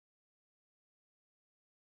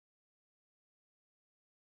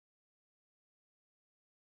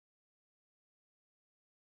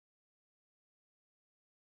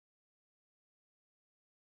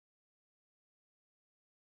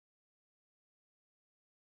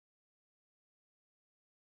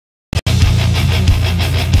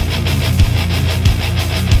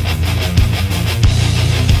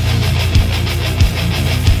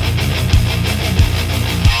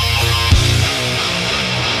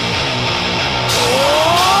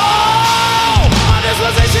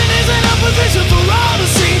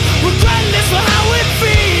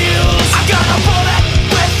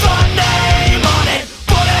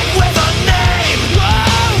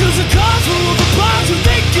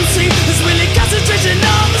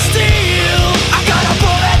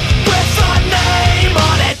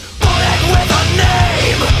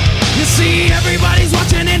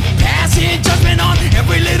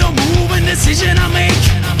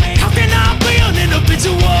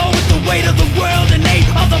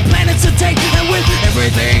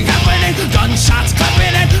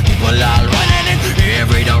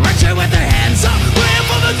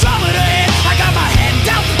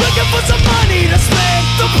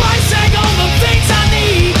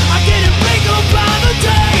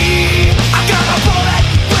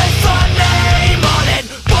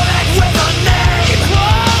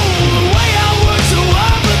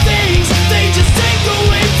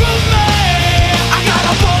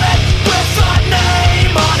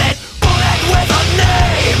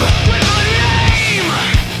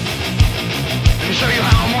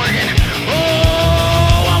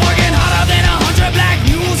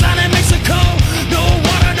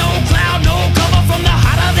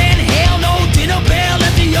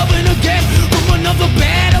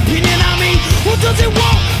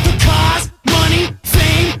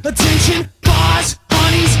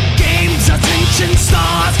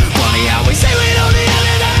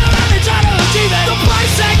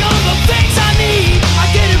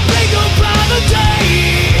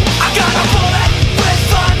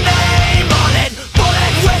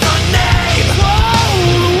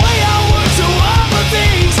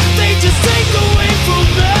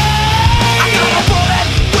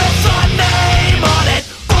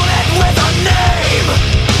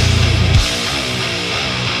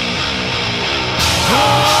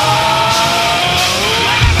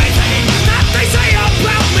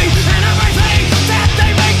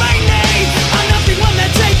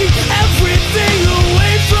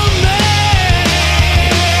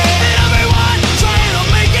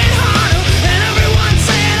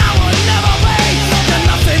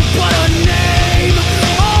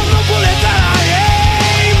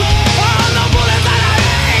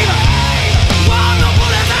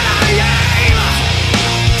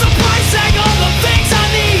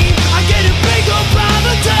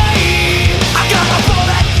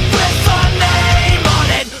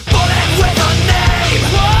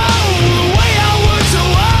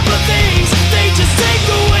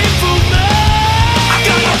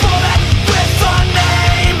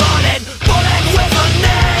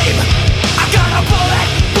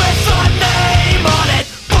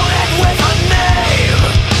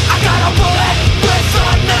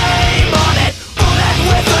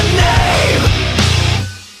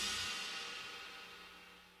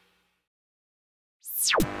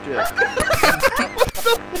Shit.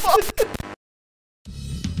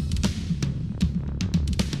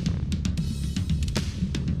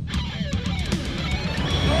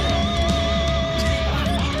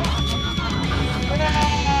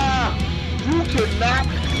 You cannot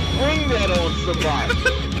bring that on somebody.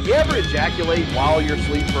 You ever ejaculate while your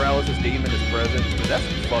sleep paralysis demon is present? That's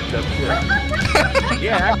some fucked up shit.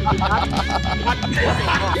 Yeah,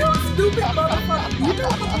 You stupid motherfucker. You know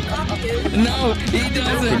what the fuck is? No, he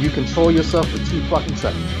doesn't. You control yourself for 2 fucking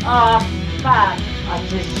seconds. Oh, fuck. I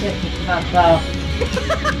just shit myself.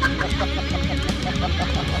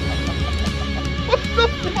 what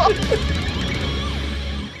the fuck?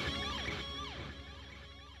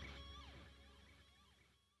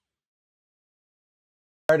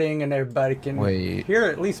 And everybody can hear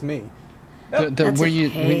at least me. The one where you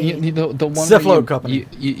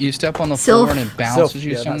step on the floor and it bounces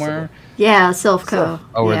you somewhere. Yeah, self-co.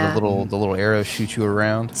 Oh, where the little arrows shoot you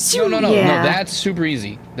around. No, that's super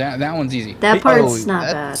easy. That one's easy. That part's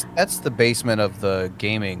not bad. That's the basement of the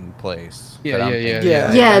gaming place.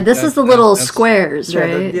 Yeah, this is the little squares,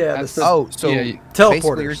 right? Yeah. So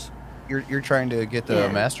teleporters. You're trying to get the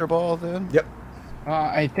master ball then? Yep.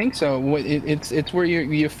 I think so. It's where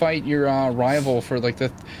you fight your rival for like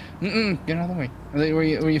the get out of the way. Where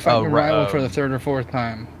you fight your rival for the 3rd or 4th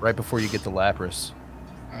time. Right before you get the Lapras.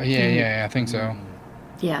 Yeah, I think so.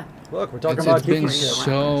 Yeah. Look, we're talking about. It's been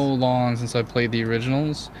so long since I played the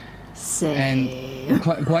originals. Same. And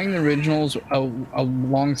playing the originals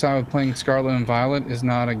alongside with playing Scarlet and Violet is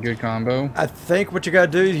not a good combo. I think what you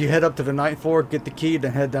gotta do is you head up to the 9th floor, get the key,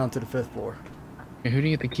 then head down to the 5th floor. Who do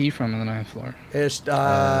you get the key from on the 9th floor? It's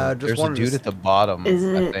there's a dude at the bottom,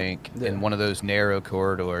 I think, in one of those narrow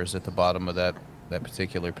corridors at the bottom of that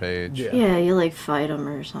particular page. Yeah, you like fight him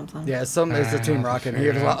or something. Yeah, it's a Team Rocket. He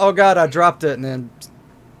was like, oh god, I dropped it, and then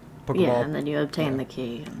Pokeball. Yeah, and then you obtain the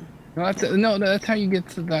key. No, that's how you get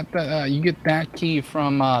to that. You get that key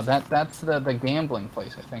from that's the gambling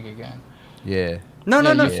place, I think, again. Yeah. No.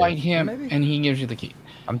 You fight him, and he gives you the key.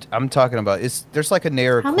 I'm talking about there's like a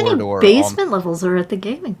narrow corridor. How many basement levels are at the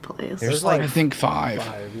gaming place? There's like I think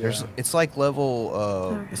 5. It's like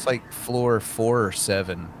level it's like floor 4 or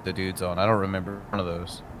 7 the dude's on. I don't remember one of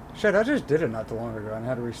those. Shit, I just did it not too long ago and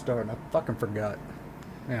had to restart and I fucking forgot.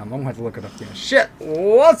 Yeah, I'm gonna have to look it up again. Shit!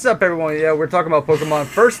 What's up, everyone? Yeah, we're talking about Pokemon.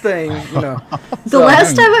 First thing, you know. The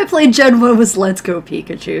last time I played Gen 1 was Let's Go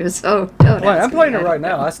Pikachu, so don't I'm playing it right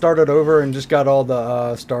now. I started over and just got all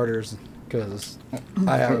the starters because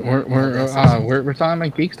I have. We're talking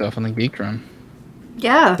about Geek stuff on the Geek room.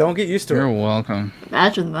 Yeah. Don't get used to it. You're welcome.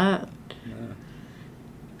 Imagine that. Yeah.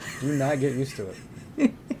 Do not get used to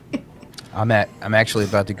it. I'm actually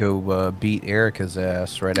about to go beat Erica's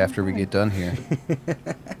ass right after we get done here.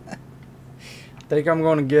 I think I'm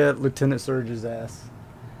going to get Lieutenant Surge's ass.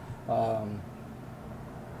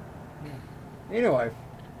 Anyway,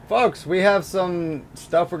 folks, we have some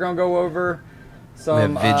stuff we're going to go over.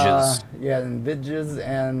 Some vidges. And vidges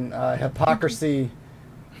and hypocrisy.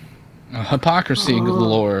 Hypocrisy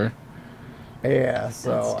galore. Yeah,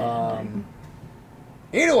 so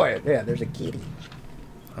anyway, yeah, there's a kitty.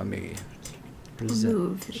 Let me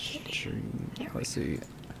present the stream. Let's see.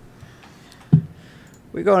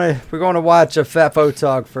 We're gonna watch a fat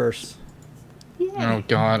photog first. Yeah. Oh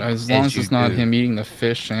God! As long as it's not him eating the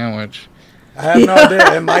fish sandwich. I have no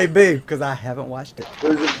idea. It might be because I haven't watched it.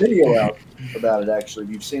 There's a video out about it actually.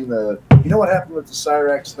 You've seen you know what happened with the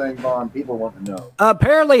Cyrex thing, Vaughn? People want to know.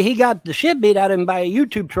 Apparently, he got the shit beat out of him by a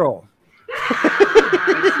YouTube troll.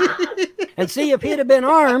 And see, if he'd have been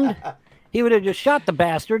armed, he would have just shot the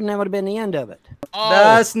bastard, and that would have been the end of it. Oh,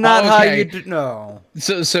 that's not how you do. No.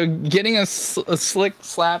 So getting a slick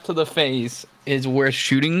slap to the face is worth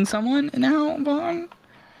shooting someone now, Vaughn?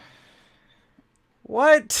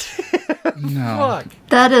 What? No. Fuck.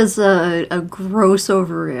 That is a gross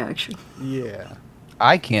overreaction. Yeah.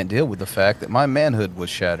 I can't deal with the fact that my manhood was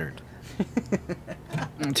shattered.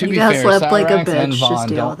 To be fair, Cyrax like a bitch, and Vaughn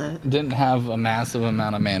didn't have a massive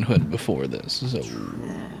amount of manhood before this. So.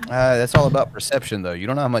 That's all about perception, though. You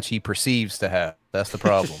don't know how much he perceives to have. That's the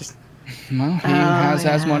problem. Well, he has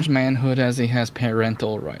as much manhood as he has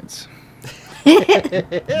parental rights.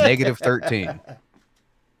 Negative 13.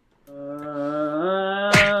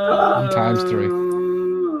 Times 3.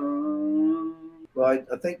 Well,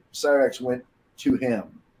 I think Cyrex went to him.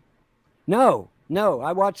 No,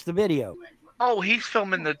 I watched the video. Oh, he's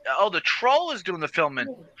filming the troll is doing the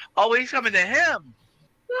filming. Oh, he's coming to him.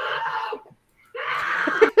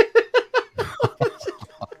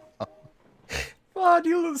 Vaughn,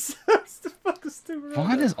 you look so fucking stupid.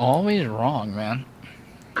 Vaughn is always wrong, man.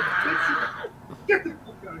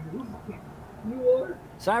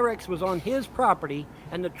 Cyrex was on his property,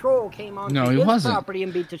 and the troll came on No, to he his wasn't. property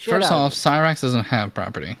and beat the shit First out off, of him. Cyrex doesn't have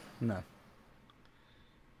property. No.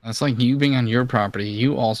 That's like you being on your property.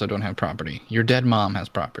 You also don't have property. Your dead mom has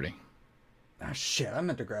property. Ah, shit, I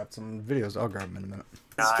meant to grab some videos. I'll grab them in a minute.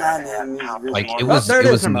 Like it was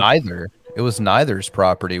neither. It was neither's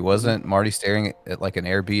property. Wasn't Marty staring at like an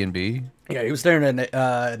Airbnb? Yeah, he was staring at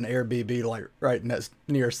an Airbnb like right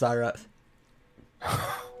near Cyrex.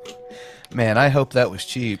 Man, I hope that was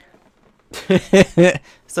cheap.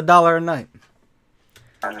 It's $1 a night.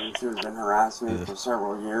 He has been harassing me for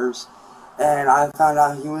several years, and I found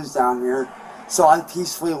out he was down here. So I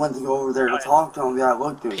peacefully went to go over there to talk to him. Yeah,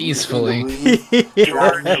 look, dude. Peacefully. Get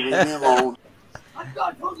out of here, leave me alone.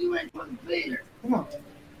 I told you went to the theater. Come on.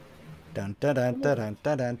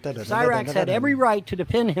 Cyrax had every right to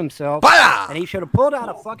defend himself, and he should have pulled out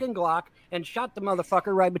a fucking Glock and shot the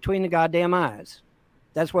motherfucker right between the goddamn eyes.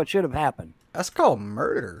 That's what should have happened. That's called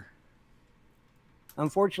murder.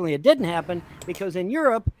 Unfortunately, it didn't happen because in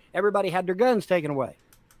Europe, everybody had their guns taken away.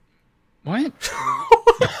 What?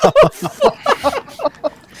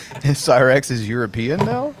 Cyrex is European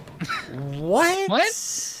now? What?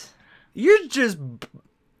 What? You're just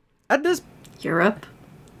at this Europe?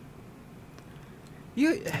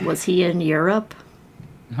 Was he in Europe?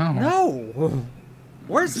 No. No.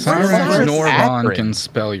 Where's Cyrex nor Ron Akron. can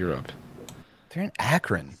spell Europe. They're in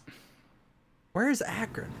Akron. Where's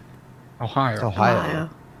Akron? Ohio. It's Ohio.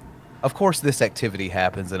 Of course, this activity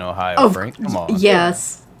happens in Ohio, Oh, Frank. Come on.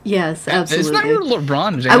 Yes. Yes, absolutely. It's not where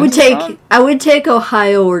LeBron James. I would take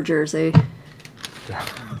Ohio or Jersey.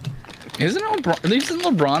 Isn't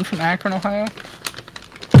LeBron from Akron, Ohio?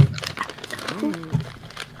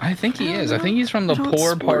 I think he is. I think he's from the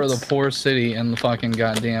poor part of the poor city in the fucking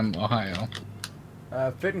goddamn Ohio.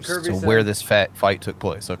 Fit and Kirby So said, where this fight took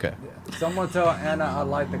place, okay. someone tell Anna I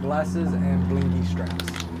like the glasses and blingy straps.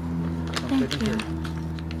 Thank you.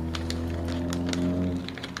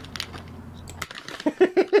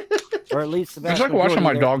 Or at least the It's like watching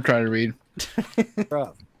my dog try to read.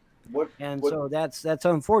 So that's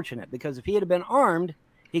unfortunate because if he had been armed,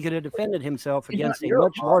 he could have defended himself against a You're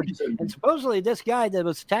much larger. armed. And supposedly this guy that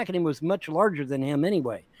was attacking him was much larger than him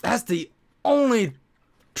anyway. That's the only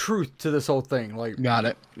truth to this whole thing. Like, Got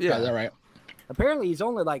it. Yeah. Got that right. Apparently he's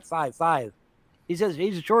only like 5'5". He says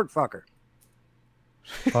he's a short fucker.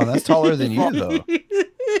 Oh, that's taller than you, though.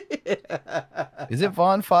 Is it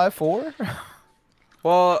Vaughn 5'4"?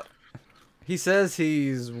 Well, he says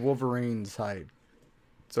he's Wolverine's height,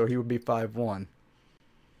 so he would be 5'1".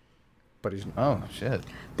 But he's oh shit.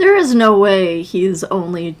 There is no way he's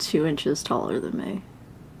only 2 inches taller than me.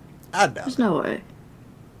 I doubt There's no way.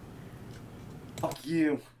 Fuck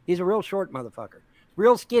you. He's a real short motherfucker.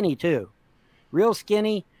 Real skinny too. Real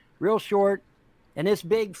skinny, real short. And this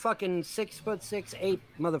big fucking 6'6", 8"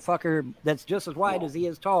 motherfucker that's just as wide as he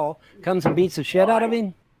is tall comes and beats the shit out of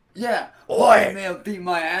him. Yeah, white man beat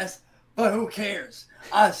my ass, but who cares?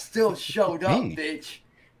 I still showed up, bitch.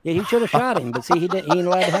 Yeah, he should have shot him, but see, he ain't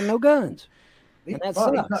allowed to have no guns. And that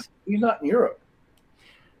sucks. He's not in Europe.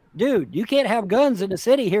 Dude, you can't have guns in the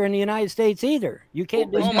city here in the United States either. You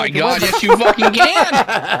can't. Oh my God! Yes, you fucking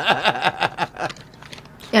can.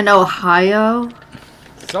 In Ohio?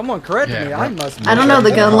 Someone correct Yeah, me. right. I must. I don't know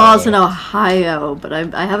the gun laws in Ohio, but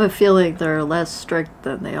I have a feeling they're less strict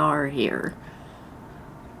than they are here.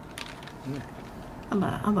 I'm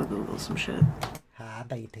gonna Google some shit.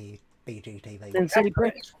 In city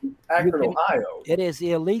limits. Akron, Ohio. It is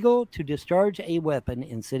illegal to discharge a weapon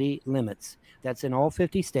in city limits. That's in all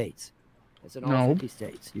 50 states. That's in all 50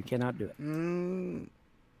 states. You cannot do it.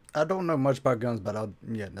 I don't know much about guns, but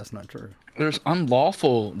yeah, that's not true. There's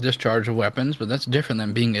unlawful discharge of weapons, but that's different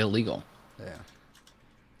than being illegal. Yeah.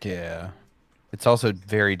 Yeah. It's also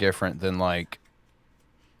very different than like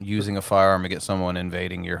using a firearm to get someone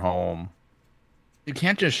invading your home. You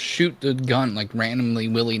can't just shoot the gun like randomly,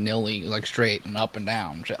 willy-nilly, like straight and up and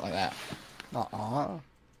down, shit like that. Well,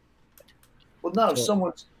 not if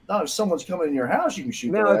someone's coming in your house, you can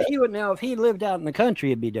shoot. Now, if he lived out in the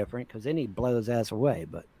country, it'd be different because then he'd blow his ass away.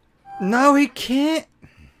 But no, he can't.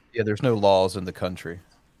 Yeah, there's no laws in the country.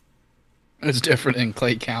 It's different in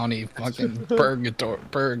Clay County, fucking purge.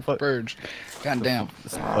 Goddamn.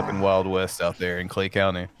 It's fucking Wild West out there in Clay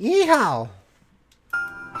County. Yeehaw!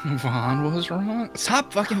 Vaughn was wrong.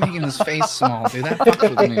 Stop fucking making his face small, dude. That fucks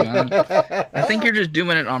with me, man. I think you're just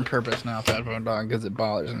doing it on purpose now, Fat Phone Dog, because it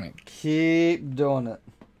bothers me. Keep doing it.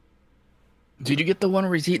 Did you get the one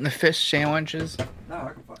where he's eating the fish sandwiches?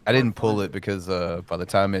 No, I didn't pull it because by the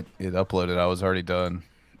time it uploaded, I was already done.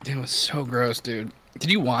 It was so gross, dude. Did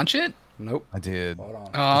you watch it? Nope. I did. Hold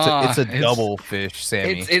on. It's a double fish,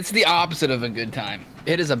 Sammy. It's the opposite of a good time.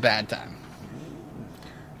 It is a bad time.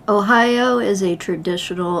 Ohio is a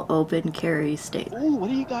traditional open carry state. Ooh, what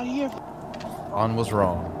do you got here? On was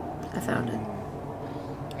wrong. I found it.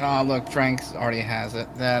 Oh, look, Frank already has it.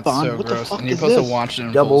 That's Bon, so what the gross. fuck And you're is supposed this? to watch it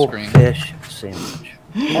in Double full screen. fish sandwich.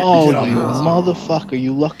 Oh, you motherfucker,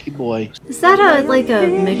 you lucky boy. Is that like a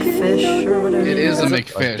McFish or whatever? It is a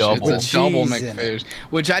McFish. double. It's a double Cheese in McFish,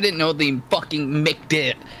 which I didn't know they fucking mixed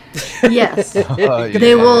it. Yes. Yeah.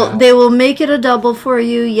 They will make it a double for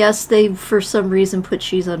you. Yes, they for some reason put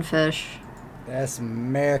cheese on fish. That's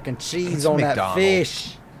American cheese It's on McDonald's. that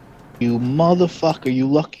fish. You motherfucker, you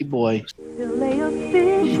lucky boy.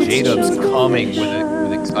 J-Dub's coming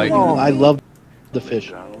with excitement. Oh, I love the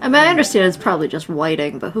fish. I mean, I understand it's probably just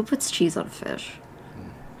whiting, but who puts cheese on fish?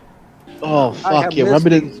 Oh, I fuck have yeah, rub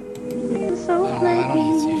it in. I don't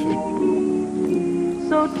eat seafood.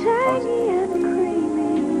 So tangy and creamy.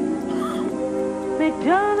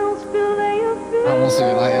 McDonald's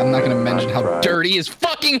I'm not gonna mention how dirty his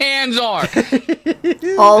fucking hands are.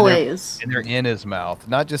 Always. And they're in his mouth.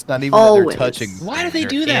 Not even Always. that they're touching. Why do they they're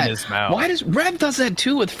do that? In his mouth. Why does Rev does that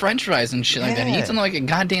too with French fries and shit like that? He eats them like a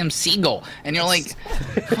goddamn seagull, and you're like,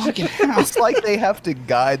 fucking hell. It's like they have to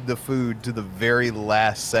guide the food to the very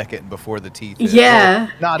last second before the teeth. hit. Yeah.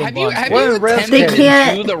 So not a Have you bunch. attempted They to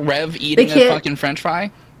can't- do the Rev eating they a can't- fucking French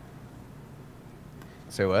fry?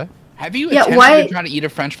 Say what? Have you Yeah, attempted why- to try to eat a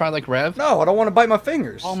French fry like Rev? No, I don't want to bite my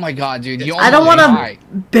fingers. Oh my god, dude! I don't want to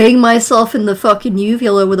bang myself in the fucking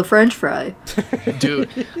uvula with a French fry. Dude,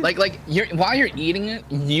 while you're eating it,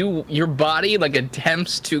 your body like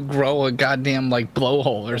attempts to grow a goddamn like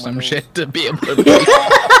blowhole or some shit to be able to.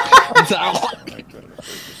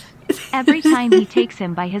 Every time he takes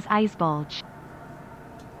him by his eyes bulge.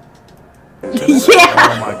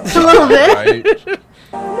 Yeah, a little bit.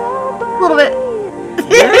 A little bit.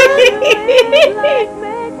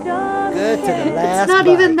 Good to the last It's not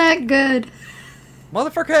bite. even that good.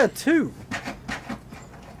 Motherfucker had 2.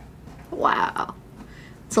 Wow.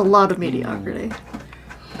 It's a lot of mediocrity.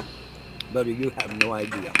 Buddy, you have no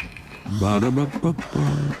idea. I'm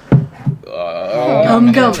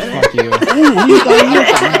going. Fuck you. Hold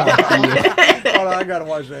on, I gotta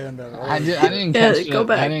watch the end of it. I didn't catch go it.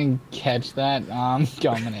 back. I didn't catch that.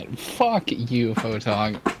 Gumming it. Fuck you,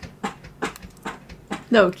 Photog.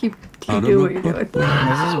 No, keep doing what you're doing.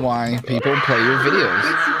 This is why people play your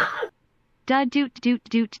videos. Da doot doot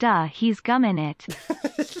doot da, he's gumming it.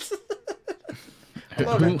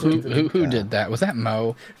 Who did that? Was that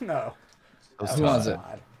Mo? No. Who was it?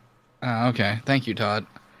 Oh, okay. Thank you, Todd.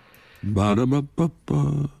 See?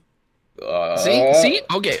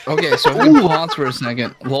 Okay, so if we pause for a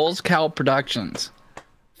second. Lol's Cow Productions.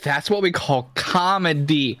 That's what we call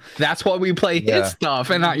comedy. That's why we play his stuff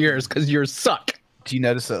and not yours, because yours suck. Do you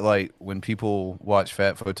notice that, like, when people watch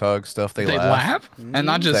Fat Photog stuff, they laugh? And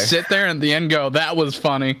not just sit there and at the end go, that was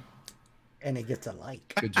funny. And it gets a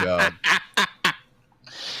like. Good job.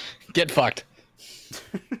 Get fucked.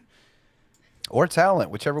 Or talent,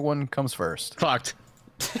 whichever one comes first. Fucked.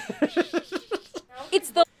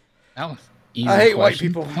 It's the I hate white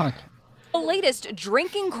people. Fuck. latest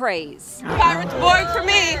drinking craze. Pirates Borg for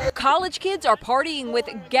me! College kids are partying with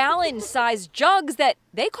gallon-sized jugs that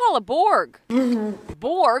they call a Borg.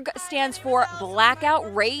 Borg stands for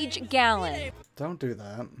Blackout Rage Gallon. Don't do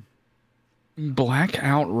that.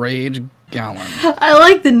 Blackout Rage Gallon. I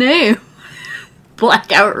like the name.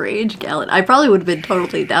 Blackout Rage Gallon. I probably would have been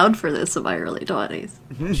totally down for this in my early 20s.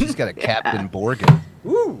 She's got a Captain Borgen.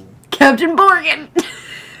 Ooh. Captain Borgen!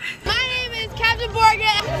 My name is Captain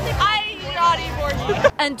Borgen. I eat naughty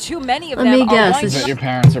Borgen. And too many of Let them me are guess, white. But your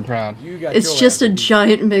parents are proud. It's just a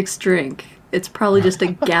giant mixed drink. It's probably just a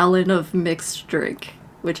gallon of mixed drink,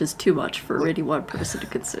 which is too much for any one person to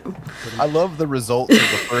consume. I love the results of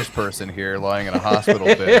the first person here lying in a hospital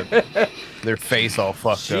bed. Their face all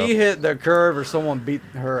fucked up. She hit the curve or someone beat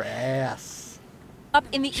her ass. Up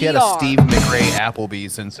in the She had a ER. Steve McRae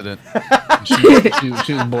Applebee's incident. She was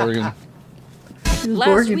Borgen.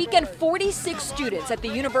 Last weekend, 46 students at the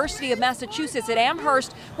University of Massachusetts at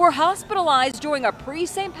Amherst were hospitalized during a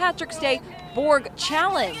pre-St. Patrick's Day Borg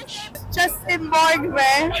challenge. Just in Borg,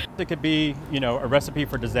 man. It could be, a recipe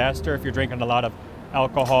for disaster if you're drinking a lot of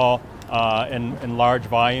alcohol in large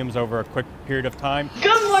volumes over a quick period of time.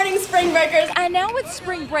 Good morning, spring breakers. And now with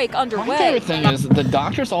spring break My underway. favorite thing is the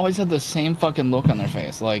doctors always have the same fucking look on their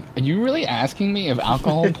face. Like, are you really asking me if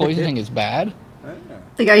alcohol poisoning is bad?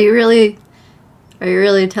 Like, are you really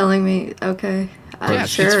telling me? Okay, Yeah,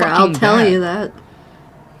 sure, it's I'll fucking tell bad. you that.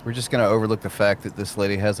 We're just going to overlook the fact that this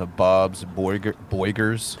lady has a Bob's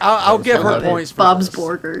Boigers. I'll give her points for Bob's this.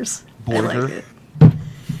 Burgers. Borger. like it.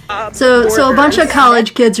 So a bunch of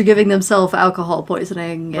college kids are giving themselves alcohol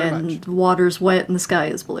poisoning, and water's wet and the sky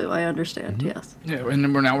is blue. I understand, yes. Yeah, and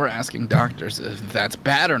now we're asking doctors if that's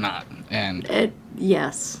bad or not, and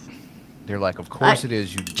yes. They're like, of course it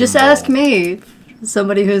is. You just ask me,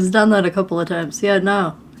 somebody who's done that a couple of times. Yeah,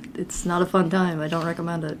 no, it's not a fun time. I don't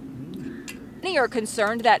recommend it. Many are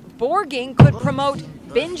concerned that borging could promote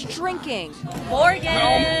binge drinking.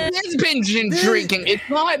 It is binge drinking. It's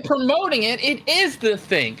not promoting it. It is the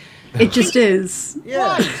thing. It just is.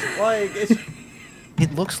 Yeah, like it's.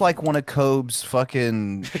 It looks like one of Cobb's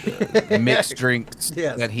fucking mixed drinks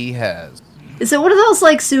that he has. Is it one of those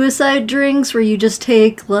like suicide drinks where you just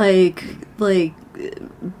take like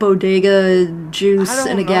bodega juice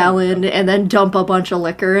in a gallon and then dump a bunch of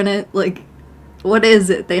liquor in it? Like, what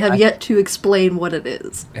is it? They have yet to explain what it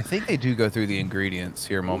is. I think they do go through the ingredients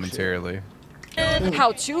here momentarily.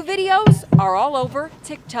 How-to videos are all over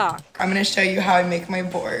TikTok. I'm gonna show you how I make my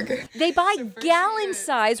Borg. They buy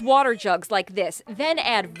gallon-sized water jugs like this, then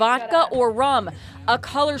add vodka or rum, a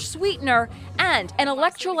color sweetener, and an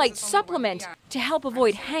electrolyte supplement to help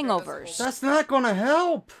avoid hangovers. That's not gonna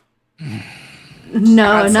help.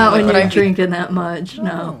 No, not when you're drinking that much,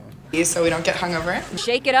 no. So we don't get hungover.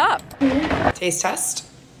 Shake it up. Taste test.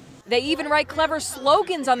 They even write clever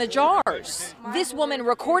slogans on the jars. This woman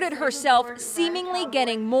recorded herself seemingly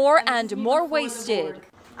getting more and more wasted.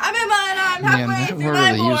 I'm in mine, I'm Man, halfway that through word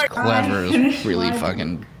my they use Borg. clever is really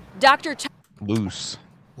fucking Dr. Loose.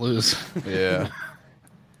 Yeah.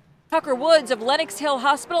 Tucker Woods of Lenox Hill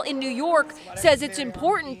Hospital in New York says it's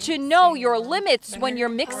important to know your limits when you're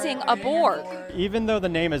mixing a Borg. Even though the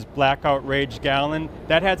name is Blackout Rage Gallon,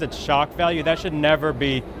 that has its shock value. That should never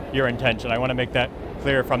be your intention. I want to make that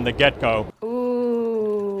clear from the get-go.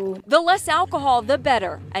 Ooh. The less alcohol, the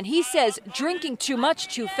better. And he says drinking too much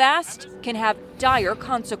too fast can have dire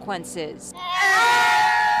consequences.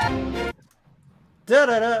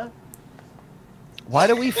 Da-da-da. Why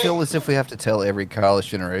do we feel as if we have to tell every college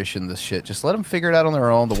generation this shit? Just let them figure it out on their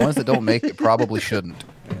own. The ones that don't make it probably shouldn't.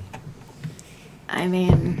 I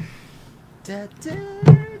mean,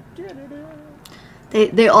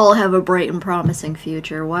 they all have a bright and promising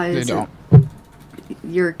future. Why is it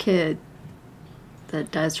you're a kid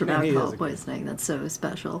that dies from alcohol poisoning? That's so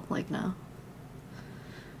special. Like, no.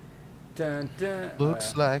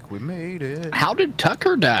 Looks like we made it. How did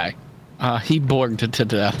Tucker die? He borged to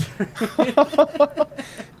death.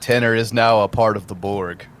 Tanner is now a part of the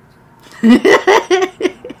Borg.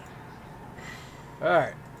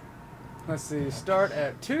 Alright. Let's see. Start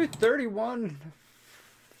at 2:31:45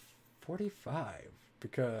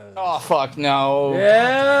 because. Oh fuck no!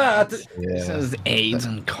 Yeah. This is AIDS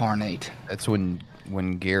incarnate. That's when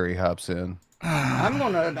Gary hops in. I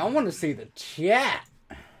want to see the chat.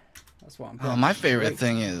 That's why I'm. My favorite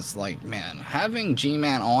thing is, like, man, having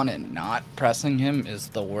G-Man on and not pressing him is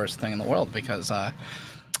the worst thing in the world because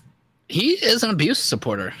he is an abuse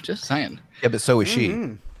supporter. Just saying. Yeah, but so is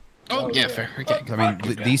she. Oh yeah, fair. Okay. I mean,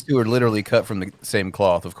 these two are literally cut from the same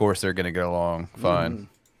cloth. Of course, they're gonna get along fine.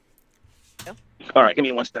 All right, give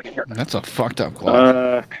me 1 second here. That's a fucked up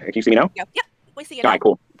cloth. Can you see me now? Yep. We see you All now. right,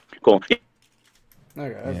 cool.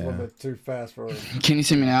 Okay, that's a little bit too fast for. Can you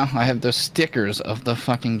see me now? I have those stickers of the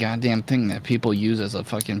fucking goddamn thing that people use as a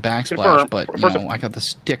fucking backsplash, Confirm. but you know, I got the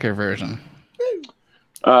sticker version.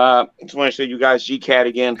 Just want to show you guys G-Cat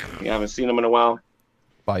again. You haven't seen him in a while.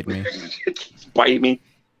 Bite me. Bite me.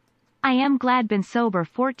 I am glad been sober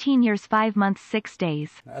 14 years 5 months 6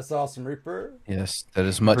 days. That's awesome, Reaper. Yes, that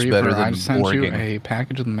is much Reaper, better than I sent you Borging. a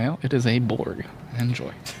package in the mail. It is a Borg.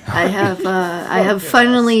 Enjoy. I have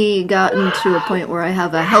finally gotten to a point where I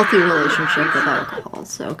have a healthy relationship with alcohol.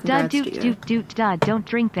 So congrats to you. Don't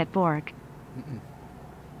drink that Borg.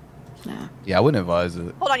 No. Yeah, I wouldn't advise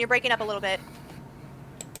it. Hold on, you're breaking up a little bit.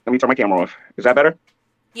 Let me turn my camera off. Is that better?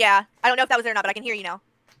 Yeah, I don't know if that was there or not, but I can hear you now.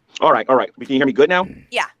 All right. Can you hear me good now?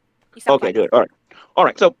 Yeah. You sound Okay, good. All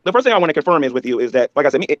right. So the first thing I want to confirm is with you is that, like I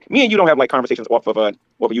said, me and you don't have like conversations off of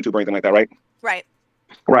YouTube or anything like that, right? Right.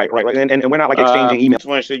 Right. And we're not like exchanging emails. Just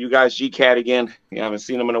want to show you guys G-Cat again. You haven't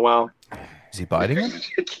seen him in a while. Is he biting him?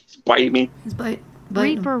 He's biting me. He's biting.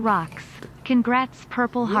 Reaper rocks. Congrats,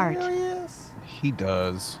 Purple Heart. He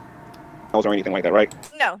does. Or anything like that, right?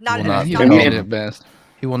 No, not Will at not all. become- at best.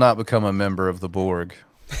 He will not become a member of the Borg.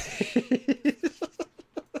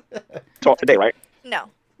 Talk today, right? No.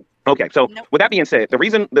 Okay, so with that being said,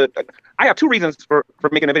 I have two reasons for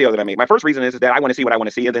making the video that I made. My first reason is that I want to see what I want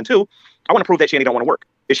to see, and then two, I want to prove that Shanny don't want to work.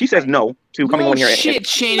 If she says no to coming on here, Shit,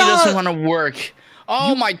 Shanny doesn't want to work.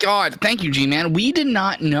 Oh my God! Thank you, G-Man. We did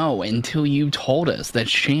not know until you told us that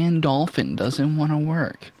Shan Dolphin doesn't want to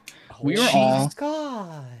work. We were all.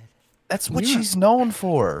 God. That's what she's known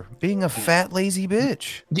for, being a fat, lazy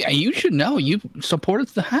bitch. Yeah, you should know. You supported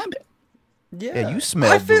the habit. Yeah, you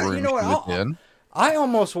smelled the room you know she was what, in. I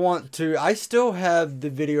almost want to. I still have the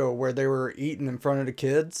video where they were eating in front of the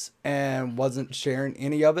kids and wasn't sharing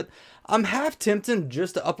any of it. I'm half tempted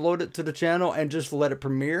just to upload it to the channel and just let it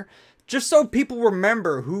premiere, just so people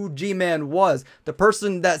remember who G-Man was, the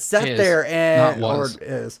person that sat there and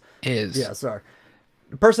is. Yeah, sorry.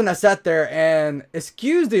 The person that sat there and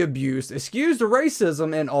excused the abuse, excused the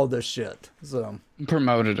racism, and all this shit. So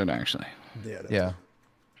promoted it actually. Yeah.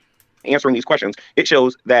 Answering these questions, it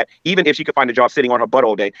shows that even if she could find a job sitting on her butt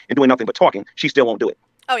all day and doing nothing but talking, she still won't do it.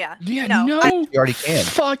 Oh yeah. Yeah, no. no you already can.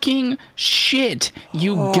 Fucking shit.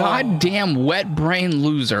 You goddamn wet brain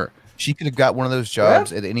loser. She could have got one of those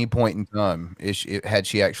jobs at any point in time had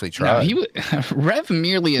she actually tried. No, Rev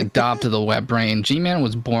merely adopted the wet brain. G-Man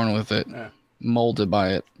was born with it, molded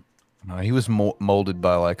by it. No, he was molded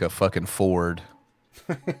by like a fucking Ford.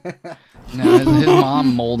 No, his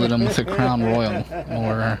mom molded him with a Crown Royal.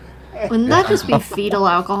 Or wouldn't that just be fetal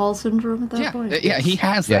alcohol syndrome at that point? Yeah, he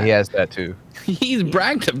has that. Yeah, he has that too. He's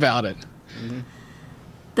bragged about it.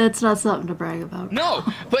 That's not something to brag about. No,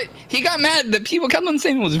 but he got mad that people kept on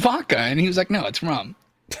saying it was vodka, and he was like, no, it's rum.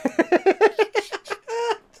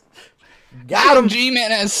 Got him. G-Man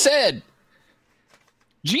has said.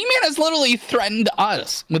 G-Man has literally threatened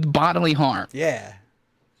us with bodily harm. Yeah.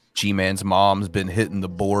 G-Man's mom's been hitting the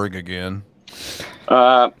Borg again. Just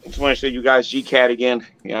want to show you guys G-Cat again.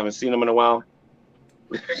 You haven't seen him in a while.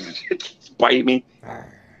 He's biting me.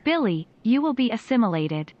 Billy, you will be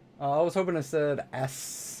assimilated. I was hoping it said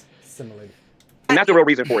assimilated. And that's the real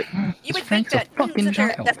reason for it. You would think that since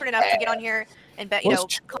they're desperate enough to get on here and bet, you know.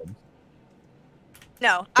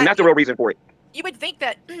 No. And that's the real reason for it. You would think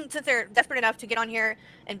that since they're desperate enough to get on here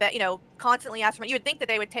and bet, you know, constantly ask for money, you would think that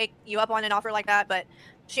they would take you up on an offer like that, but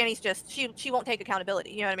Shanny's just she won't take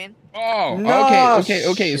accountability. You know what I mean? Oh, No,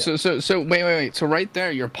 okay. So wait. So right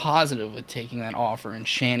there, you're positive with taking that offer and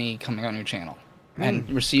Shanny coming on your channel and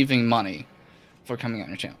receiving money for coming on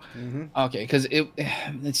your channel. Okay, because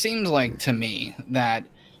it seems like to me that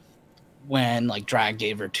when like Drag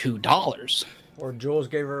gave her $2 or Jules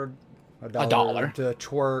gave her a dollar to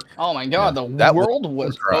twerk. Oh my god, the world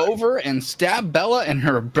was over and stabbed Bella and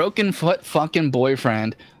her broken foot fucking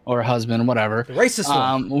boyfriend or husband, whatever. The racist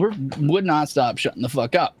one. Would not stop shutting the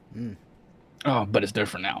fuck up. Oh, but it's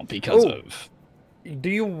different now because of. Do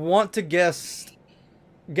you want to guess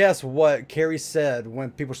what Carrie said when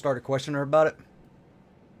people started questioning her about it?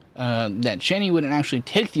 That Shanny wouldn't actually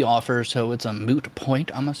take the offer, so it's a moot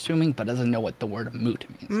point, I'm assuming, but doesn't know what the word moot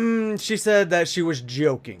means. She said that she was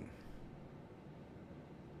joking.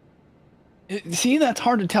 See, that's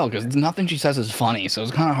hard to tell because nothing she says is funny, so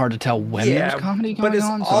it's kind of hard to tell when there's comedy going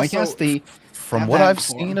on. So I guess from what I've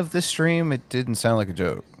seen of this stream, it didn't sound like a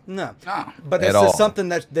joke. No, but it's just something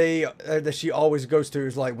that that she always goes to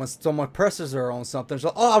is like when someone presses her on something, she's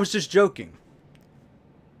like, "Oh, I was just joking."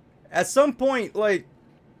 At some point, like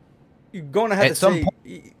you're gonna have to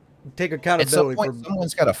take accountability. At some point,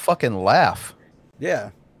 someone's got to fucking laugh. Yeah.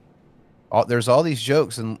 There's all these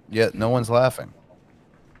jokes, and yet no one's laughing.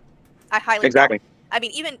 I highly exactly. doubt. I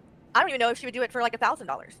mean, I don't even know if she would do it for like $1,000.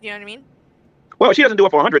 You know what I mean? Well, if she doesn't do it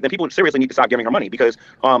for 100, then people seriously need to stop giving her money because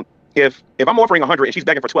if I'm offering 100 and she's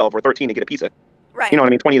begging for 12 or 13 to get a pizza, right? You know what I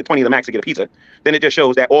mean? 20 the max to get a pizza. Then it just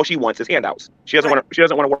shows that all she wants is handouts. She doesn't want to. She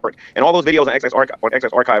doesn't want to work. And all those videos on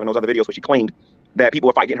XS Archive and those other videos where she claimed that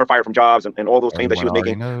people were getting her fired from jobs and all those claims that she was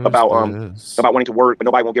making about wanting to work, but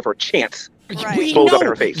nobody won't give her a chance. Right. We know up in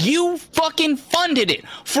her face. You fucking funded it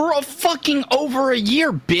for a fucking over a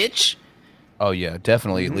year, bitch. Oh yeah,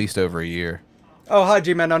 definitely at least over a year. Oh, hi,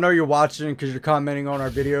 G-Man. I know you're watching because you're commenting on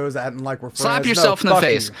our videos, acting like we're friends. Slap yourself in the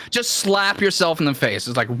face. Just slap yourself in the face.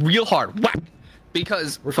 It's like real hard. Whack.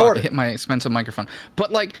 Because fuck, I hit my expensive microphone.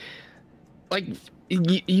 But like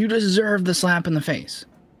you deserve the slap in the face.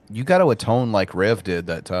 You got to atone like Rev did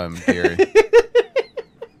that time, Gary.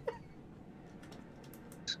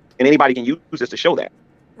 And anybody can use this to show that.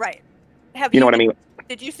 Right. You know what I mean?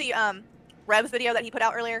 Did you see Rev's video that he put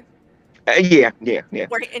out earlier? Yeah. And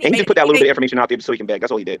he just put that little bit of information out there so he can beg.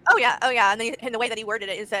 That's all he did. Oh yeah. And the way that he worded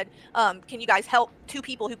it is said, "Can you guys help two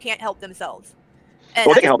people who can't help themselves?" And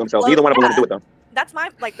well, they can help themselves. Neither one of them want to do it though. That's why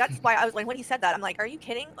I was like, when he said that, I'm like, are you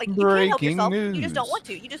kidding? Like, you can't help yourself. You just don't want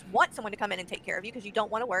to. You just want someone to come in and take care of you because you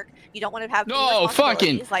don't want to work. You don't want to have no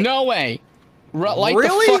fucking like, no way. Light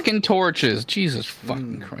the fucking torches. Jesus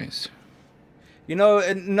fucking Christ. You know,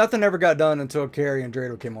 nothing ever got done until Carrie and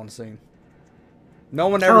Drado came on the scene. No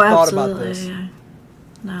one ever thought about this.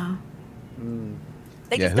 No.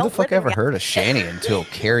 Yeah, who the fuck ever heard of Shanny until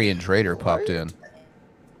Carrie and Drader popped in?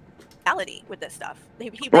 reality with this stuff.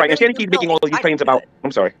 Right, and Shanny keeps making all these claims about.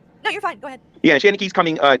 I'm sorry. No, you're fine. Go ahead. Yeah, and Shanny keeps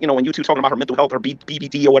coming, you know, on YouTube talking about her mental health, her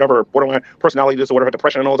BPD or whatever, borderline personality disorder, her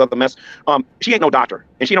depression, and all that other mess. She ain't no doctor,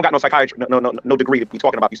 and she don't got no psychiatry, no degree to be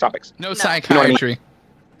talking about these topics. No psychiatry.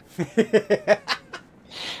 You know what I mean?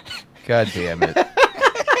 God damn it.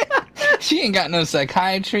 She ain't got no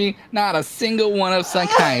psychiatry. Not a single one of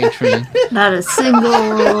psychiatry. Not a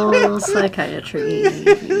single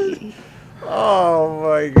psychiatry. Oh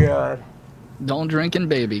my god. Don't drink and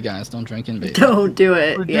baby, guys. Don't drink and baby. Don't do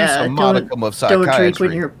it. Reduce Yeah, a modicum of don't drink when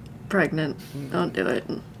psychiatry. you're pregnant. Don't do it.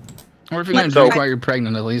 Or if you're gonna drink while you're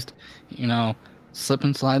pregnant, at least, you know, slip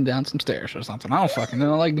and slide down some stairs or something. I don't fucking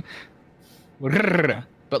know, like.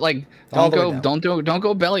 But like, don't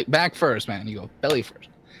go belly back first, man. You go belly first.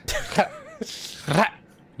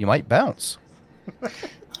 You might bounce. God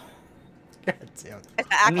damn it.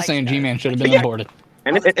 I'm just saying, G-Man should have been aborted.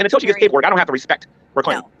 And until she gets paperwork, I don't have to respect her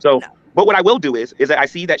claim. But what I will do is that I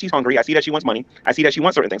see that she's hungry. I see that she wants money. I see that she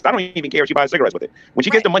wants certain things. I don't even care if she buys cigarettes with it. When she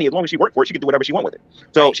gets the money, as long as she works for it, she can do whatever she wants with it.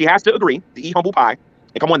 So she has to agree to eat humble pie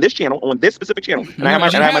and come on this channel, on this specific channel. And I have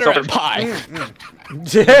myself a pie.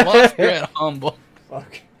 Humble.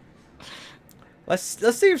 Fuck. Let's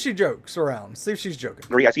see if she jokes around. See if she's joking.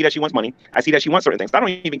 I see that she wants money. I see that she wants certain things. I don't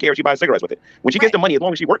even care if she buys cigarettes with it. When she gets the money, as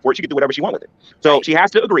long as she works for it, she can do whatever she wants with it. So she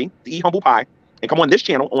has to agree to eat humble pie and come on this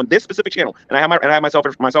channel, on this specific channel, and I have my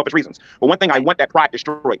selfish reasons. But one thing, I want that pride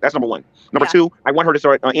destroyed. That's number one. Number two, I want her to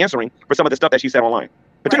start answering for some of the stuff that she said online,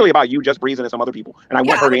 particularly about you, Just Breezing, and some other people. And I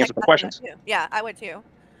want her to answer the questions. Yeah, I would too.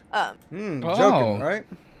 Joking, right?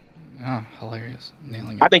 Oh, hilarious.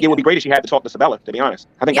 Nailing it. I think it would be great if she had to talk to Sabella, to be honest.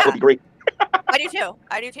 I think that would be great. I do too.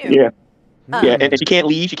 I do too. Yeah. Yeah, and she can't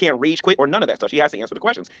leave, she can't rage quit or none of that stuff. She has to answer the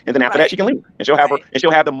questions, and then after that, she can leave, and she'll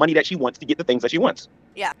have the money that she wants to get the things that she wants.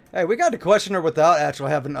 Yeah. Hey, we got to question her without actually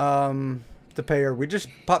having to pay her. We just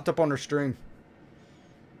popped up on her stream.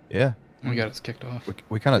 Yeah. We got us kicked off.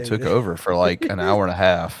 We kind of took over for like an hour and a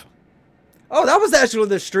half. Oh, that was actually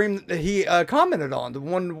the stream that he commented on, the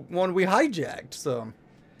one we hijacked. So.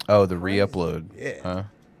 Oh, the re-upload. Yeah. Huh?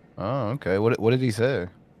 Oh, okay. What did he say?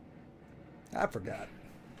 I forgot.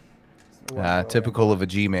 Typical of a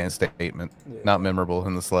G-Man statement. Yeah. Not memorable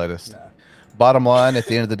in the slightest. Nah. Bottom line, at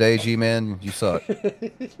the end of the day, G-Man, you suck.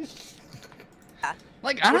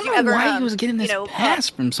 Like, I don't know why he was getting this pass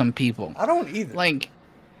from some people. I don't either. Like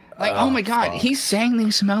oh my god, he's saying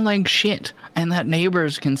they smell like shit, and that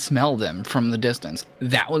neighbors can smell them from the distance.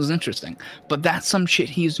 That was interesting. But that's some shit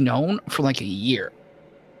he's known for like a year.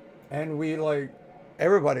 And we, like,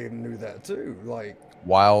 everybody knew that too. Like,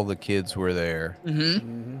 while the kids were there.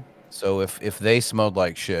 Mm-hmm. So if they smelled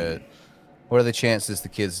like shit, what are the chances the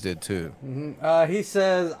kids did too? He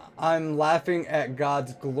says, I'm laughing at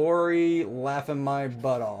God's glory, laughing my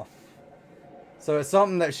butt off. So it's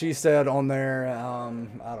something that she said on there. I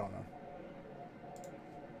don't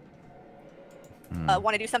know.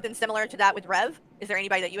 Want to do something similar to that with Rev? Is there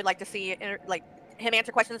anybody that you would like to see, like, him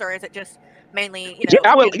answer questions, or is it just mainly, you know?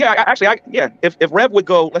 Yeah, I will. Yeah, If Rev would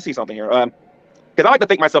go, let's see something here. Because I like to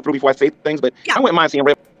think myself through before I say things, but I wouldn't mind seeing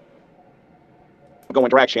Rev go on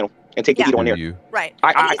Drag Channel and take the heat on there. Right.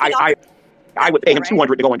 I would pay him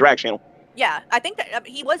 $200 to go on Drag Channel. Yeah, I think that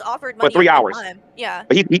he was offered money for 3 hours. Yeah.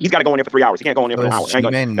 But he's got to go in there for 3 hours. He can't go in there for an hour. Has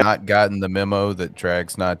G-Man not gotten the memo that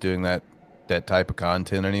Drag's not doing that type of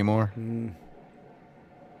content anymore?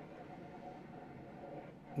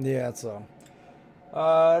 Yeah, so.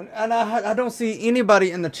 And I don't see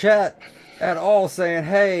anybody in the chat at all saying,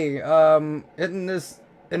 hey, isn't this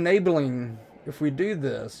enabling if we do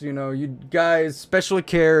this? You know, you guys, especially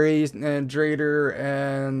Carrie and Drader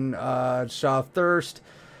and Shaw Thirst,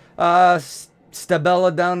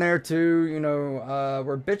 Stabella down there too, you know,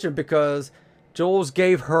 we're bitching because Jules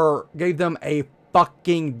gave them a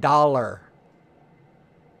fucking $1.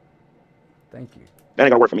 Thank you. That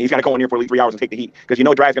ain't gonna work for me. He's gotta go in here for at least 3 hours and take the heat, because you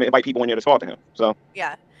know Drag's gonna invite people in there to talk to him. So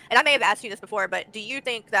yeah, and I may have asked you this before, but do you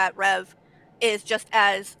think that Rev is just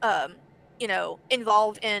as you know,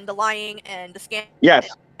 involved in the lying and the scam? Yes.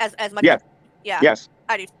 As much. Yes. Yeah. Yes.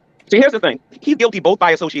 I do. See, here's the thing. He's guilty both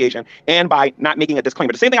by association and by not making a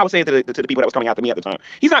disclaimer. The same thing I was saying to the people that was coming after me at the time.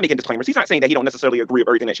 He's not making disclaimers. He's not saying that he don't necessarily agree with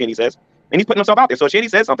everything that Shanny says. And he's putting himself out there. So if Shanny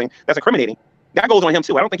says something that's incriminating, that goes on him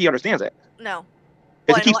too. I don't think he understands that. No.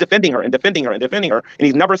 Because he keeps defending her and defending her and defending her. And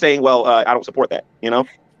he's never saying, well, I don't support that, you know?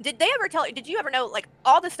 Did you ever know, like,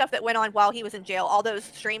 all the stuff that went on while he was in jail, all those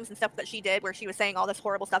streams and stuff that she did where she was saying all this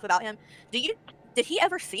horrible stuff about him? Did he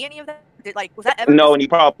ever see any of that? Was that ever? No, and he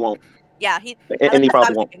probably won't. Yeah, he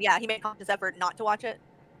probably won't. Yeah, he made a conscious effort not to watch it.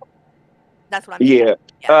 That's what I mean.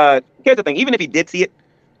 Yeah. Here's the thing. Even if he did see it,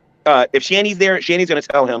 if Shanny's there, Shanny's going to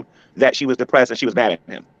tell him that she was depressed and she was mad at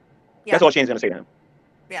him. Yeah. That's all Shane's gonna say to him.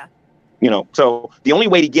 Yeah. You know, so the only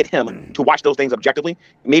way to get him to watch those things objectively,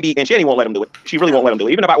 maybe, and Shanny won't let him do it. She really won't let him do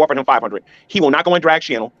it. Even if I offered him 500, he will not go on Drag's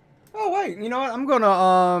channel. Oh wait, you know what? I'm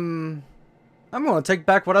gonna take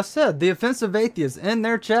back what I said. The offensive atheist in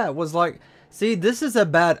their chat was like, "See, this is a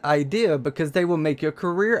bad idea because they will make a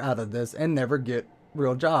career out of this and never get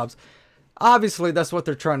real jobs." Obviously, that's what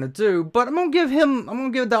they're trying to do. But I'm gonna give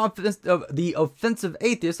the offensive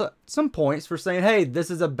atheist some points for saying, "Hey,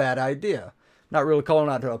 this is a bad idea." Not really calling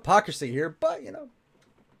out to hypocrisy here, but you know.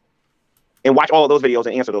 And watch all of those videos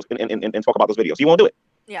and answer those and talk about those videos. He won't do it.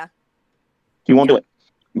 Yeah. He won't do it.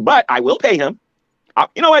 But I will pay him.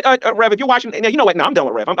 You know what, Rev, if you're watching, you know what? No, I'm done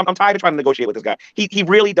with Rev. I'm tired of trying to negotiate with this guy. He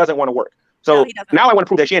really doesn't want to work. So now I want to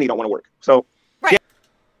prove that Shanny don't want to work. So right.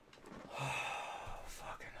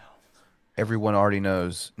 Everyone already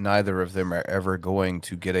knows neither of them are ever going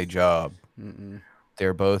to get a job.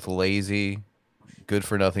 They're both lazy,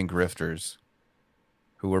 good-for-nothing grifters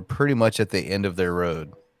who are pretty much at the end of their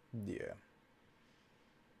road. Yeah.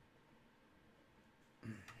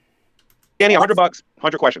 Shanny, $100,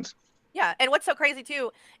 100 questions. Yeah, and what's so crazy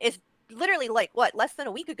too is literally like what, less than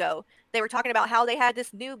a week ago, they were talking about how they had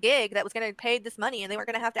this new gig that was going to pay this money and they weren't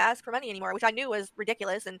going to have to ask for money anymore, which I knew was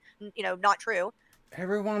ridiculous and, you know, not true.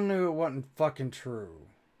 Everyone knew it wasn't fucking true.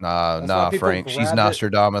 Nah, Frank. She's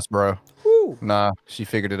Nostradamus, bro. Woo. Nah, she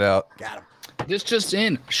figured it out. Got him. This just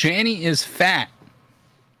in. Shanny is fat.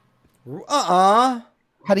 How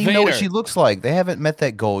do you know what she looks like? They haven't met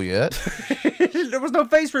that goal yet. There was no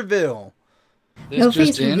face reveal. This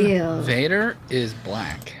just in. Vader is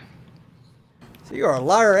black. So you are a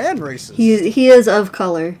liar and racist. He is of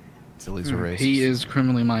color. Silly's a racist. He is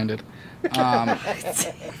criminally minded. God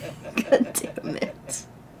damn it.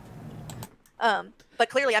 But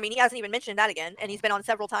clearly, I mean, he hasn't even mentioned that again, and he's been on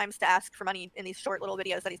several times to ask for money in these short little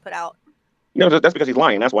videos that he's put out. You know, that's because he's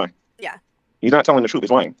lying. That's why. Yeah. He's not telling the truth. He's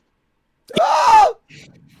lying.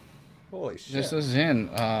 Holy shit. This is in.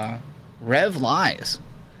 Rev lies.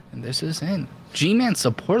 And this is in. G-Man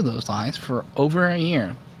supported those lies for over a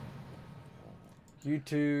year. You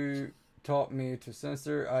two taught me to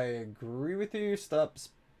censor. I agree with you. Stop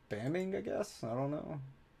spamming, I guess. I don't know.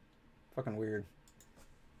 Fucking weird.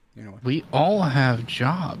 You know what? We all have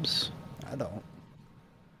jobs. I don't.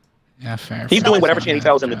 Yeah, fair. He's doing whatever Shanny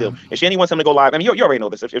tells him to do. If Shanny wants him to go live, I mean, you already know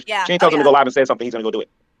this. If Shanny tells him to go live and say something, he's going to go do it.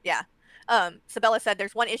 Yeah. Sabella said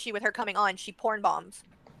there's one issue with her coming on. She porn bombs.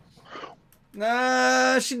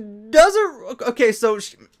 Nah, she doesn't. Okay, so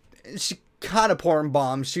she kind of porn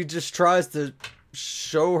bombs. She just tries to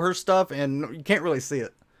show her stuff, and you can't really see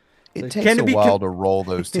it. It takes a while to roll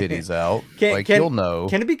those titties out. You'll know.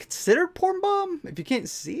 Can it be considered porn bomb if you can't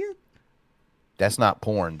see it? That's not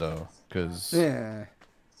porn, though, because... Yeah.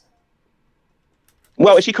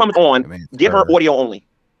 Well, if she comes on, get her audio only.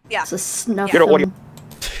 Yeah. It's a snuff Get her audio.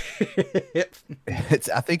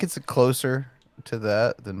 I think it's closer to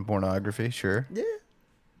that than pornography, sure. Yeah.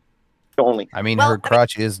 Only. I mean, her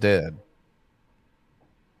crotch is dead.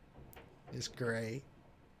 It's great.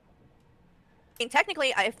 I mean,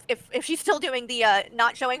 technically, if she's still doing the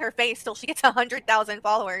not showing her face till she gets 100,000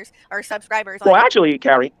 followers or subscribers. Well, actually,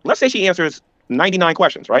 Carrie, let's say she answers 99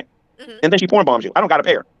 questions, right? Mm-hmm. And then she porn bombs you. I don't got to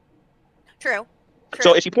pay her. True.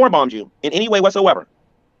 So if she porn bombs you in any way whatsoever,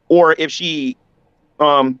 or if she,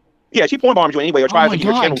 she porn bombs you in any way or tries to get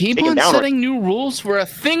your channel keep taken on down. setting new rules for a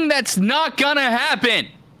thing that's not gonna happen.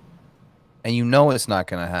 And you know it's not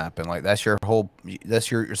gonna happen. Like that's your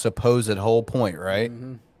supposed whole point, right?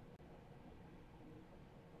 Mm-hmm.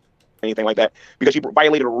 Anything like that, because she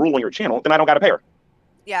violated a rule on your channel, then I don't got to pay her.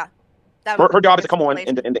 Yeah. Her job is to come on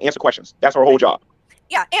and to answer questions. That's her whole job.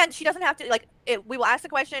 Yeah, and she doesn't have to, like, we will ask the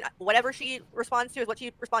question, whatever she responds to is what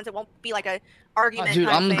she responds. It won't be like a argument. Dude,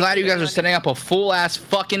 I'm glad you guys are setting up a full-ass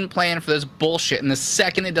fucking plan for this bullshit, and the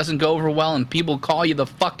second it doesn't go over well and people call you the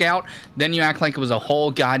fuck out, then you act like it was a whole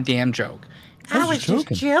goddamn joke. I was just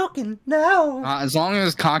joking. No. As long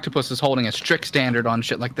as Coctopus is holding a strict standard on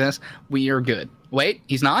shit like this, we are good. Wait,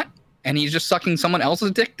 he's not? And he's just sucking someone else's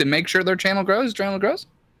dick to make sure their channel grows?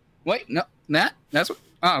 Wait, no, that's what...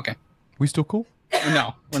 Oh, okay. We still cool?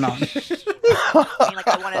 No, we're not.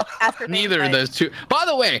 I want to ask her Neither of those two. By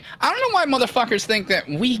the way, I don't know why motherfuckers think that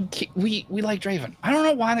we like Draven. I don't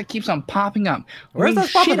know why that keeps on popping up. Where's that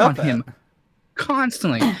shit popping on up at? him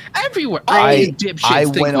constantly, everywhere. I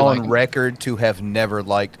dipshits went on like record to have never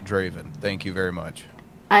liked Draven. Thank you very much.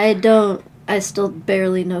 I still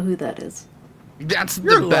barely know who that is. That's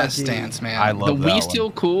the best stance, man. I love the that We Still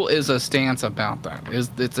Cool is a stance about that.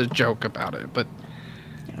 It's a joke about it, but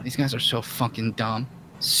these guys are so fucking dumb.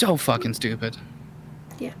 So fucking stupid.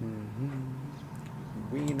 Yeah.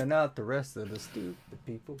 Weeding out the rest of the stupid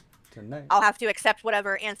people. I'll have to accept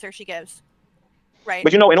whatever answer she gives. Right.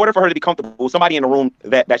 But you know, in order for her to be comfortable, somebody in the room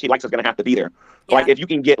that she likes is going to have to be there. Yeah. Like if you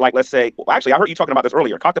can get, like, let's say, well, actually, I heard you talking about this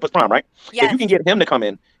earlier, Octopus Prime, right? Yes. If you can get him to come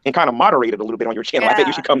in and kind of moderate it a little bit on your channel, I think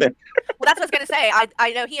you should come in. Well, that's what I was going to say.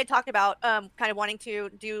 I know he had talked about kind of wanting to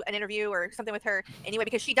do an interview or something with her anyway,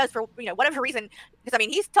 because she does, for whatever reason, because I mean,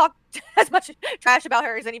 he's talked as much trash about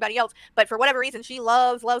her as anybody else, but for whatever reason, she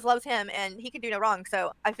loves him, and he can do no wrong.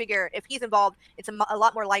 So I figure if he's involved, it's a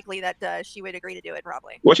lot more likely that she would agree to do it,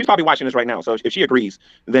 probably. Well, she's probably watching this right now, so if she agrees,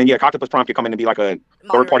 then yeah, Octopus Prime could come in and be like a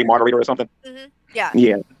third-party moderator or something. Mm-hmm. Yeah.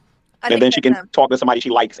 Yeah. And then she can talk to somebody she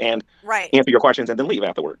likes and answer your questions and then leave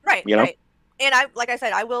afterward. Right. You know? Right. And like I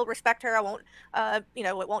said, I will respect her. I won't,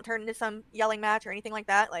 it won't turn into some yelling match or anything like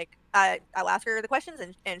that. Like I'll ask her the questions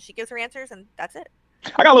and she gives her answers and that's it.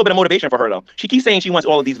 I got a little bit of motivation for her though. She keeps saying she wants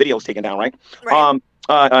all of these videos taken down, right?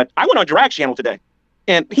 I went on Drag's channel today,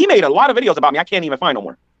 and he made a lot of videos about me. I can't even find no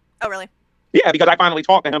more. Oh really? Yeah, because I finally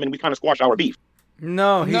talked to him and we kind of squashed our beef.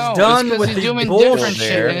 No, he's done with he's doing different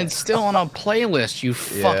shit, and it's still on a playlist. You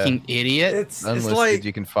fucking idiot! It's like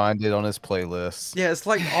you can find it on his playlist. Yeah, it's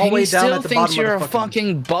like all the way down at the bottom. He still thinks you're a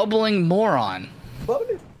fucking bubbling moron.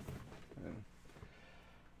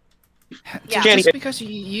 Yeah. Just because he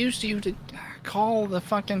used you to call the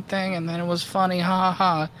fucking thing, and then it was funny, ha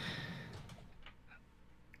ha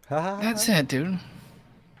ha. That's it, dude.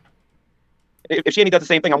 If Shanny does the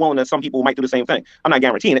same thing, I'm willing that some people might do the same thing. I'm not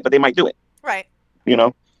guaranteeing it, but they might do it. Right. You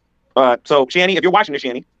know? So, Shanny, if you're watching this,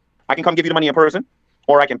 Shanny, I can come give you the money in person,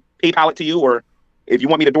 or I can PayPal it to you, or if you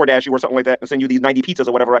want me to DoorDash you or something like that and send you these 90 pizzas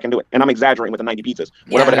or whatever, I can do it. And I'm exaggerating with the 90 pizzas.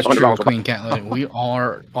 Whatever that's true, Queen Cat. We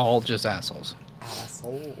are all just assholes.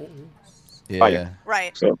 Yeah.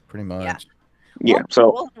 Right. So, pretty much. Yeah. Well,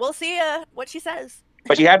 So we'll see what she says.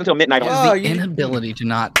 But she had until midnight. The inability to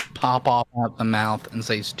not pop off out the mouth and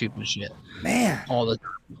say stupid shit. Man. All the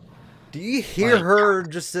time. Do you hear her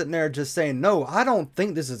just sitting there just saying, no, I don't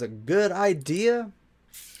think this is a good idea?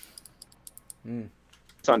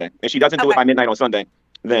 Sunday. If she doesn't do it by midnight on Sunday,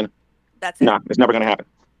 then that's it. Nah, it's never going to happen.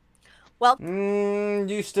 Well,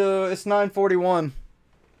 it's 9:41.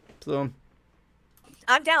 So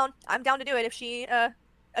I'm down. I'm down to do it if she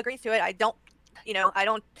agrees to it. I don't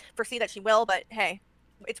foresee that she will, but hey,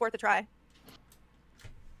 it's worth a try.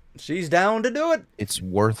 She's down to do it. It's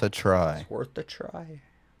worth a try. It's worth a try.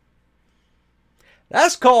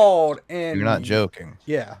 That's called You're not joking.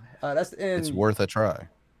 Yeah. That's It's worth a try.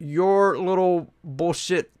 Your little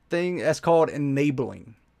bullshit thing, that's called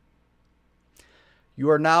enabling. You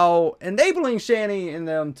are now enabling Shanny and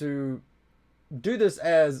them to do this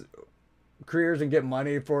as careers and get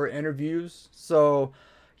money for interviews. So,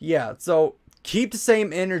 yeah. So, keep the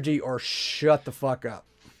same energy or shut the fuck up.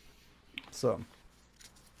 So,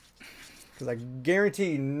 because I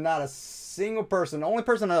guarantee not a single person, the only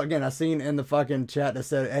person, again, I've seen in the fucking chat that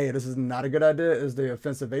said, hey, this is not a good idea, is the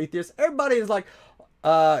offensive atheist. Everybody is like,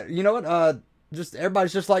 you know what?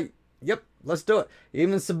 Everybody's just like, yep, let's do it.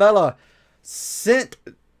 Even Sabella sent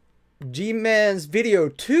G-Man's video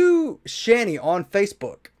to Shanny on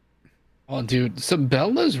Facebook. Oh, dude,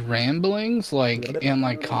 Sabella's ramblings, like, in,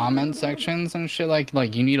 like, comment sections and shit,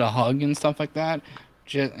 like you need a hug and stuff like that.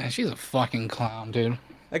 She's a fucking clown, dude.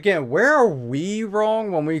 Again, where are we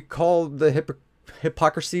wrong when we call the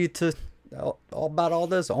hypocrisy to about all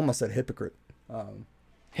this? I almost said hypocrite.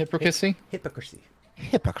 Hypocrisy? Hypocrisy.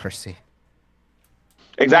 Hypocrisy.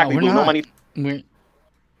 Exactly. No, no money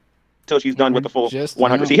until she's done with the full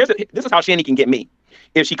 100. See, this is how Shanny can get me.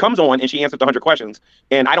 If she comes on and she answers the 100 questions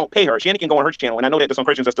and I don't pay her, Shanny can go on her channel, and I know that there's some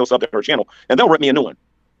Christians that still sub to her channel, and they'll rip me a new one.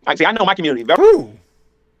 Like, see, I know my community very.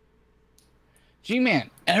 G-Man,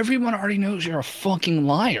 everyone already knows you're a fucking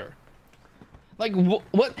liar. Like,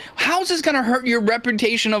 what? How's this gonna hurt your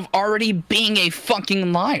reputation of already being a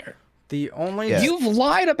fucking liar? You've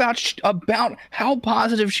lied about how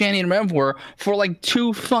positive Shanny and Rev were for like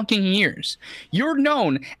 2 fucking years. You're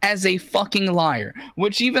known as a fucking liar,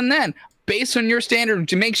 which even then, based on your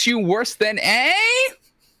standards, makes you worse than a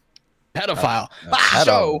pedophile.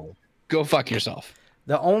 So, go fuck yourself.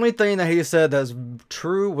 The only thing that he said that's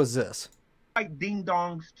true was this. Like ding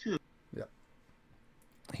dongs too. Yeah.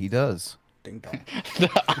 He does. Ding dong.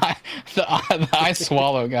 the eye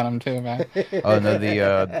swallow got him too, man. Oh no,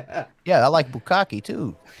 yeah, I like bukkake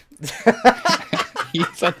too. He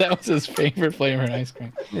said that was his favorite flavor in ice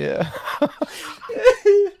cream. Yeah.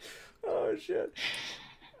 Oh shit.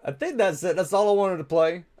 I think that's it. That's all I wanted to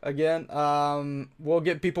play. Again, we'll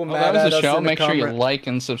get people mad that was at the us show. in the Make sure you comment. like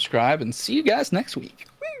and subscribe, and see you guys next week.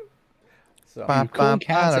 So, cool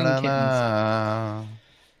cats and kittens.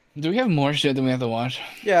 Do we have more shit that we have to watch?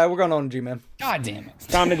 Yeah, we're going on G-Man. God damn it. It's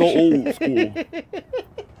time to go old school.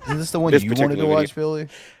 Is this the one you wanted to watch, Billy?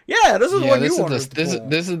 Yeah, this is what you wanted.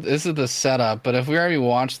 This is the setup. But if we already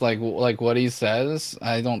watched like what he says,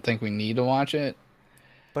 I don't think we need to watch it.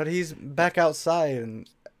 But he's back outside and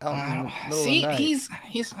out in the middle of the night.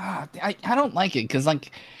 he's I don't like it because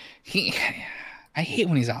like I hate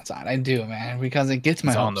when he's outside. I do, man, because it gets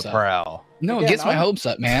my hopes up. On the prowl. No, it gets my hopes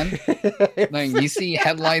up, man. Like you see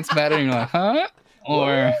headlights better, and you're like, huh?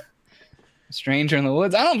 Or stranger in the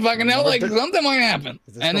woods. I don't fucking know. Like something might happen,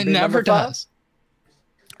 and it never does.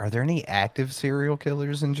 Are there any active serial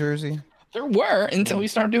killers in Jersey? There were until we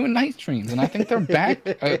started doing night streams, and I think they're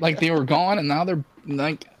back. Like they were gone, and now they're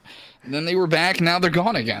like. Then they were back, and now they're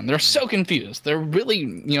gone again. They're so confused. They're really,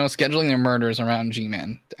 scheduling their murders around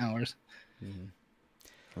G-Man hours.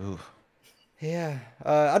 Ooh. Yeah,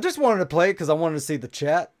 I just wanted to play it because I wanted to see the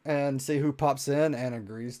chat and see who pops in and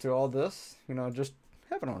agrees to all this. Just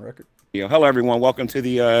have it on record. Yeah, hello everyone. Welcome to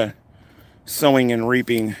the Sowing and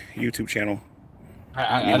Reaping YouTube channel.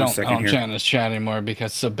 I don't chant this chat anymore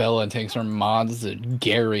because Sabella takes her mods to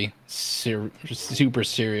Gary super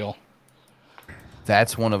serial.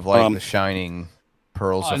 That's one of like the shining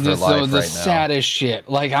pearls of her life right now. The saddest shit.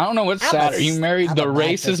 Like I don't know what's sadder. You married the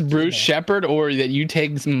racist Bruce Shepard, or that you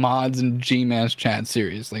take some mods and G-Man's chat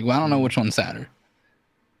seriously. Well, I don't know which one's sadder.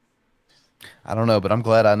 I don't know, but I'm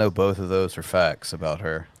glad I know both of those are facts about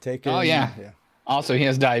her. Oh yeah. Also, he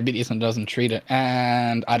has diabetes and doesn't treat it,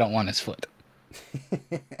 and I don't want his foot.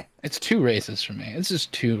 It's too racist for me. It's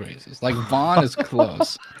just too racist. Like Vaughn is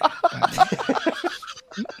close.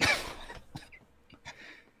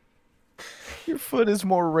 Your foot is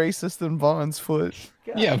more racist than Vaughn's foot.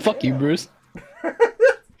 Yeah, fuck you, Bruce.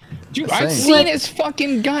 Dude, I've seen his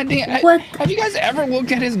fucking goddamn. What? Have you guys ever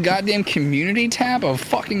looked at his goddamn community tab of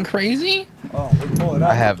fucking crazy? Oh, we pull it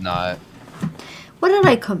up. I have not. What did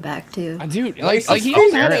I come back to? Dude, like he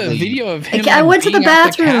just had a video of him. I went to the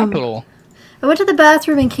bathroom. Capitol. I went to the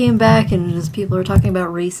bathroom and came back, and just people are talking about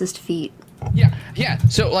racist feet. Yeah.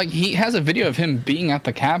 So like he has a video of him being at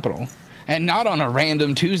the Capitol, and not on a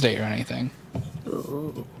random Tuesday or anything.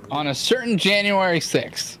 Ooh. On a certain January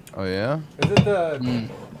 6th. Oh yeah. Is it the?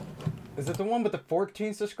 Is it the one with the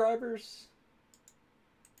 14 subscribers?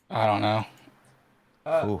 I don't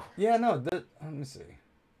know. Yeah, no. Let me see.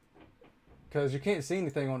 Because you can't see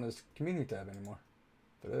anything on this community tab anymore.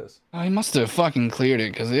 It is. Oh, he must have fucking cleared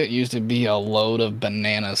it because it used to be a load of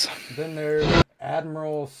bananas. Then there's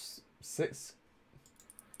Admiral 6.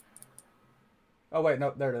 Oh wait,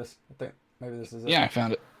 no, there it is. I think maybe this is it. Yeah, I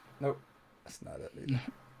found it. Nope, that's not it either.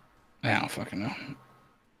 I don't fucking know.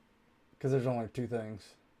 Because there's only 2 things.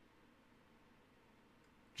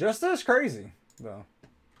 Just as crazy, though.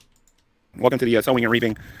 Welcome to the Sowing and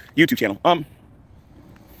Reaping YouTube channel.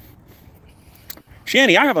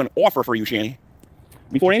 Shanny, I have an offer for you, Shanny.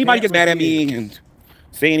 Before anybody gets mad at me and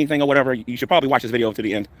say anything or whatever, you should probably watch this video to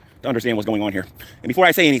the end to understand what's going on here. And before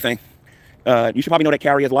I say anything, you should probably know that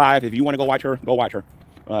Carrie is live. If you want to go watch her, go watch her.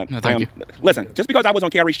 No, thank you. Listen, just because I was on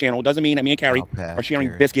Carrie's channel doesn't mean that me and Carrie are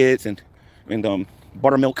sharing biscuits and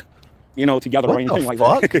buttermilk, together or anything like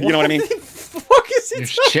that. You know what I mean? You're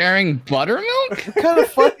sharing buttermilk? What kind of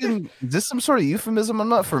fucking... Is this some sort of euphemism I'm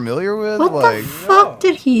not familiar with? What the fuck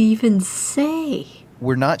did he even say?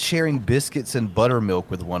 We're not sharing biscuits and buttermilk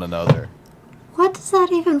with one another. What does that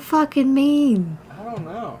even fucking mean? I don't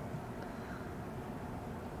know.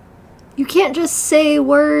 You can't just say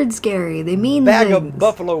words, Gary. They mean Bag things. of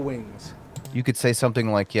buffalo wings. You could say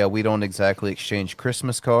something like, yeah, we don't exactly exchange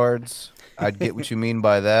Christmas cards. I'd get what you mean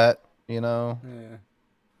by that, Yeah.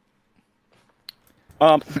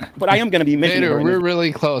 But I am going to be mentioning Vader, we're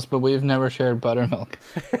really close, but we've never shared buttermilk.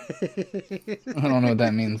 I don't know what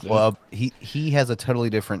that means. Well, he has a totally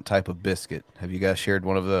different type of biscuit. Have you guys shared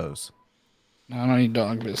one of those? I don't eat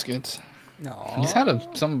dog biscuits. No. He's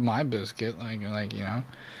had some of my biscuit, like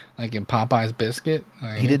in Popeye's biscuit.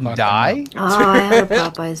 Like, he didn't die? Oh, I had a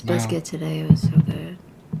Popeye's biscuit today. It was so good.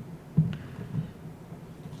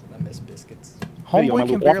 I miss biscuits. Homeboy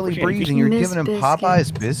can barely breathe, and you're giving him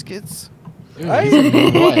Popeye's biscuits? He's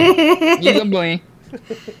a boy. He's a boy.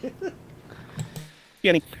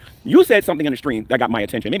 Jenny, you said something in the stream that got my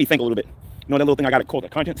attention. Made me think a little bit. You know that little thing I got called a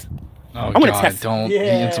conscience? Oh, I'm gonna God, test. don't.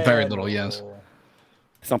 Yeah. It's very little, yes.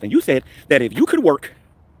 Something. You said that if you could work,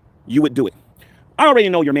 you would do it. I already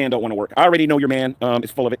know your man don't want to work. I already know your man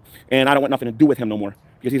is full of it, and I don't want nothing to do with him no more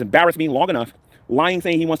because he's embarrassed me long enough, lying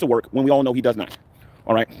saying he wants to work when we all know he does not.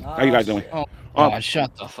 All right? How you guys doing?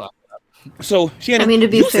 Shut the fuck up. So, Shannon, I mean, to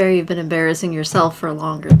be fair, you've been embarrassing yourself for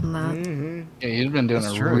longer than that. Yeah, you've been doing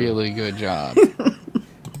a really good job.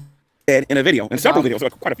 In a video, in several videos,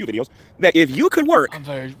 quite a few videos, that if you could work,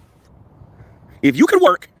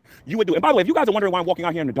 you would do. And by the way, if you guys are wondering why I'm walking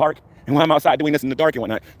out here in the dark and why I'm outside doing this in the dark and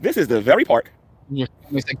whatnot, this is the very part. Yeah.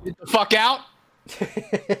 Get the fuck out.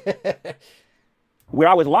 Where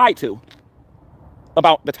I was lied to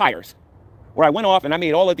about the tires. Where I went off and I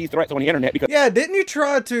made all of these threats on the internet because didn't you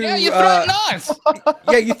try to? Yeah, you threatened us.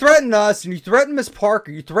 Yeah, you threatened us, and you threatened Miss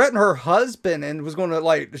Parker. You threatened her husband, and was going to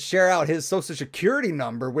like share out his social security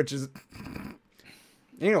number, which is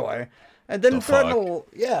anyway. And then threatened,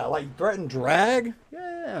 threatened drag.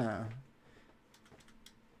 Yeah.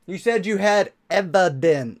 You said you had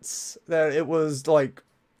evidence that it was like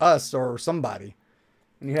us or somebody,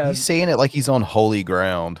 and you had. He's saying it like he's on holy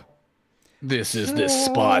ground. This is the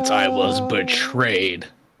spot I was betrayed.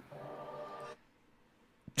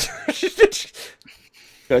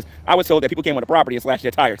 Because I was told that people came on the property and slashed their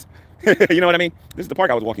tires. You know what I mean? This is the park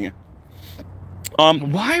I was walking in.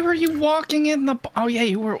 Why were you walking in the... Oh, yeah,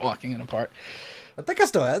 you were walking in the park. I think I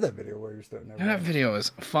still had that video where you're still... That video is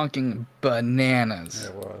fucking bananas.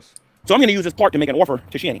 It was. So I'm going to use this park to make an offer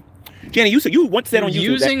to Shanny. Shanny, you once said on YouTube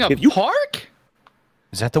using that a park?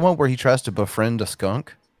 Is that the one where he tries to befriend a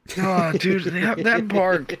skunk? Oh, dude, that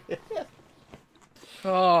park.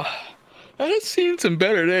 Oh, I've seen some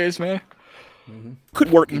better days, man.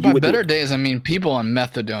 Could work. By better days, I mean people on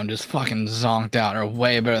methadone just fucking zonked out are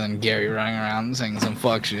way better than Gary running around and saying some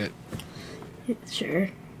fuck shit. Sure.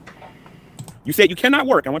 You said you cannot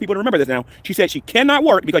work. I want people to remember this now. She said she cannot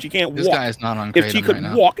work because she can't walk. This guy is not on If she could right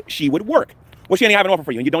now. walk, she would work. Well, Shanny, I have an offer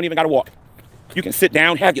for you, and you don't even got to walk. You can sit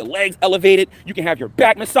down, have your legs elevated. You can have your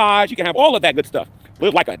back massage. You can have all of that good stuff.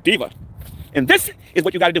 Live like a diva. And this is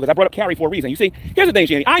what you got to do, because I brought up Carrie for a reason. You see, here's the thing,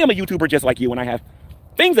 Shanny. I am a YouTuber just like you, and I have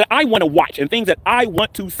things that I want to watch and things that I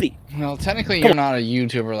want to see. Well, technically, you're not a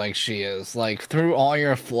YouTuber like she is. Like, through all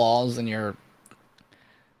your flaws and your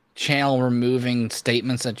channel removing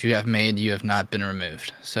statements that you have made, you have not been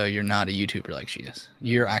removed. So you're not a YouTuber like she is.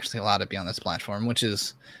 You're actually allowed to be on this platform, which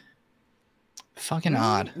is fucking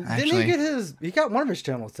odd, actually. Didn't he get his... He got one of his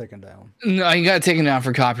channels taken down. No, he got taken down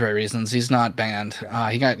for copyright reasons. He's not banned.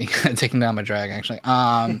 He got taken down by drag, actually.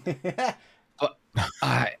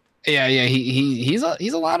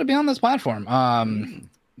 He's allowed to be on this platform.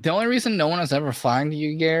 The only reason no one has ever flagged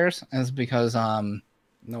you, Gares, is because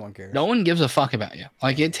no one cares. No one gives a fuck about you.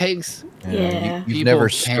 Like, it takes... You've never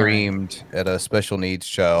streamed at a special needs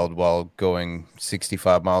child while going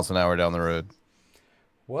 65 miles an hour down the road.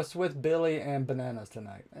 What's with Billy and bananas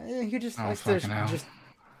tonight? He just likes to just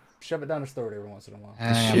shove it down his throat every once in a while.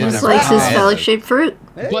 He just likes his phallic-shaped fruit.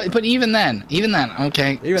 But even then,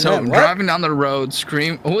 okay. Driving down the road,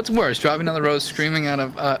 what's worse, driving down the road screaming at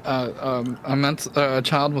a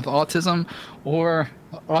child with autism, or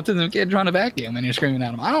autism kid trying to vacuum and you're screaming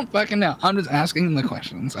at him? I don't fucking know. I'm just asking the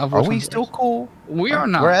questions. Are we still cool? We are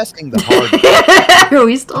not. We're asking the hard. Are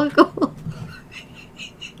we still cool?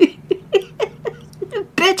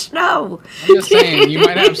 Bitch, no. I'm just saying, you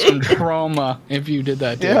might have some trauma if you did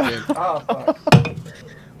that to a kid.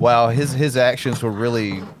 Wow, his actions were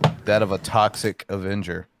really that of a toxic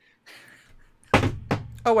Avenger.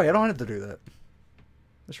 Oh wait, I don't have to do that.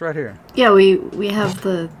 It's right here. Yeah, we have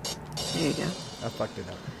the... There you go. I fucked it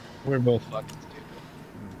up. We're both fucked.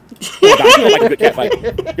 Oh, God, I feel like a good cat fight.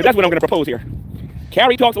 Because that's what I'm going to propose here.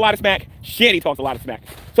 Carrie talks a lot of smack. Shanny talks a lot of smack.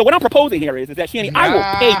 So what I'm proposing here is that Shanny, I will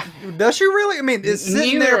pay. Does she really? I mean, it's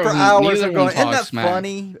sitting there for hours and going, isn't that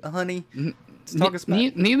funny, honey? Talking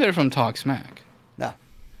smack. Neither of them talk smack. No.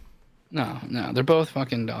 No, they're both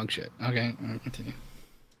fucking dog shit. Okay, continue.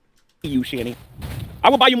 You, Shanny. I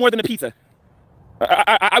will buy you more than a pizza.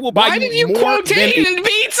 I will buy you more. Why did you quotate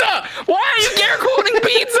pizza? Why are you air quoting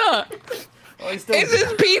pizza? Is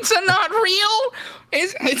this pizza not real?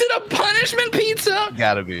 Is it a punishment pizza?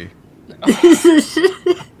 Gotta be.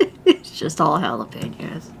 It's just all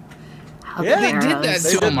jalapenos. Yeah, they did that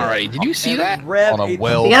to him already. Did you see that? On a You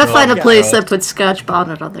gotta find a place that puts Scotch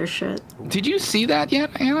bonnet on their shit. Did you see that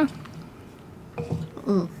yet, Anna?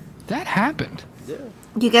 That happened. Yeah.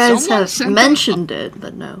 You guys have mentioned it,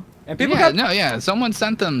 but no. And people someone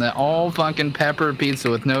sent them the all fucking pepper pizza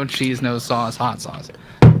with no cheese, no sauce, hot sauce.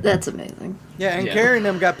 That's amazing. Yeah, and Carrie and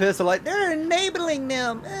them got pissed. They're like, they're enabling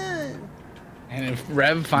them. And if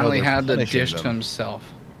Rev finally had the dish to himself.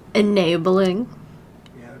 Enabling?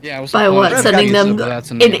 Yeah, it was by what? Sending them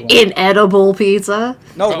an inedible pizza?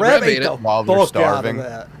 No, Rev ate the while they're starving.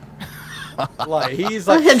 Like, he's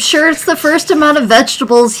like, I'm sure it's the first amount of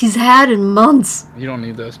vegetables he's had in months. You don't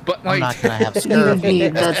need those. But I'm not gonna have You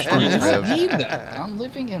need vegetables. You don't need that. I'm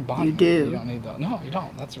living in Boston. You do. You don't need those. No, you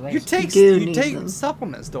don't. That's right. You take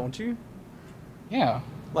supplements, don't you? Yeah.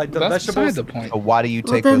 Like the That's vegetables. beside the point. So why do you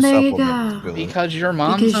take then those there you supplements? Billy? Because your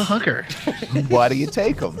mom's a hooker. Why do you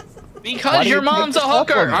take them? Because your mom's a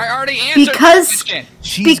hooker. I already answered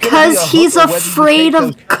Because he's afraid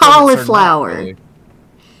of cauliflower.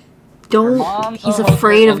 He's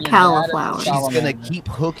afraid of cauliflower. She's gonna keep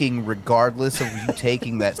hooking regardless of you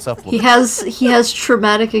taking that supplement. He has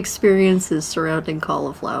traumatic experiences surrounding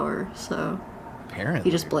cauliflower, so apparently he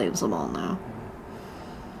just blames them all now.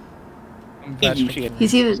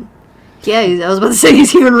 He's even, I was about to say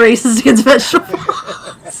he's even racist against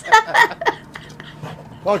vegetables.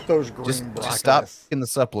 Fuck those green just broccoli. stop in the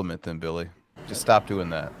supplement, then, Billy. Just stop doing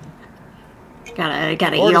that.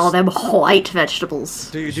 Gotta eat all them white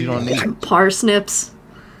vegetables. You don't need parsnips.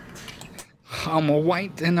 I'm a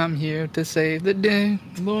white and I'm here to save the day.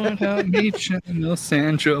 Lord help me, channel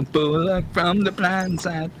Sandra Bullock from the blind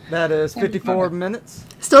side. That is 54 minutes.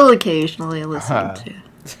 Still occasionally listen to.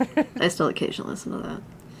 I still occasionally listen to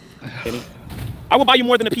that. I will buy you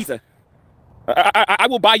more than a pizza. I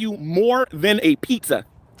will buy you more than a pizza.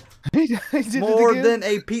 More than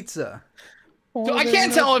a pizza. So I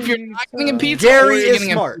can't tell if you're not getting a pizza Gary or you're is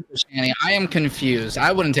getting smart. a pizza, Shanny. I am confused.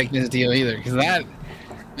 I wouldn't take this deal either, because that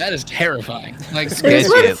is terrifying. Like, there's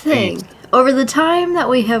one thing. Over the time that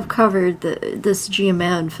we have covered this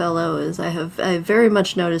G-Man fellow, I have very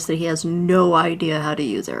much noticed that he has no idea how to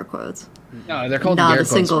use air quotes. No, they're called not air a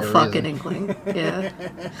quotes single for a fucking reason. inkling. Yeah.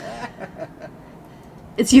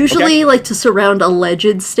 It's usually like to surround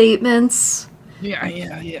alleged statements. Yeah.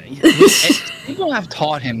 People have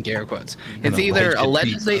taught him air quotes. It's either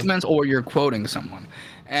alleged statements or you're quoting someone,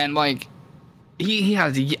 and like he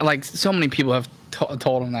has like so many people have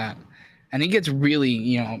told him that, and he gets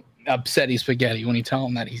really upsetty spaghetti when you tell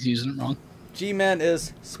him that he's using it wrong. G-Man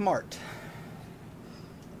is smart.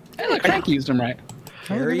 Hey, look, Frank used him right.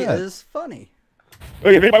 Harry is funny.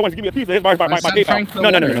 Okay, if anybody wants to give me a pizza, here's my PayPal.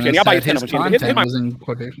 No, Shanny, I'll buy you 10 of them. Was in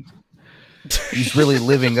quotations. He's really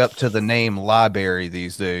living up to the name Library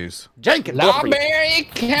these days. Jenkins. Library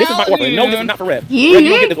County. This is my offer. No, this is not for Red. Red, you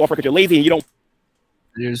don't get this offer because you're lazy and you don't.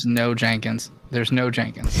 There's no Jenkins. There's no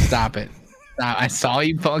Jenkins. Stop it. I saw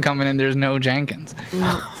you coming in. There's no Jenkins. Get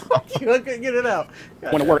it out.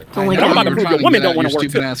 Want to work. I'm about to prove your women don't want to work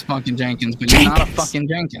stupid too. ass fucking Jenkins, but you're not a fucking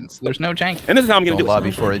Jenkins. There's no Jenkins. And this is how I'm going to do it.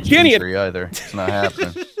 Lobby for a Shanny, either. It's not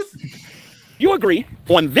happening. You agree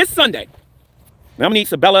on this Sunday. Now I'm going to need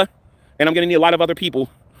Sabella, and I'm going to need a lot of other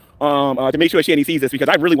people to make sure Shanny sees this, because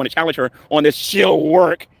I really want to challenge her on this. She'll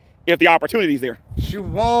work if the opportunity's there. She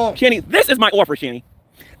won't. Shanny, this is my offer, Shanny.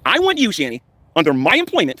 I want you, Shanny, under my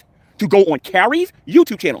employment, to go on Carrie's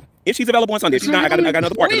YouTube channel. If she's available on Sunday. If she's not, I got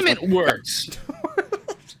another part. Employment works.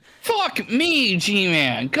 Fuck me,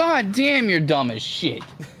 G-Man. God damn, you're dumb as shit.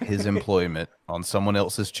 His employment on someone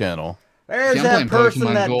else's channel. There's that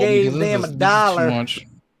person that gave them $1.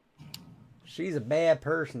 She's a bad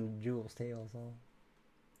person, Jules tells on.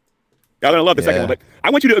 Y'all gonna love the second one, but I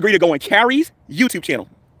want you to agree to go on Carrie's YouTube channel.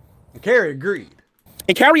 And Carrie agreed.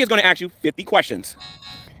 And Carrie is going to ask you 50 questions.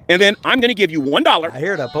 And then I'm going to give you $1. I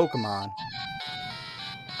hear that Pokemon.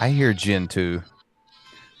 I hear Gen 2.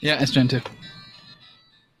 Yeah, it's Gen 2.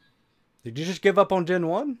 Did you just give up on Gen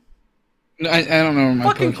 1? No, I don't know where my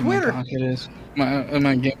fucking Pokemon Quitter. pocket is.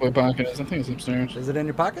 My Game Boy pocket is. I think it's upstairs. Is it in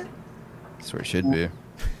your pocket? That's where it should be.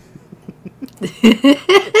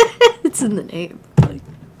 It's in the name.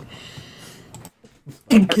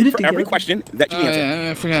 For every question that you answer.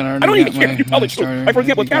 Yeah, I forgot. I don't even care if you tell the truth. Like, for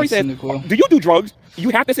example, Carrie said, do you do drugs? You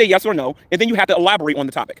have to say yes or no, and then you have to elaborate on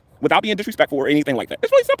the topic without being disrespectful or anything like that.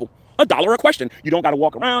 It's really simple. $1 a question. You don't got to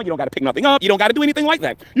walk around. You don't got to pick nothing up. You don't got to do anything like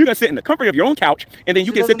that. You're going to sit in the comfort of your own couch, and then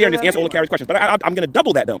you can sit there and just answer all of Carrie's questions. But I'm going to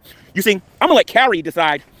double that, though. You see, I'm going to let Carrie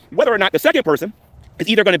decide whether or not the second person is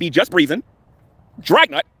either going to be Just Breezin',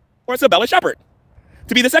 Dragnut, or Sabella Shepherd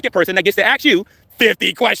to be the second person that gets to ask you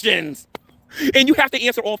 50 questions. And you have to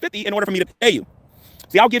answer all 50 in order for me to pay you.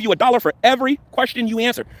 See, I'll give you $1 for every question you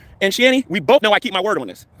answer. And Shanny, we both know I keep my word on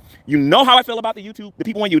this. You know how I feel about the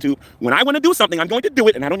people on YouTube. When I want to do something, I'm going to do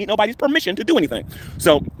it, and I don't need nobody's permission to do anything.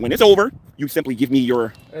 So when it's over, you simply give me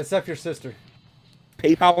your... Except your sister.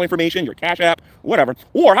 PayPal information, your Cash App, whatever.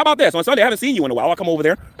 Or how about this? On Sunday, I haven't seen you in a while. I'll come over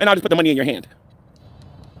there, and I'll just put the money in your hand.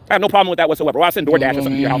 I have no problem with that whatsoever. Or I'll send DoorDash or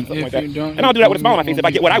something to your house or something like that. And I'll do that with a smile on my face if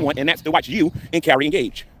I get what I want, and that's to watch you and Carrie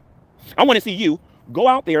engage. I want to see you go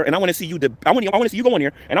out there, and I want to see you. I want to see you go in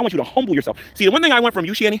here, and I want you to humble yourself. See, the one thing I want from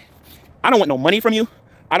you, Shanny, I don't want no money from you.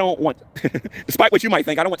 I don't want, despite what you might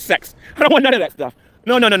think, I don't want sex. I don't want none of that stuff.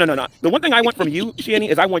 No. The one thing I want from you, Shanny,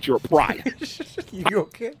 is I want your pride. You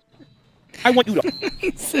okay? I want you to.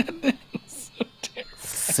 He said that was so terrible.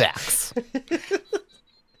 Sex.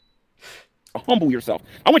 Humble yourself.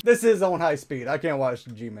 I want. This is on high speed. I can't watch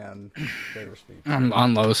G-Man favorite speed. I'm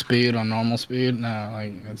on low speed, on normal speed. No,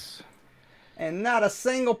 like it's. And not a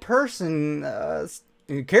single person,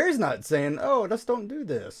 Carrie's not saying, oh, just don't do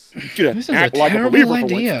this. This is a terrible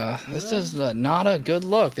idea. This is not a good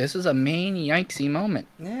look. This is a main yikesy moment.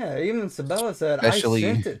 Yeah, even Sabella said, I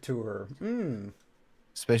sent it to her.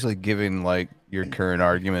 Especially given, like, your current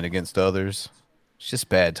argument against others. It's just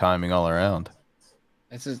bad timing all around.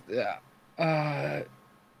 This is,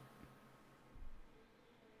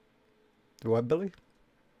 What, Billy?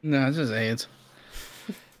 No, this is AIDS.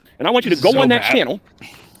 And I want you to go on that channel,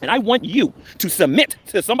 and I want you to submit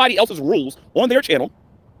to somebody else's rules on their channel.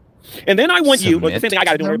 And then I want you, the same thing I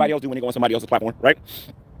got to do when everybody else do when they go on somebody else's platform, right?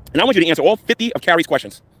 And I want you to answer all 50 of Carrie's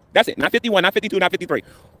questions. That's it. Not 51, not 52, not 53.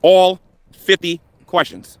 All 50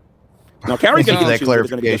 questions. Now, Carrie's going to get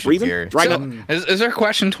there's going to be a reason. Right now. Is there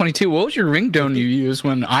question 22? What was your ringtone you used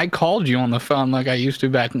when I called you on the phone like I used to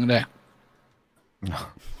back in the day?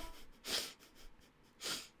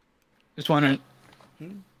 Just wondering.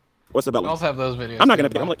 What's the bell? I'll have those videos. I'm not going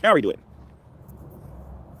to. I'm going to let Carrie do it.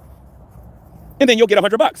 And then you'll get $100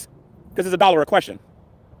 because it's $1 a question.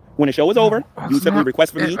 When the show is over, you simply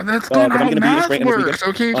request for me. That's not how math works.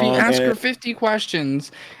 Okay, if you ask her 50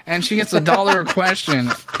 questions and she gets $1 a question,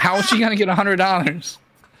 how is she going to get $100?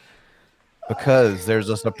 Because there's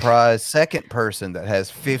a surprise second person that has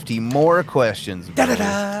 50 more questions.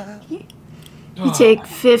 You take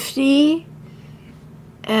 50,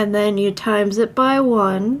 and then you times it by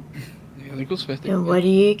 1. It equals 50. And what do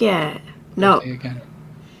you get? No. Again.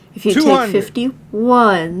 If you 200. take 50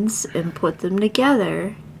 ones and put them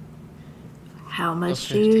together, how much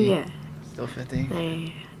do you get? Still 50. There.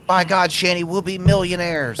 My God, Shanny, we'll be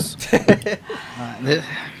millionaires.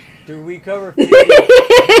 Do we cover?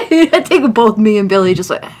 I think both me and Billy just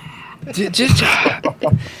like. The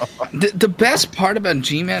best part about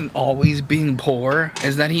G-Man always being poor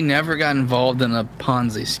is that he never got involved in a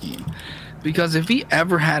Ponzi scheme, because if he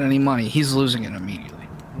ever had any money, he's losing it immediately.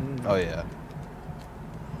 Oh yeah.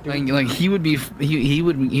 Like he would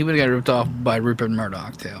get ripped off by Rupert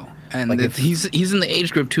Murdoch too, and Like he's in the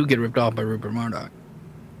age group to get ripped off by Rupert Murdoch.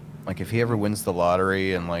 Like if he ever wins the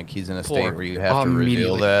lottery and like he's in a state Poor. where you have to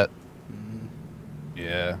reveal that.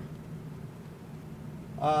 Yeah.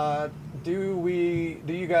 Do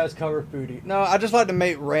you guys cover foodie? No, I just like to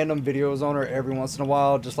make random videos on her every once in a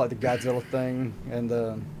while, just like the Godzilla thing, and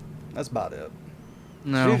that's about it.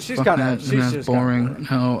 No, she's just boring.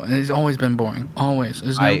 No, it's always been boring. Always.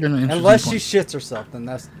 It's never been an interesting unless point. she shits herself, then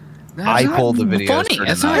that's I pulled the videos funny. for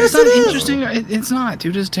It's tonight. not interesting. It's not,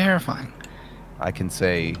 dude. It's terrifying. I can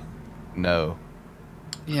say no.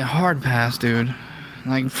 Yeah, hard pass, dude.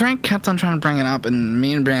 Like Frank kept on trying to bring it up, and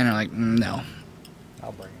me and Bran are like, no.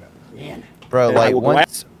 I'll bring it up. Man. Bro, like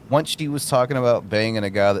once she was talking about banging a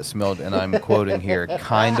guy that smelled, and I'm quoting here,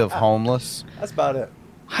 kind of homeless. That's about it.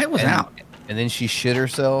 I was out. And then she shit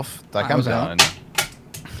herself. Like I'm done.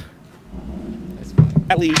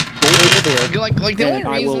 Like the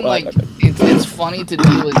only reason it's funny to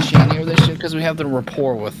deal with Shanny or this shit because we have the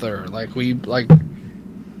rapport with her.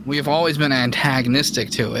 We've always been antagonistic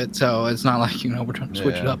to it, so it's not like we're trying to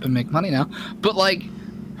switch it up and make money now. But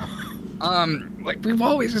we've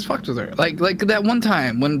always just fucked with her. Like that one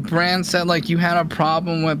time when Bran said you had a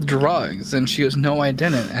problem with drugs, and she goes, no, I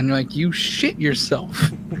didn't, and you shit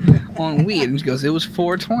yourself on weed, and she goes, it was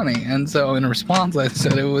 420, and so in response I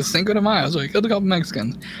said it was Cinco de Mayo, so I killed a couple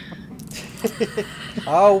Mexicans.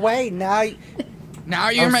 Oh wait, now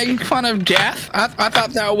you're making fun of death? I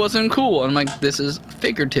thought that wasn't cool. And I'm like, this is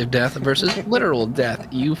figurative death versus literal death,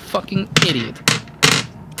 you fucking idiot.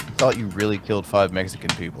 Thought you really killed 5 Mexican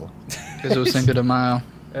people. Because it was Cinco de Mayo.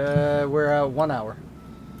 We're at 1 hour.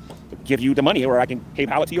 Give you the money, or I can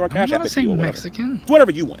PayPal it to your cash app. I'm not saying Mexican.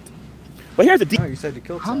 Whatever you want. But here's the deal. No, you said you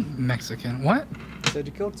killed some. I'm Mexican. What? You said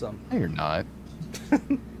you killed some. No, you're not.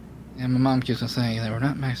 Yeah, my mom keeps on saying they were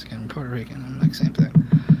not Mexican, Puerto Rican. I'm like, same thing.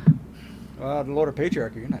 Well, the Lord of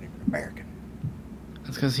Patriarchy, you're not even American.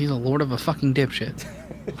 That's because he's a lord of a fucking dipshit.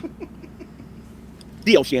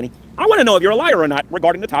 Deal, Shanny. I want to know if you're a liar or not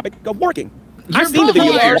regarding the topic of working. You're I've seen the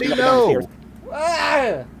video.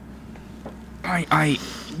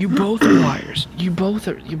 You both are liars. You both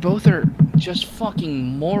are just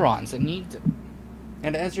fucking morons that need to.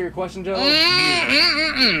 And to answer your question, Joe,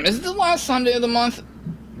 is it the last Sunday of the month?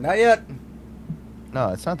 Not yet. No,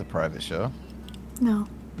 it's not the private show. No.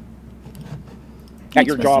 At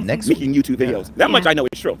your job, making YouTube videos. That much I know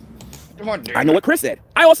is true. I know what Chris said.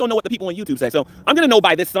 I also know what the people on YouTube say. So I'm gonna know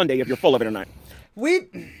by this Sunday if you're full of it or not.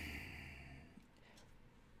 We've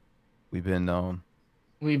been known.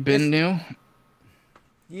 We've been new.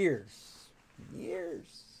 Years.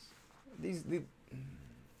 These.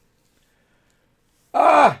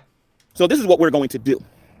 So this is what we're going to do,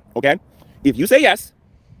 okay? If you say yes,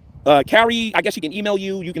 Carrie, I guess she can email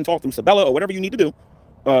you. You can talk through Sabella or whatever you need to do.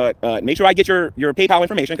 Make sure I get your PayPal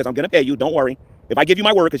information because I'm going to pay you. Don't worry. If I give you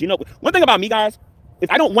my word, because you know, one thing about me, guys, is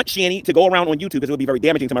I don't want Shanny to go around on YouTube because it would be very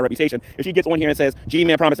damaging to my reputation if she gets on here and says,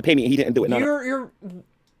 G-Man promised to pay me and he didn't do it. No,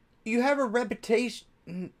 You have a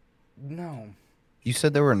reputation. No. You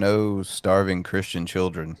said there were no starving Christian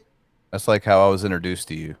children. That's like how I was introduced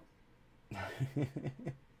to you.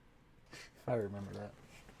 I remember that.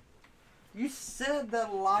 You said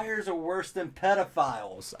that liars are worse than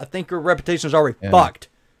pedophiles. I think your reputation is already fucked.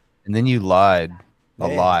 And then you lied a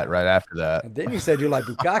lot right after that. And then you said you like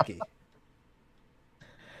bukkake.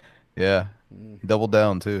 Yeah. Double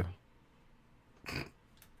down, too.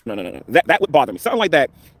 No. That would bother me. Something like that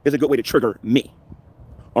is a good way to trigger me.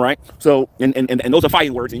 All right. So, and those are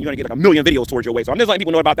fighting words, and you're going to get like a million videos towards your way. So I'm just letting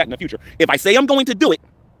people know about that in the future. If I say I'm going to do it,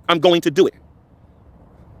 I'm going to do it.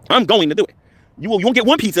 I'm going to do it. You won't get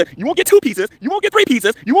one pizza. You won't get two pizzas. You won't get three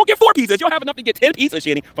pizzas. You won't get four pizzas. You'll have enough to get 10 pizzas,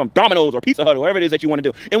 Shanny, from Domino's or Pizza Hut or whatever it is that you want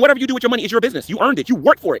to do. And whatever you do with your money is your business. You earned it. You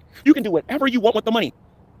worked for it. You can do whatever you want with the money.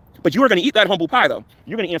 But you are going to eat that humble pie, though.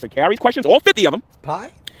 You're going to answer Carrie's questions, all 50 of them.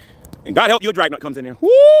 Pie? And God help you, a Dragnut comes in there. Woo!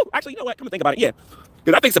 Actually, you know what? Come and think about it. Yeah.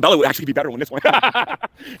 Because I think Sabella would actually be better on this one.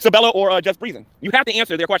 Sabella or Just Breezing. You have to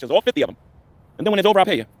answer their questions, all 50 of them. And then when it's over, I'll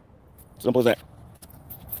pay you. Simple as that.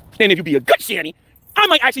 And if you be a good Shanny, I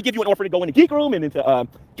might actually give you an offer to go in the Geek Room and into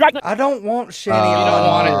Dragnut. I don't want Shanny. You don't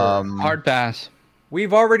want it. Hard pass.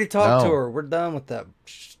 We've already talked to her. We're done with that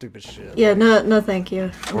stupid shit. Yeah, no, thank you.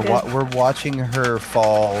 We're watching her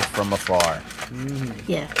fall from afar.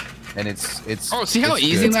 Yeah. And it's oh, see how it's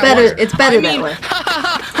easy good. that was? It's better I that mean, way.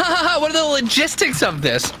 What are the logistics of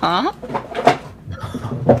this, huh?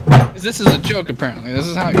 This is a joke, apparently. This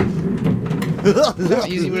is how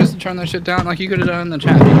easy it is to turn that shit down. Like, you could have done in the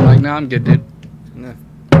chat. You're like, no, I'm good, dude. No.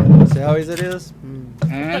 See how easy it is?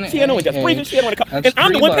 And see, I know it just breathing. See, I want to come. that's And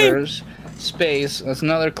I'm the one paying. letters, space, that's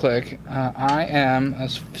another click. I am,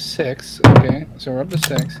 that's 6. Okay, so we're up to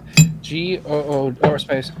 6. G-O-O, or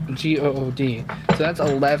space, G-O-O-D. So that's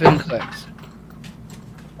 11 clicks.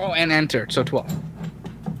 Oh, and enter, so 12.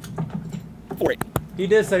 For it. He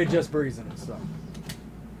did say Just Breezing and stuff.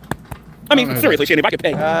 I mean, seriously, Shanny, if I could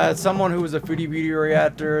pay. Someone who was a Foodie Beauty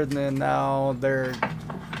reactor, and then now they're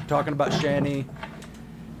talking about Shanny.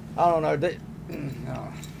 I don't know. No.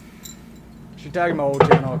 She tagged my old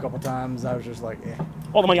channel a couple times. I was just like, eh.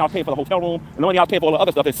 All the money I was paying for the hotel room, and the money I was paying for all the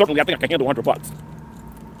other stuff, and certainly I think I can handle $100.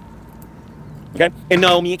 Okay? And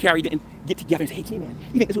no, me and Carrie didn't get together and say, hey, G-Man,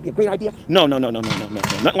 you think this would be a great idea? No. Nothing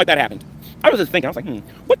like that happened. I was just thinking, I was like,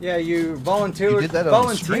 what? Yeah, you volunteered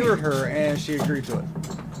her, and she agreed to it.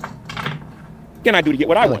 Can I do to get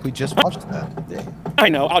what I want? We just watched that. Yeah. I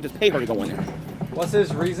know. I'll just pay her to go in there. What's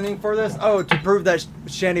his reasoning for this? Oh, to prove that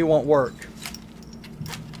Shanny won't work.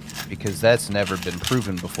 Because that's never been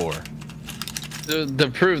proven before. To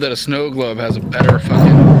prove that a snow globe has a better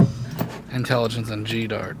fucking intelligence than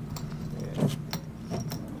G-Dart.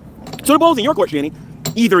 So the ball's in your court, Shanny.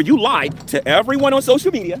 Either you lied to everyone on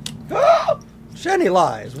social media. Shanny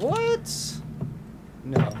lies. What?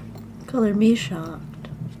 No. Color me shocked.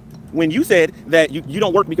 When you said that you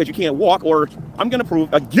don't work because you can't walk, or I'm going to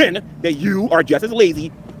prove again that you are just as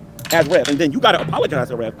lazy as Rev. And then you got to apologize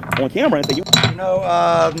to Rev on camera and say you...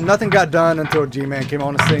 No, nothing got done until G-Man came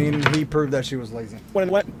on the scene. He proved that she was lazy.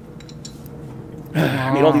 What?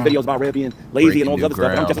 I made all these videos about Rev being lazy and all this other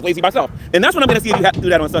stuff, and I'm just as lazy myself. And that's what I'm going to see if you have to do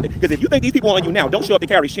that on Sunday. Because if you think these people on you now, don't show up to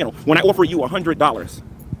Carrie's channel when I offer you $100.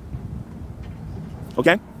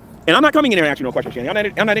 Okay? And I'm not coming in here and asking you no questions, Shanny.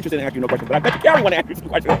 I'm not interested in asking you no questions, but I bet you Carrie want to ask you some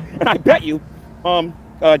questions. And I bet you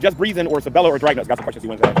Just Breezing or Sabella or Dragnut's got some questions he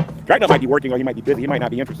wants to ask. Dragnut might be working or he might be busy. He might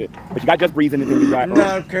not be interested. But you got Just Breezing and then you got...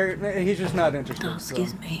 No, he's just not interested. Oh,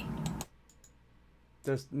 excuse me.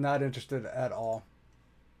 Just not interested at all.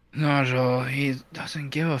 No, Joel, he doesn't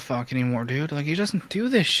give a fuck anymore, dude. Like, he doesn't do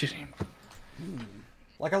this shit anymore.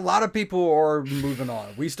 Like, a lot of people are moving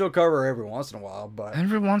on. We still cover her every once in a while, but...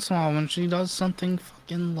 Every once in a while when she does something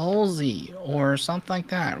fucking lolsy or something like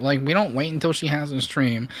that. Like, we don't wait until she has a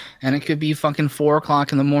stream, and it could be fucking 4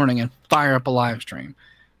 o'clock in the morning and fire up a live stream.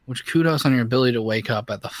 Which, kudos on your ability to wake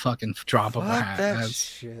up at the fucking drop of a hat. That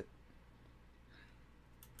shit.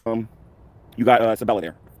 You got Sabella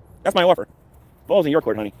there. That's my offer. Ball's in your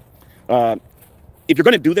court, honey. If you're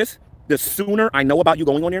going to do this, the sooner I know about you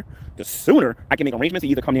going on here, the sooner I can make arrangements to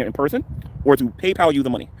either come here in person or to PayPal you the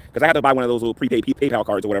money. Because I had to buy one of those little prepaid PayPal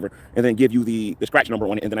cards or whatever, and then give you the scratch number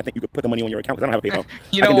on it, and then I think you could put the money on your account because I don't have a PayPal.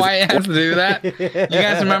 You know why he has to do that? You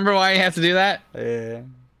guys remember why he has to do that? Yeah.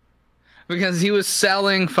 Because he was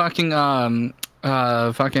selling fucking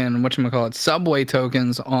whatchamacallit, Subway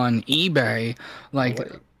tokens on eBay, like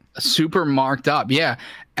super marked up. Yeah,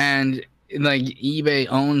 and like eBay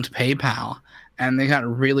owned PayPal, and they got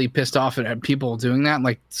really pissed off at people doing that,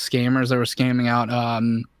 like scammers that were scamming out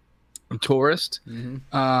tourists.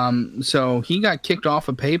 So he got kicked off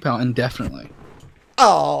of PayPal indefinitely.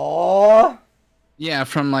 Oh. Yeah,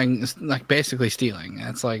 from like basically stealing.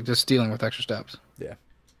 It's like just stealing with extra steps. Yeah.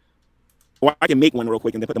 Or I can make one real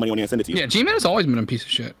quick and then put the money on there and send it to you. Yeah, G-Man has always been a piece of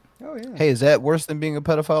shit. Oh yeah. Hey, is that worse than being a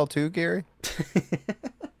pedophile too, Gary?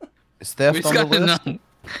 Is theft on the list?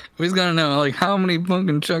 We just gotta know, like, how many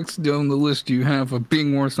fucking checks on the list do you have of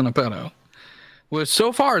being worse than a pedo? Well,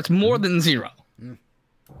 so far it's more than 0. Yeah,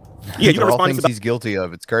 you can all respond things to he's guilty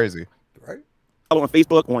of. It's crazy. on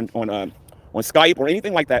Facebook, on Skype, or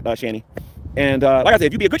anything like that, Shanny. And like I said,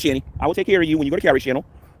 if you be a good Shanny, I will take care of you when you go to Carrie's channel.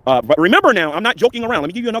 But remember now, I'm not joking around. Let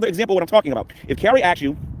me give you another example of what I'm talking about. If Carrie asks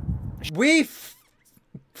you, we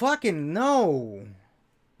fucking know,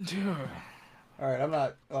 dude. All right, I'm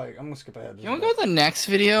gonna skip ahead. Can we go to the next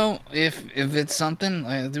video if it's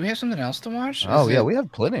something? Do we have something else to watch? Oh yeah, we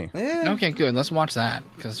have plenty. Yeah. Okay, good. Let's watch that.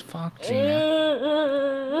 Cause fuck Gina.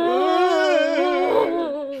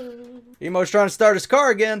 Emo's trying to start his car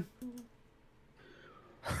again.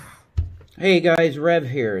 Hey guys, Rev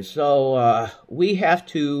here. So we have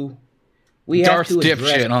to Darth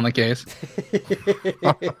dipshit on the case.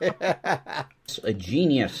 A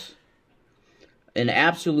genius, an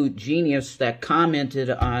absolute genius that commented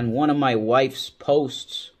on one of my wife's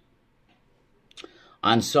posts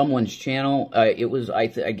on someone's channel. It was I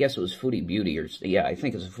guess it was Foodie Beauty, or yeah, I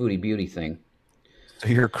think it's a Foodie Beauty thing. So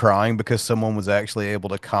you're crying because someone was actually able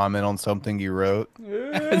to comment on something you wrote?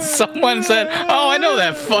 Someone said, "Oh, I know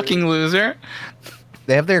that fucking loser."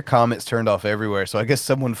 They have their comments turned off everywhere, so I guess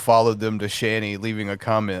someone followed them to Shanny, leaving a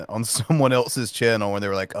comment on someone else's channel, and they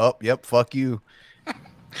were like, "Oh, yep, fuck you."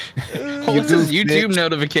 What's this YouTube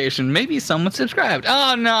notification? Maybe someone subscribed.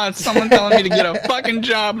 Oh no, it's someone telling me to get a fucking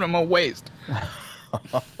job and I'm a waste.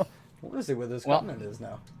 What is it with this comment is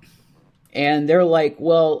now? And they're like,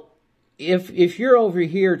 well, if you're over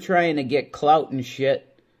here trying to get clout and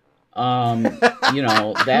shit, you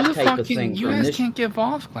know, that type of thing. You guys can't give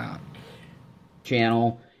off clout.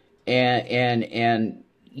 Channel, and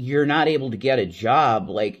you're not able to get a job.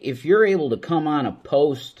 Like, if you're able to come on a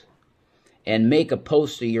post and make a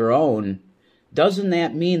post of your own, doesn't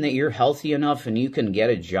that mean that you're healthy enough and you can get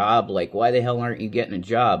a job? Like, why the hell aren't you getting a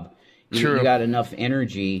job? You got enough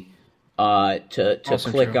energy to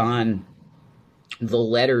click on the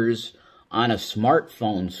letters on a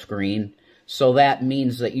smartphone screen, so that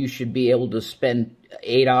means that you should be able to spend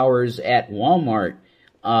 8 hours at Walmart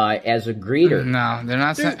as a greeter. No, they're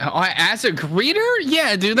not saying as a greeter.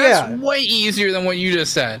 Yeah, dude, that's way easier than what you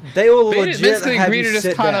just said. They will legit basically have greeter you just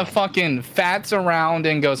sit kind down. of fucking fats around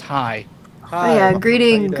and goes hi. Oh, yeah,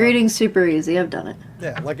 greeting's super easy. I've done it.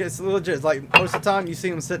 Yeah, like it's legit. It's like most of the time you see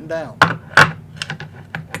them sitting down.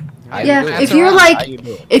 Yeah, if you're like,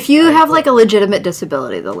 if you have like a legitimate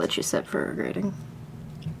disability, they'll let you sit for a greeting.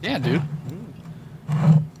 Yeah, dude.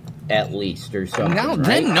 At least, or something. Now, right?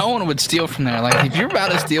 then no one would steal from there. Like, if you're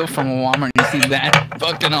about to steal from a Walmart and you see that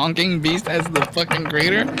fucking honking beast as the fucking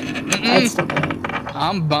greeter,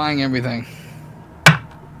 I'm buying everything.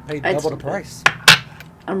 Hey, double the price.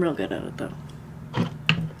 I'm real good at it though.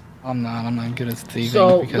 I'm not good at thieving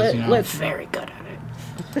So because you know let's very good at it.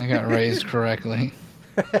 I got raised correctly.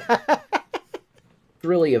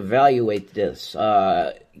 Really evaluate this.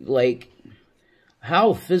 Like,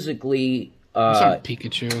 how physically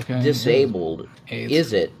Pikachu, okay? disabled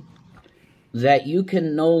is it that you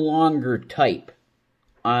can no longer type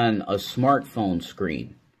on a smartphone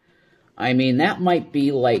screen? I mean, that might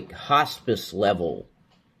be like hospice level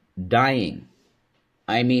dying.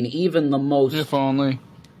 I mean, even the most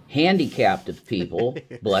handicapped of people,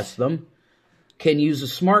 bless them, can use a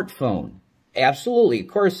smartphone. Absolutely, of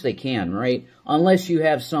course they can, right? Unless you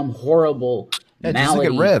have some horrible just malady.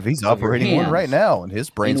 look at Rev. He's operating one right now, and his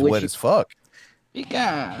brain's wet as fuck.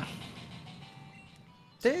 Pika.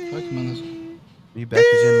 You back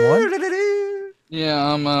to Gen 1?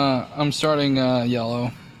 Yeah, I'm starting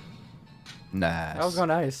yellow. Nice. That was going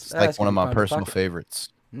nice. It's like one of my personal favorites.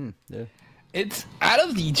 Yeah. It's out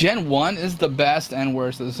of the Gen 1 is the best and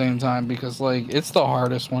worst at the same time because like it's the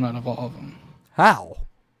hardest one out of all of them. How?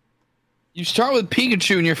 You start with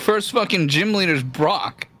Pikachu and your first fucking gym leader's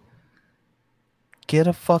Brock. Get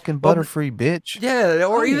a fucking Butterfree, bitch. Yeah,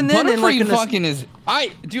 or even then, in like Butterfree fucking is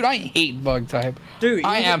I hate bug type. Dude,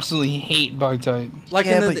 I absolutely hate bug type. Like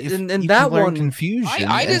in that one, confusion.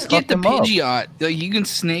 I just get the Pidgeot. Like you can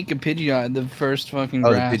snake a Pidgeot the first fucking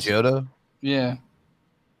grass. The Pidgeotto? Yeah.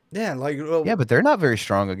 Yeah, like yeah, but they're not very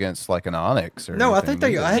strong against like an Onyx or no, I anything think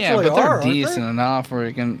they either. actually but they're are. decent enough where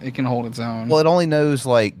it can hold its own. Well, it only knows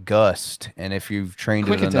like Gust, and if you've trained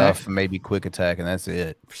Quick it attack. enough, maybe Quick Attack, and that's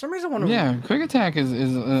it. For some reason, I want to. Yeah, quick attack is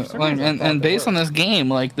like, and based on this game,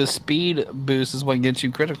 like the speed boost is what gets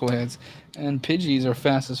you critical hits, and Pidgeys are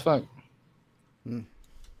fast as fuck. Well,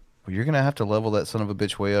 you're gonna have to level that son of a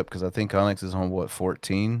bitch way up because I think Onyx is on what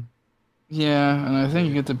 14. Yeah, and I think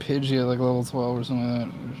you get the Pidgey at like level 12 or something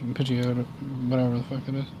like that. Pidgeot, whatever the fuck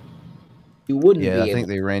it is. You wouldn't. Yeah, be I think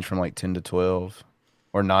they range from like 10 to 12,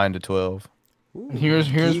 or 9 to 12. Ooh, here's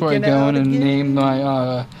where I go in and name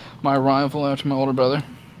my my rifle after my older brother.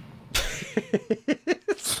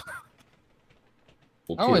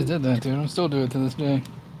 I always did that, dude. I still do it to this day.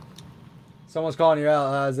 Someone's calling you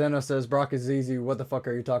out. Zeno says Brock is easy. What the fuck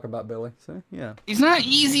are you talking about, Billy? See? Yeah. He's not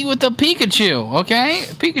easy with the Pikachu, okay?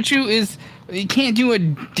 Pikachu is... He can't do a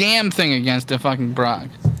damn thing against a fucking Brock.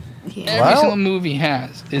 Yeah. Every single move he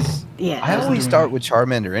has is... Yeah. I always start with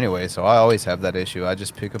Charmander anyway, so I always have that issue. I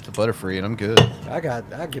just pick up the Butterfree and I'm good.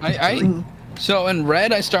 So in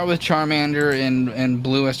red, I start with Charmander, and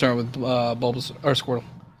blue, I start with Bulbasaur, or Squirtle.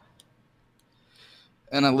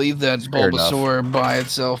 And I leave that Bulbasaur by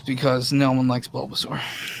itself because no one likes Bulbasaur.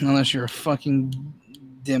 Unless you're a fucking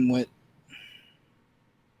dimwit.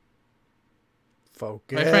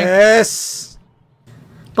 Focus.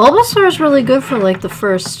 Bulbasaur is really good for like the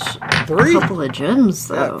first couple of gyms,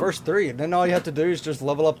 though. Yeah, first 3. And then all you have to do is just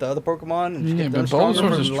level up the other Pokemon. And yeah, but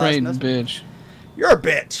Bulbasaur's a straight bitch. You're a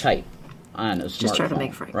bitch. Type on a Just trying to smartphone,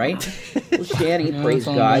 make Frank. right? Well, Shanny, praise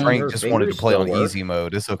God. Frank her just wanted to fingers play on still work. easy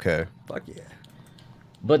mode. It's okay. Fuck yeah.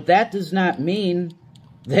 But that does not mean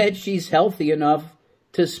that she's healthy enough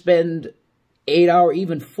to spend 8 hours,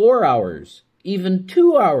 even 4 hours, even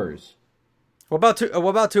 2 hours. What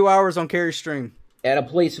about 2 hours on Carrie's stream? At a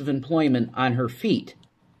place of employment on her feet.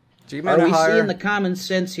 So Are we seeing the common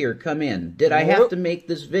sense here come in? Did I have to make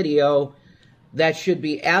this video that should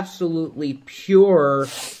be absolutely pure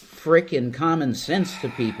frickin' common sense to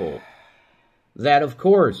people? That, of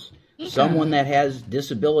course, someone that has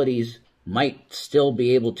disabilities might still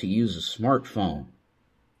be able to use a smartphone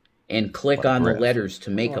and click on the letters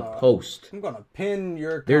to make a post. I'm gonna pin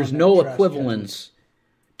your. There's no equivalence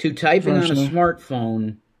to typing on a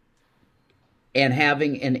smartphone and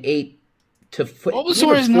having an 8 to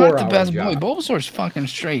Bulbasaur is not the best boy. Bulbasaur's fucking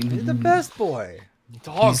straight. He's the best boy.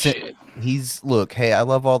 Dog shit. He's look. Hey, I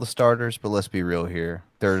love all the starters, but let's be real here.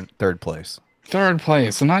 Third place. Third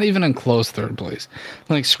place. So not even in close third place.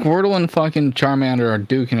 Like Squirtle and fucking Charmander are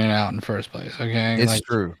duking it out in first place. Okay, It's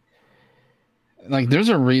true. Like there's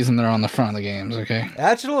a reason they're on the front of the games. Okay.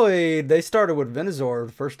 Actually, they started with Venusaur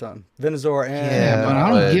the first time. Venusaur and but I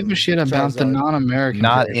don't give a shit about the non-American.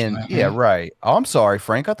 Not version, in. Yeah, right. Oh, I'm sorry,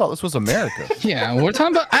 Frank. I thought this was America. Yeah, we're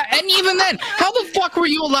talking about. And even then, how the fuck were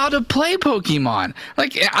you allowed to play Pokemon?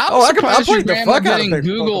 Like, I'm surprised you didn't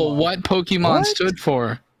Google what Pokemon stood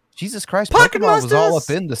for. Jesus Christ, Pokemon was all up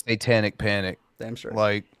in the satanic panic. Damn sure.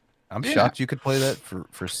 Like, I'm shocked you could play that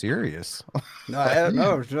for serious. No,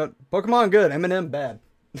 Pokemon good, Eminem bad.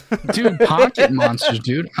 Dude, Pocket Monsters,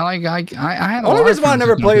 dude. I had. Only reason why I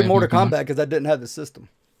never played Mortal Kombat because I didn't have the system.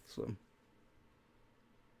 So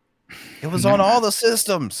it was on all the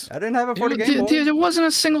systems. I didn't have it for the Game Boy. Dude, there wasn't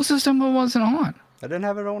a single system that wasn't on. I didn't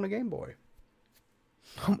have it on the Game Boy.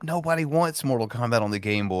 Nobody wants Mortal Kombat on the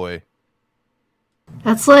Game Boy.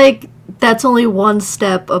 That's only one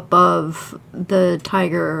step above the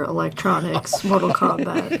Tiger Electronics Mortal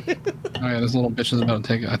Kombat. Oh yeah, this little bitch is about to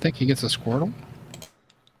take it. I think he gets a Squirtle.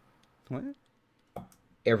 What?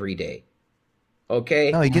 Every day.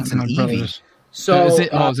 Okay? No, he gets an Eevee. So, is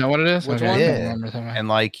that what it is? Which Okay, one? yeah. And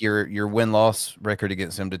like your win-loss record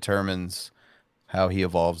against him determines how he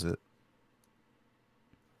evolves it.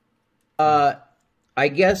 I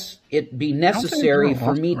guess it'd be necessary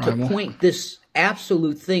for me to point this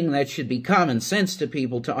absolute thing that should be common sense to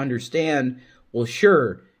people to understand, well,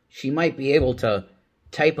 sure, she might be able to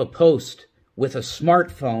type a post with a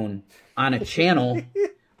smartphone on a channel,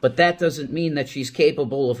 but that doesn't mean that she's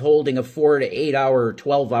capable of holding a 4 to 8 hour or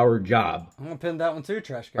 12-hour job. I'm gonna pin that one too,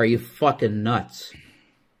 trash can. Are you fucking nuts?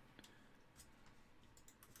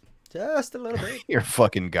 Just a little bit. You're a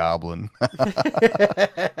fucking goblin.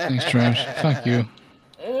 Thanks, trash. Fuck you.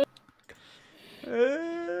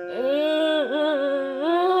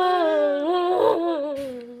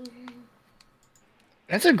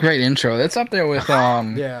 That's a great intro. That's up there with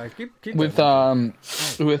yeah, keep with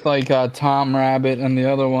like Tom Rabbit and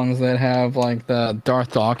the other ones that have like the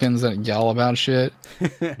Darth Dawkins that yell about shit.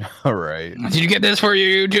 All right. Did you get this for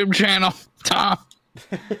your YouTube channel, Tom?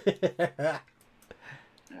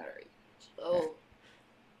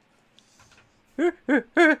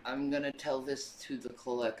 I'm gonna tell this to the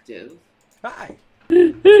collective. Hi.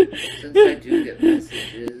 Since I do get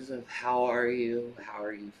messages of how are you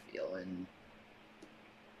feeling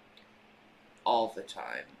all the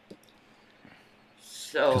time.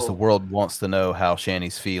 So Because the world wants to know how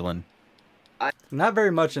Shanny's feeling. Not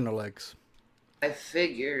very much in the legs. I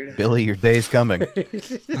figured. Billy, your day's coming. I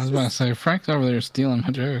was about to say, Frank's over there stealing my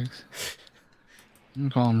jokes. I'm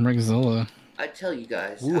gonna call him Rickzilla. I tell you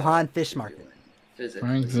guys. Wuhan Fish Market.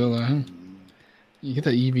 Frankzilla. You get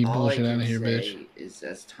that EV bullshit out of here, bitch. Is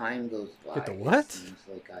as time goes by, Get the what? it seems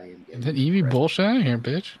like I am Get that EV bullshit out of here,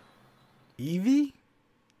 bitch. Eevee?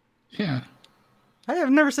 Yeah. I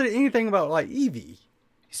have never said anything about like Eevee.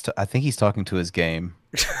 I think he's talking to his game.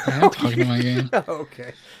 I am talking to my game.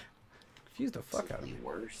 Okay. Confused the fuck out of me.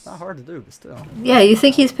 It's not hard to do, but still. Yeah, you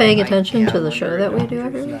think he's paying attention to the show that we do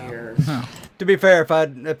every week? No. To be fair, if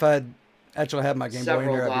I'd actually had my Game Boy in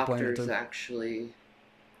here, I'd be playing it doctors too. actually,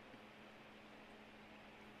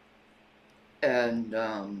 and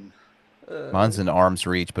Mine's in arm's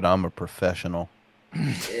reach, but I'm a professional.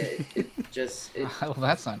 it just well,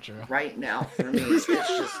 that's not true. Right now for me, it's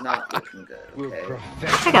just not looking good. Okay.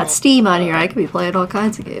 I got Steam on here. I could be playing all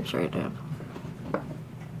kinds of games right now.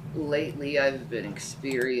 Lately, I've been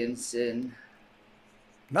experiencing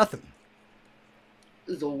nothing.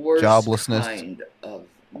 The worst Joblessness. kind of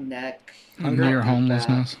neck, Near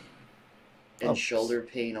homelessness. and shoulder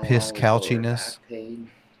pain. Piss along with lower couchiness. back pain.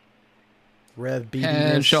 Rev beating.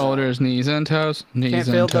 Head, shoulders, knees, and toes. Knees Can't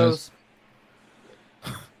and feel toes.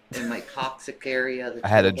 In my coccyx area. I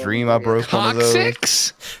had a dream I broke one of those.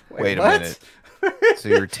 Coccyx? Wait a what? minute. So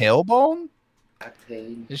your tailbone? Back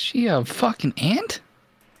pain. Is she a fucking ant?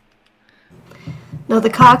 No, the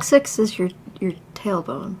coccyx is your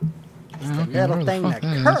tailbone. The metal thing that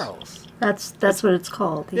curls. That's what it's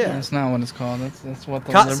called. Yeah. That's not what it's called. That's what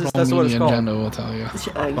the Coccyx, liberal that's what it's media called. agenda will tell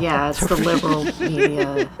you. Yeah, it's the liberal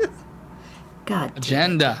media. God.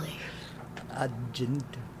 Agenda. Agenda.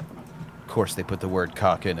 Of course, they put the word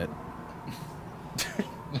cock in it.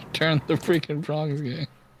 Turn the freaking frogs gay.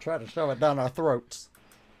 Try to shove it down our throats.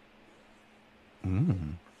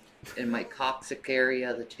 Mm. In my coccyx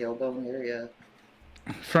area, the tailbone area.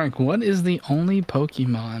 Frank, what is the only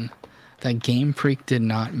Pokemon that Game Freak did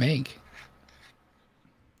not make?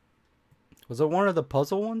 Was it one of the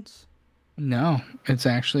puzzle ones? No, it's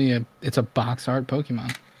actually it's a box art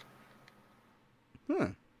Pokemon.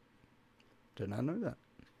 Did not know that.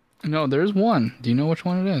 No, there's one. Do you know which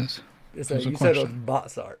one it is? You There's a said it was question.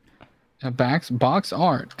 box art. A box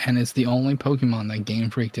art, and it's the only Pokemon that Game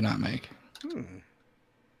Freak did not make. Want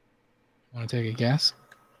to take a guess?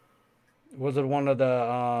 Was it one of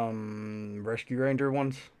the Rescue Ranger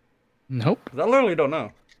ones? Nope. 'Cause I literally don't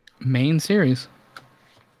know. Main series.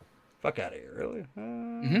 Fuck out of here, really?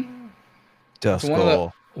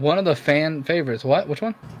 Duskull. One of the fan favorites. What? Which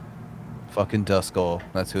one? Fucking Duskull.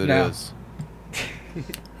 That's who it No. is.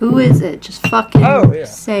 Who is it? Just fucking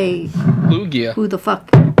say Lugia. who the fuck.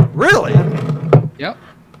 Really? Yep.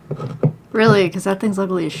 Really? Because that thing's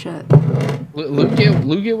ugly as shit.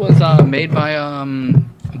 Lugia was made by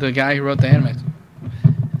the guy who wrote the animes.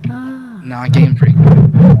 Not Game Freak.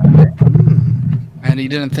 And he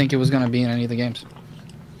didn't think it was going to be in any of the games.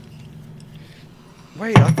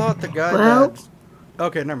 Wait, I thought the guy that...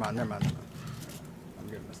 Okay, never mind. I'm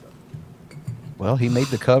getting messed up. Well, he made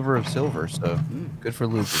the cover of Silver, so good for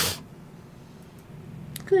Lugia.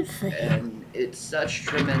 Good for him. And it's such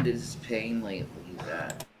tremendous pain lately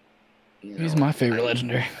that, you know, He's my favorite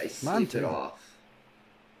legendary. I sleep it off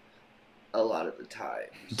a lot of the time.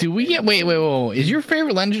 Do we get... Wait. Is your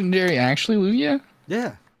favorite legendary actually Lugia?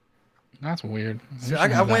 Yeah. That's weird. See,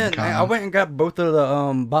 I went and got both of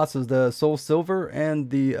the bosses, the Soul Silver and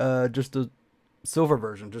the just the Silver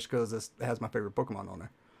version, just because it has my favorite Pokemon on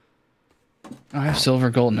there. I have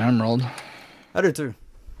Silver, Gold, and Emerald. I do too.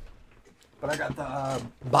 But I got the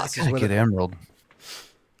bosses Gotta with get it. Emerald.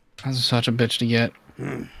 That's such a bitch to get.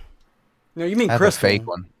 No, you mean I have Crystal? a fake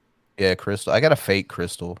one. Yeah, Crystal. I got a fake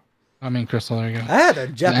Crystal. I mean Crystal. There you go. I had a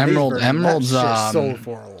Japanese version. Emerald's that shit sold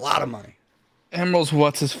for a lot of money. Emerald's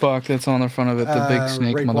what's his fuck that's on the front of it, the big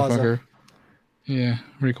snake Rayquaza. motherfucker. Yeah,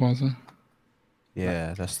 Rayquaza.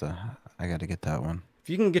 Yeah, that's the. I got to get that one. If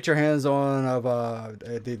you can get your hands on of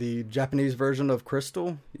the Japanese version of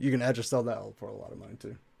Crystal, you can actually sell that for a lot of money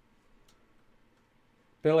too.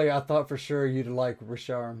 Billy, I thought for sure you'd like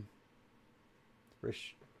Risharm. I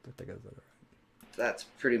think I said it right. That's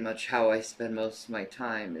pretty much how I spend most of my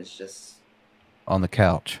time, is just On the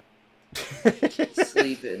couch.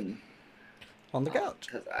 sleeping. On the couch.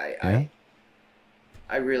 Because Yeah.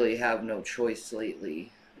 I really have no choice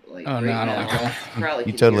lately. Like Oh, right no, I don't now, like that. you probably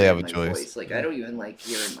You can totally hear have it a in my choice. voice. Like I don't even like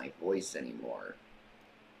hearing my voice anymore.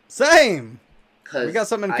 Same. Cause We got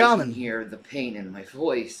something in I common. can hear the pain in my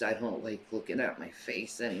voice. I don't like looking at my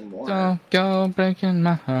face anymore. Don't go breaking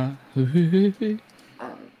my heart.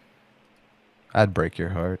 I'd break your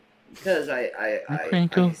heart. Because I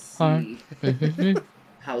crinkle heart. see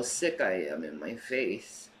how sick I am in my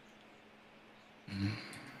face.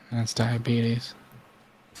 That's diabetes.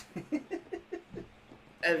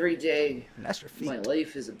 Every day, That's your feet. my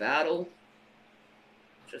life is a battle.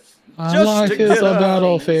 My life is a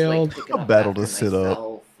battlefield. Like A battle to sit up.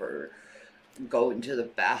 or going to the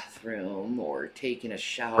bathroom or taking a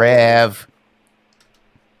shower. Rev.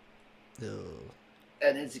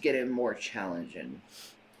 And it's getting more challenging.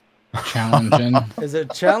 Challenging. Is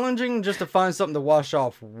it challenging just to find something to wash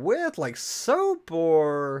off with, like soap,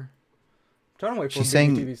 or? I'm trying to wait for She's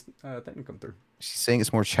saying- TV's thing to come through. She's saying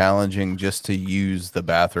it's more challenging just to use the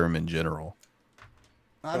bathroom in general.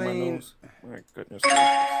 I my mean, nose. My goodness gracious.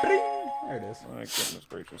 there it is. My goodness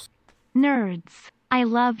gracious. Nerds. I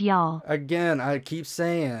love y'all. Again, I keep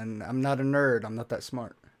saying I'm not a nerd. I'm not that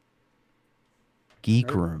smart.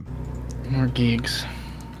 Geek room. More geeks.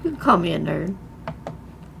 You can call me a nerd.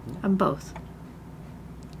 I'm both.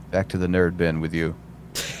 Back to the nerd bin with you.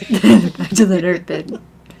 Back to the nerd bin.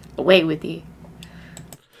 Away with you.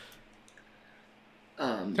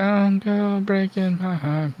 Don't go breaking my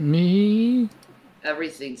heart. Me.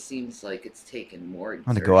 Everything seems like it's taken more I'm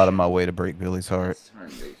gonna go out of my way to break Billy's heart. as time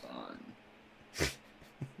goes on.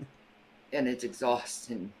 And it's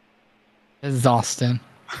exhausting. Exhausting.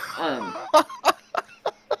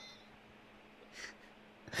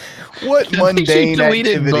 What mundane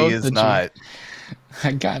activity is not?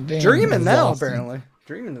 Goddamn. Dreaming now, exhausting. apparently.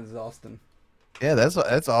 Dreaming is exhausting. Yeah,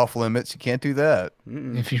 that's off limits. You can't do that.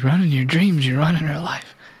 If you run in your dreams, you run in real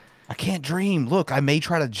life. I can't dream. Look, I may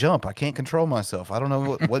try to jump. I can't control myself. I don't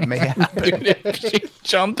know what may happen. Dude, if she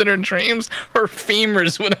jumped in her dreams, her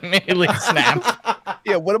femurs would immediately snap.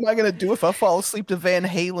 Yeah, what am I gonna do if I fall asleep to Van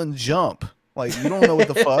Halen jump? Like, you don't know what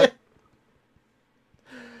the fuck.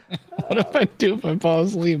 What if I do if I fall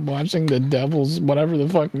asleep watching the Devil's whatever the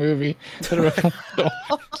fuck movie?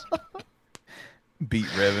 Beat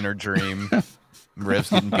Rev in her dream. Rev's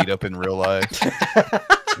getting beat up in real life.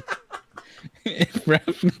 If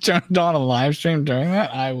Rev jumped on a live stream during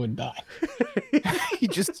that, I would die. you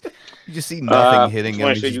just see nothing hitting him. I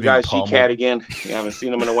want He's to show just you being guys pummeled. She-Cat again. You haven't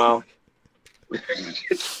seen him in a while.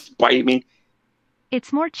 Bite me.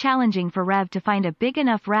 It's more challenging for Rev to find a big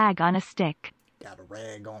enough rag on a stick. Got a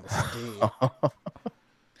rag on the stick.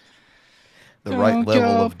 The right level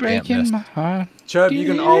of dampness. Chubb, you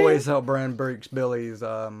can always help Bran break Billy's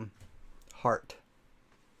heart.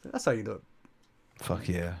 That's how you do it. Fuck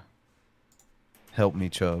yeah. Help me,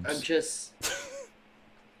 Chubbs. I'm just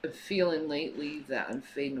feeling lately that I'm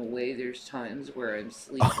fading away. There's times where I'm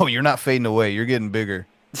sleeping. Oh, you're not fading away. You're getting bigger.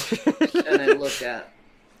 And I look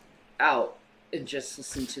out and just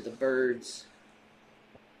listen to the birds.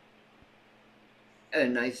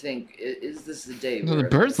 And I think, is this the day Do where the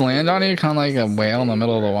birds land on you, kind of like a whale in the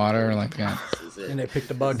middle of the water, like that? And they pick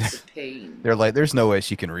the bugs. They're like, there's no way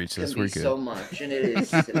she can reach this. Can We're be good. so much, and it is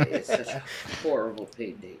today. It's such a horrible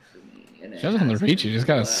pain day for me. And She doesn't have to reach you. You just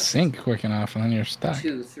gotta sink quick enough, and then you're stuck.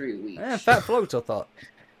 2-3 weeks. Yeah, fat floats, I thought.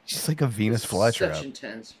 She's like a Venus Such flytrap.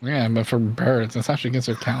 intense. Yeah, but for birds, that's how she gets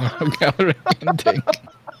her calorie intake.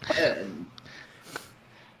 And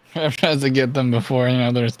Rev tries to get them before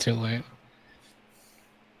it's too late.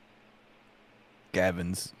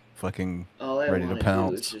 Gavin's fucking all I ready to want to do is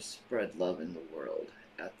pounce. just spread love in the world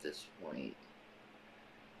at this point.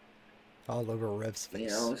 All over Rev's face. You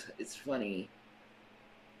know, it's funny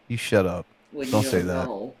You shut up. when Don't you say don't that.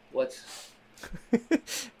 know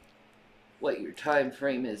what your time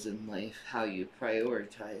frame is in life, how you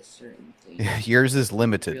prioritize certain things. Yours is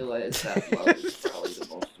limited. Realize that love is probably the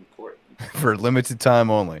most important. For limited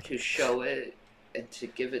time only. To show it and to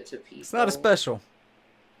give it to people. It's not a special.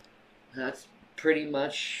 That's pretty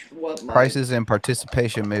much what my Prices and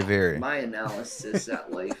participation may vary. my analysis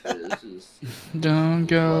at life is Don't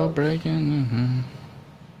go breaking.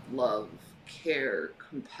 love, care,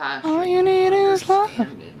 compassion. All you need is love.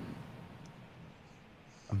 understanding.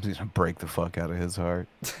 I'm just gonna break the fuck out of his heart.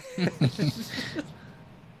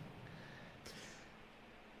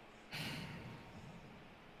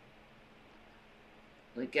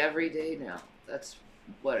 Like every day now. That's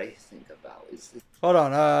what I think about. Is the Hold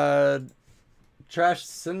on, Trash,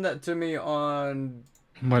 send that to me on.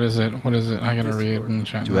 What is it? What is it? I gotta read in the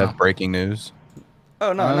chat. Do we have breaking news?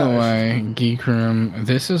 Oh no, By no. the way, Geek Room.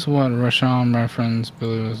 This is what Rashawn referenced.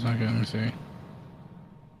 Billy was okay. Let me see.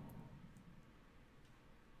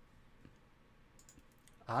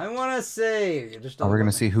 I want to say. Oh, we're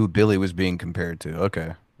gonna see who Billy was being compared to.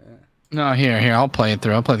 Okay. No, here, I'll play it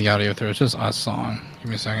through. I'll play the audio through. It's just us song. Give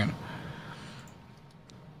me a second.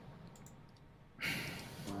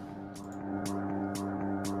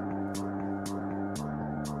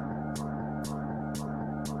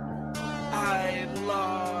 I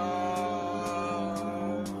love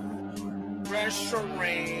restaurant.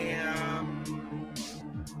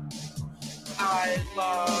 I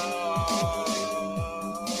love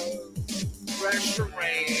restaurant.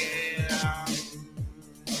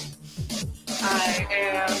 I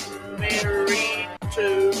am married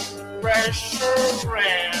to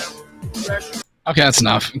restaurant. Okay, that's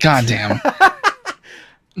enough. God damn.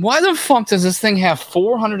 Why the fuck does this thing have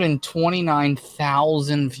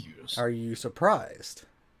 429,000 views? Are you surprised?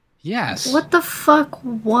 Yes. What the fuck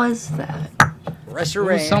was that? It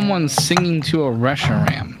was someone singing to a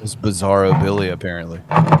restaurant. It was Bizarro Billy, apparently.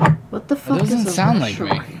 What the fuck It doesn't is a sound like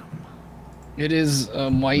restaurant? me. It is a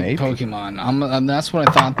white Pokemon. That's what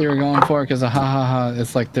I thought they were going for, because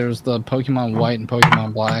it's like there's the Pokemon White and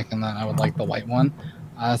Pokemon Black, and then I would like the white one.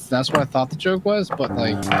 That's what I thought the joke was, but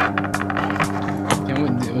like,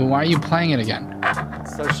 why are you playing it again?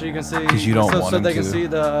 So you can see. 'Cause you don't want so them they can to. see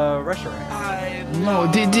the restaurant. No,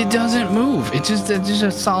 it doesn't move. It's just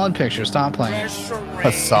a solid picture. Stop playing it.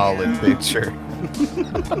 A solid picture.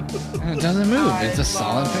 It doesn't move. It's a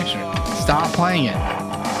solid picture. Stop playing it.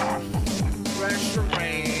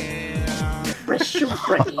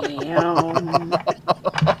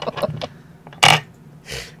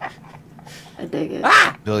 I dig it.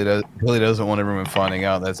 Billy doesn't want everyone finding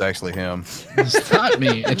out that's actually him. It's not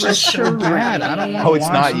me. It's just so bad. I don't want to Oh, it's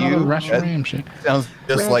watch not another you. restaurant shit. Sounds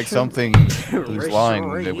just like something who's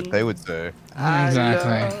lying they would say.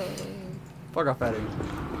 Exactly. Fuck off, Eddie.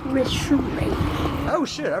 Oh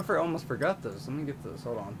shit! I almost forgot this. Let me get this.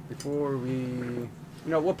 Hold on. Before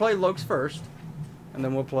we'll play Lokes first, and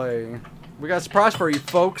then we'll play. We got a surprise for you,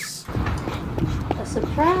 folks. A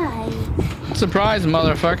surprise. Surprise,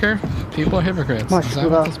 motherfucker. People are hypocrites. Much Is that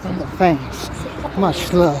what love this to the fans.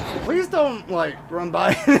 Much love Please don't run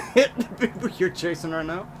by and hit the people you're chasing right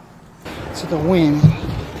now. to the wind.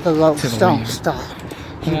 The Lokes To the don't wind. stop.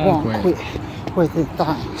 You Won't won't quit. quit with the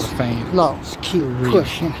things. Fans. Lokes keep Real.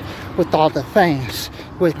 pushing with all the fans.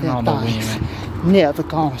 With the all the things. women. Never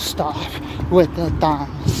gonna stop with the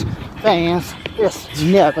things. Fans, it's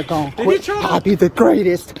never gonna Did he quit. try to- I'll be the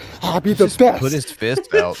greatest. I'll be the best. Put his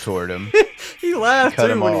fist out toward him. He laughed Cut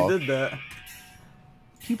too him when off. he did that.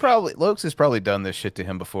 Lokes has probably done this shit to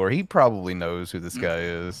him before. He probably knows who this guy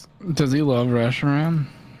is. Does he love restaurant?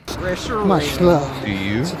 Much love Do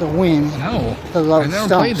you? to the wind. No. The I Lokes never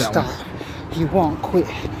don't played that stop. one. You won't quit.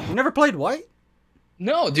 You never played White?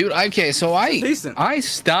 No, dude. Okay, so I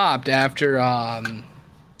stopped after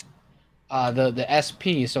the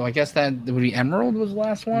SP. So I guess that would be Emerald was the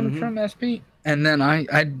last one from SP, and then I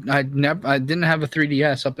didn't have a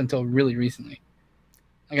 3DS up until really recently.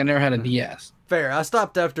 Like I never had a DS. Fair. I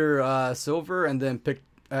stopped after Silver and then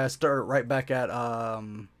started right back at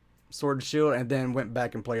Sword and Shield, and then went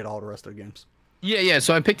back and played all the rest of the games. Yeah.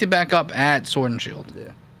 So I picked it back up at Sword and Shield.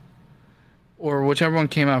 Yeah. Or whichever one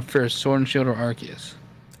came out first, Sword and Shield or Arceus.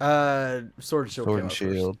 Sword and Shield. Sword came and out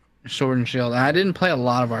Shield. Sword and Shield. I didn't play a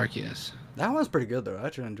lot of Arceus. That one's pretty good though. I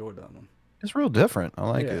actually enjoyed that one. It's real different. I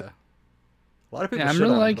like it. A lot of people. Yeah, I'm shit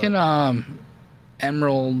really on it, liking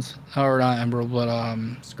Emerald, or not Emerald, but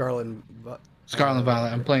Scarlet and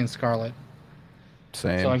Violet. I'm playing Scarlet.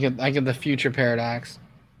 Same. So I get the Future Paradox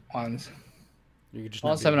ones. You could just I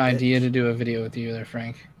not also be have a an bitch. idea to do a video with you there,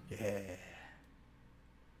 Frank. Yeah.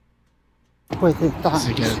 With the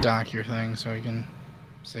To get things. a doc your thing so you can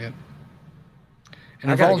see it. It I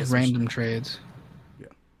gotta involves get some random trades.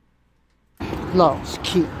 Lokes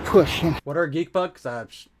keep pushing. What are geek bugs?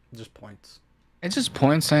 Just points. It's just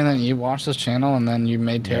points saying that you watch this channel and then you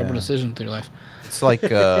made terrible Yeah. decisions through your life. It's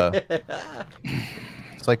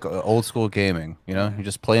like old school gaming. You know, you're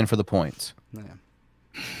just playing for the points. Yeah.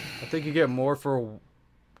 I think you get more for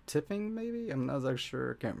tipping, maybe? I'm not exactly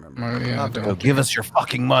sure. I can't remember. Yeah, I'll have to So give us your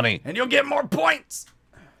fucking money. and you'll get more points.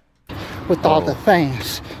 With all the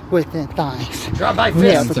things. With the things. Drop by Never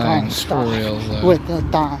fist. gonna Thanks, for stop. reals, though. With the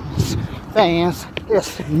things. Fans,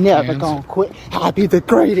 it's never Fans. gonna quit. I'll be the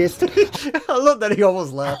greatest. I love that he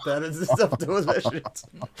almost laughed at it. It's up to his shit.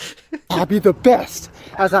 I'll be the best.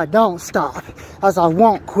 As I don't stop. As I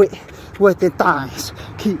won't quit. With the things.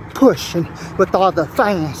 Keep pushing. With all the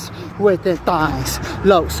fans. With the things.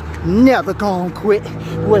 Lokes never gonna quit.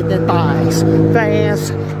 With the things. Fans,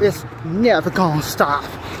 it's never gonna stop.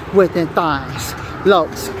 With the things.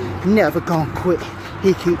 Lokes never gonna quit.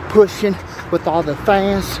 He keep pushing with all the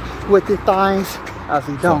fans, with the things. as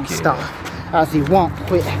he don't stop, as he won't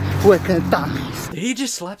quit with the things. Did he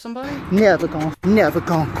just slap somebody? Never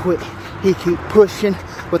gonna quit. He keep pushing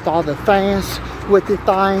with all the fans, with the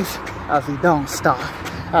things, as he don't stop,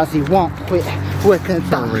 as he won't quit with the things.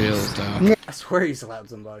 For real, though. I swear he slapped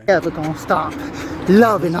somebody. Never gonna stop,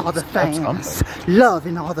 loving all the fans,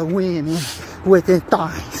 loving all the women with the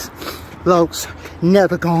things. Lokes,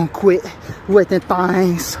 never gonna quit with the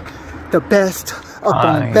things. The best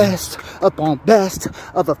upon best upon best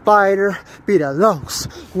of a fighter be the Lokes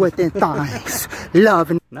with the things.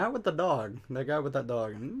 Loving. Not with the dog. That guy with that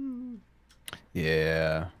dog.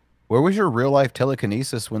 Yeah. Where was your real life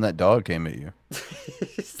telekinesis when that dog came at you?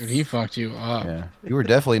 Dude, he fucked you up. Yeah. You were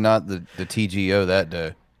definitely not the TGO that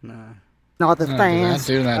day. Nah. All the fans.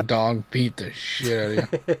 That dude, that dog beat the shit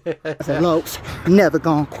out of you. Lokes, never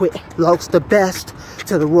gonna quit. Lokes, the best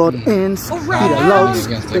till the world ends. Be the Lokes,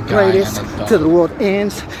 the greatest till the world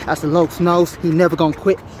ends. As the Lokes knows, he never gonna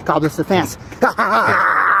quit. God bless the fans.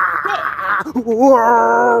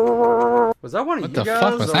 Was that one of What you the guys?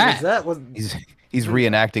 fuck was or that? Was He's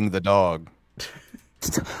reenacting the dog.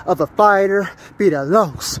 Of a fighter be the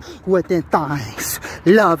Lokes with the things.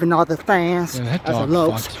 Loving all the fans. Yeah, that as the dog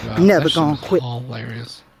Lokes, fucked you up. never That gonna shit was quit.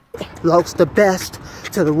 hilarious. Lokes, the best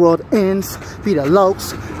till the world ends. Be the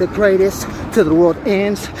Lokes, the greatest till the world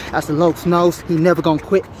ends. As the Lokes knows, he never gonna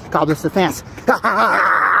quit. God bless the fans.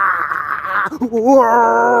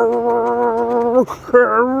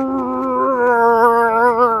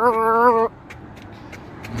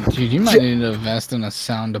 Dude, you might need to invest in a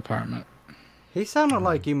sound department. He sounded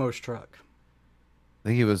like Emo's truck. I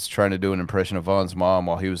think he was trying to do an impression of Vaughn's mom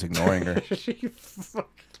while he was ignoring her.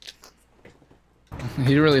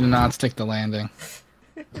 He really did not stick the landing.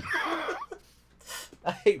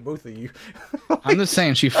 I hate both of you. I'm just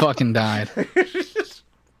saying she fucking died.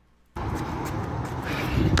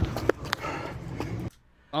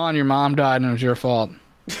 On, your mom died and it was your fault.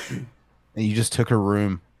 And you just took her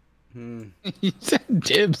room. You said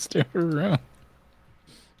dibs to her room.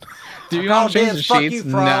 Do you want to change the sheets?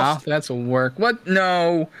 No, that's work. What?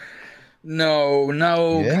 No. No,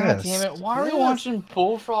 no. God damn it. Why are we watching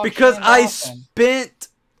Bullfrog? Because I spent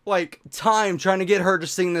like time trying to get her to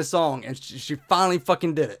sing this song, and she finally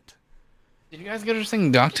fucking did it. Did you guys get her to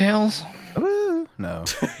sing DuckTales? No.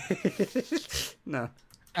 No.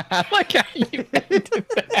 I like how you did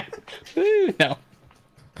that. Ooh, no.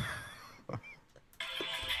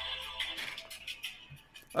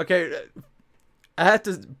 Okay, I had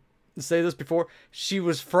to say this before. She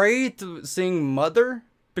was afraid to sing Mother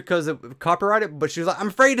because of copyrighted, but she was like, I'm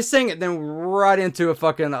afraid to sing it. Then right into a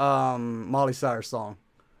fucking Molly Cyrus song.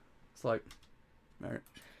 It's like, all right.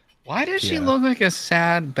 Why does she look like a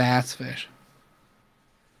sad bass fish?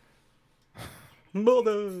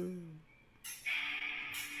 Mother.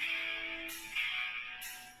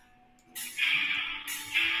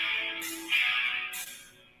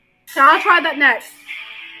 So I'll try that next.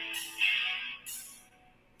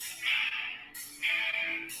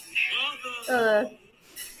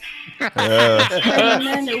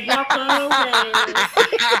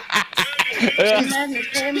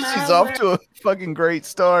 She's off to a fucking great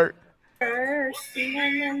start.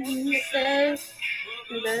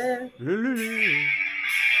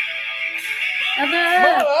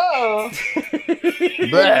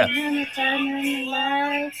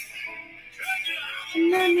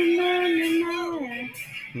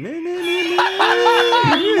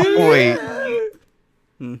 Wait.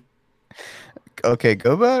 Okay,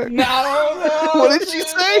 go back. No. What did she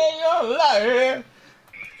say? I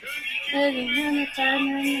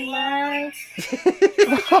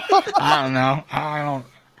don't know. I don't.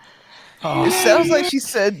 Oh. It sounds like she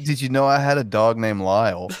said, "Did you know I had a dog named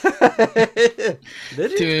Lyle?"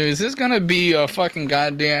 Did you? Dude, is this gonna be a fucking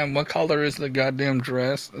goddamn? What color is the goddamn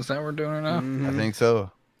dress? Is that what we're doing now? I think so.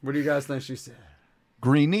 What do you guys think she said?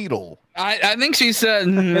 Green Needle. I think she said.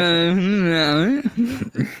 No,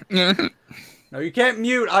 you can't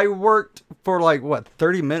mute. I worked for like what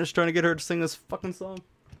 30 minutes trying to get her to sing this fucking song.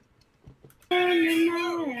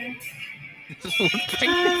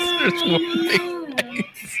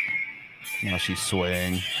 Now she's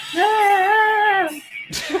swaying.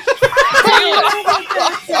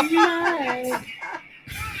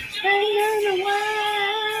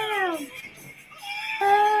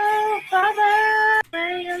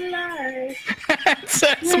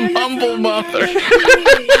 That's humble mother.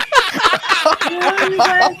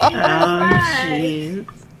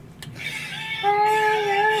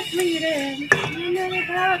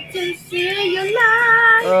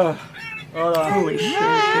 Hold on. Holy shit.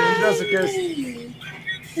 Jessica.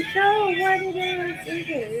 To show what it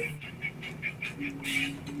is.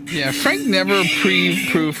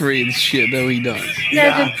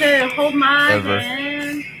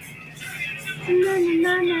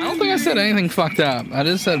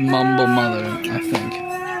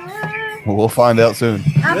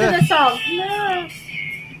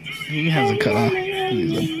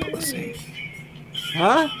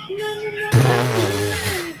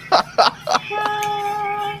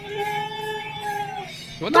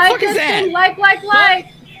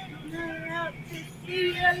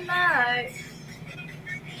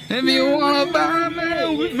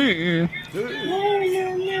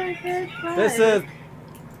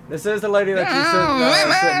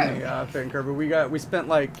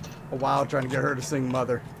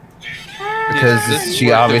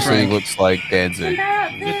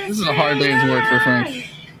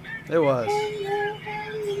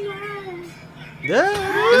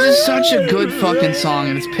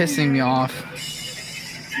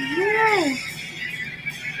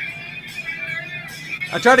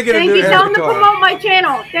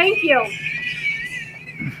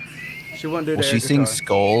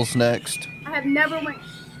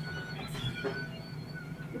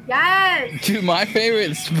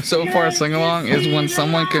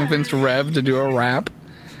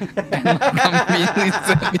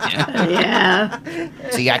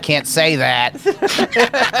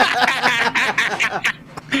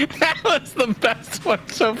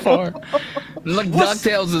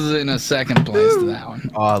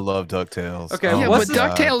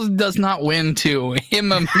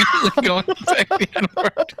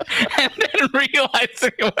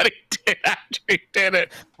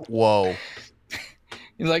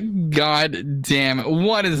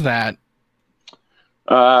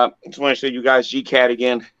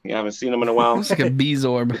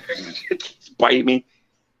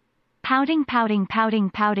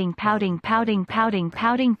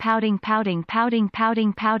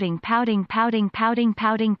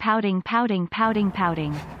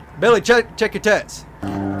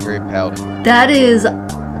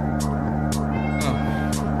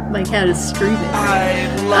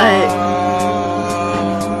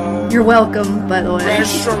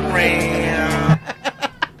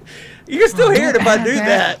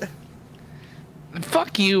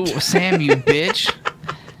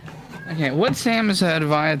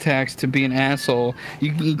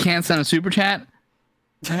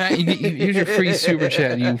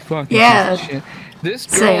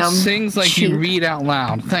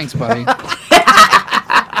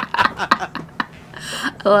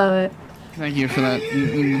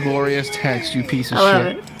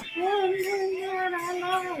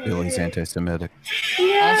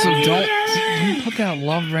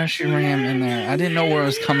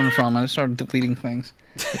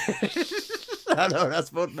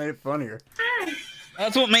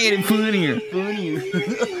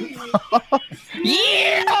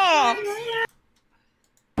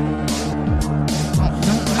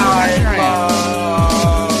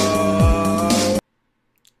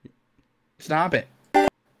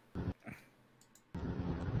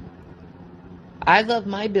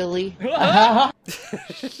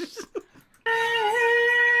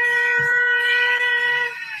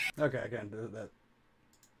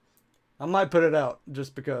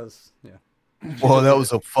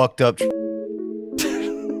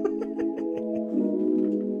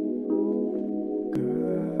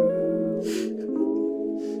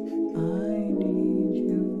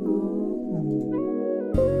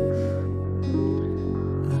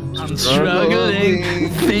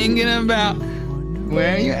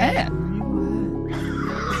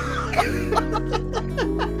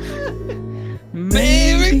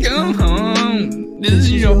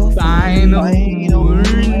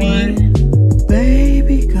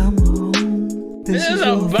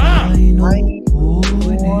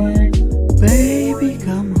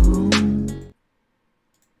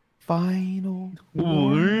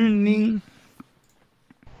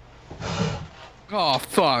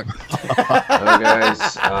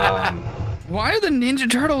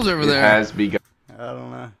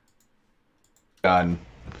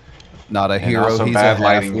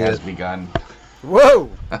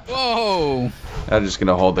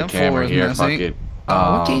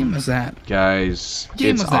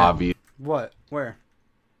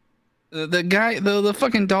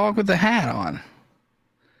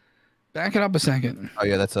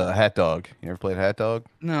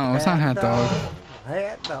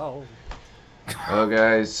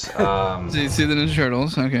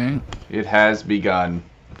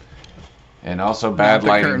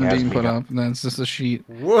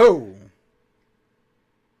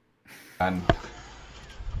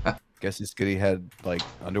 Guess this goody had like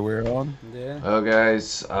underwear on. Yeah. Well,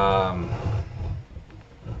 guys,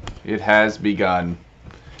 it has begun,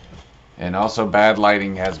 and also bad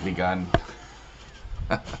lighting has begun.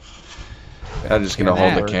 I'm just gonna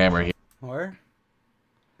hold the camera here. Where?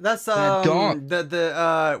 That's dog.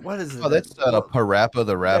 the what is it? Oh, that's Parappa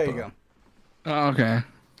the Rapper. There you go. Oh, okay.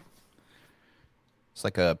 It's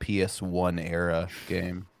like a PS1 era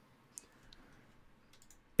game.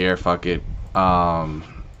 Here, fuck it.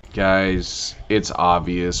 Guys, it's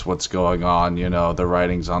obvious what's going on. You know, the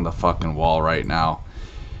writing's on the fucking wall right now.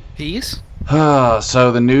 Peace?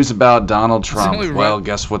 So the news about Donald Trump, only well, right.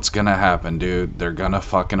 guess what's gonna happen, dude? They're gonna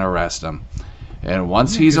fucking arrest him. And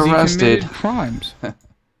once he's 'Cause he arrested... committed crimes.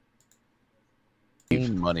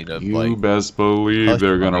 Money to, you like, best believe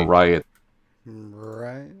they're gonna money. riot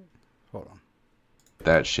Right. Hold on.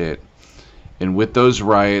 that shit. And with those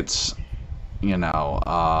riots, you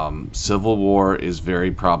know, civil war is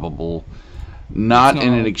very probable. Not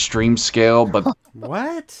in an extreme scale, but...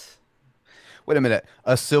 What? Wait a minute.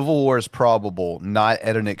 A civil war is probable, not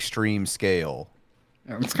at an extreme scale.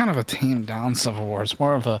 It's kind of a tamed down civil war. It's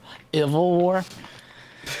more of a evil war.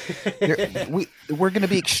 We're going to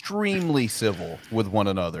be extremely civil with one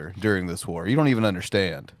another during this war. You don't even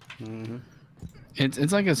understand. Mm-hmm.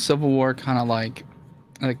 It's like a civil war, kind of like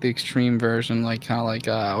the extreme version, like kind of like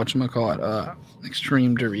whatchamacallit,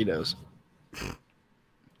 extreme Doritos.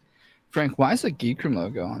 Frank, why is the Geek Room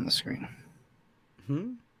logo on the screen?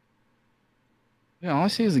 Hmm? Yeah, all I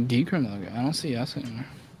see is the Geek Room logo. I don't see us anymore.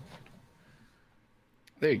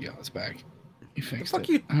 There you go. It's back. You fixed Fuck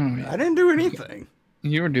it. you. I didn't do anything.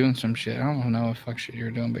 You were doing some shit. I don't know what fuck shit you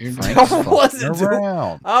were doing, but you're doing I wasn't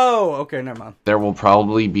doing. Oh, okay, never mind. there will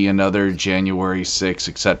probably be another January 6th,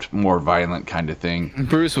 except more violent kind of thing.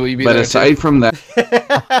 Bruce, will you be But there aside too? from that,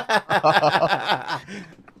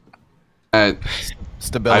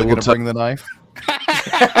 Stabella gonna bring the knife?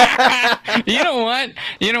 You know what?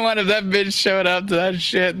 You know what? If that bitch showed up to that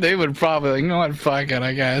shit, they would probably like, you know what? Fuck it,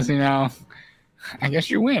 I guess. You know, I guess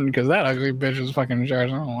you win because that ugly bitch was fucking in charge.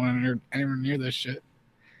 I don't want to anywhere near this shit.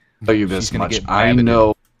 tell you this much. I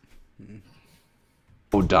know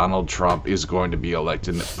Donald Trump is going to be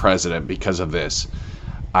elected president because of this.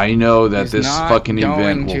 I know that He's this not fucking going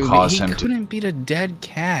event will cause him He to... couldn't beat a dead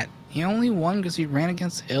cat. He only won because he ran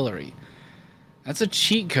against Hillary. That's a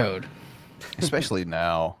cheat code. Especially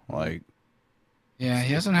now, like, yeah,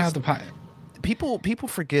 he doesn't have the people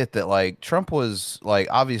forget that, like, Trump was, like,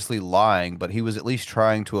 obviously lying, but he was at least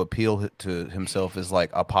trying to appeal to himself as, like,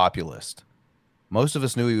 a populist. Most of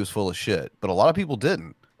us knew he was full of shit, but a lot of people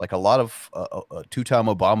didn't. Like, a lot of two-time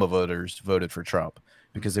Obama voters voted for Trump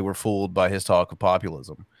because they were fooled by his talk of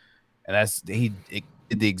populism, and he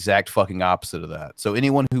did the exact fucking opposite of that. So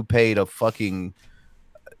anyone who paid a fucking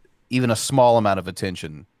even a small amount of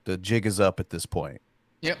attention, the jig is up at this point.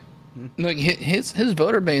 Yep. Look, his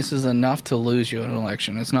voter base is enough to lose you an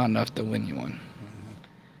election. It's not enough to win you one.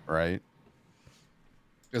 Right.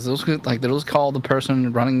 Because they'll call the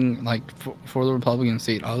person running like for the Republican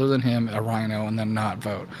seat, other than him, a rhino, and then not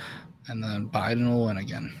vote, and then Biden will win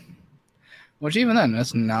again. Which even then,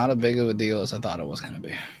 that's not a big of a deal as I thought it was going to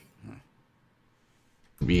be.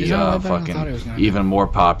 Fucking even more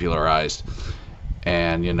popularized.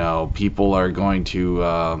 And, you know, people are going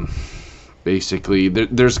to basically,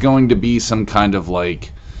 there's going to be some kind of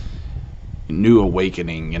like new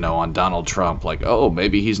awakening, you know, on Donald Trump. Like, oh,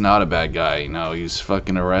 maybe he's not a bad guy. You know, he's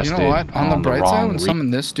fucking arrested. You know what? On the bright side, when wrong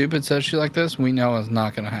someone this stupid says shit like this, we know it's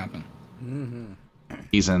not going to happen.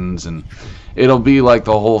 reasons. And it'll be like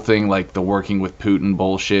the whole thing, like the working with Putin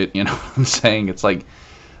bullshit. You know what I'm saying? It's like,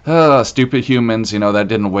 stupid humans, you know, that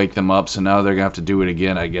didn't wake them up, so now they're gonna have to do it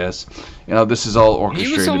again, I guess. You know, this is all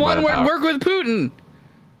orchestrated He was the by one the who worked with Putin.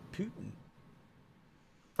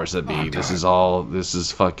 powers that be. This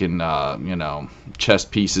is fucking, you know, chess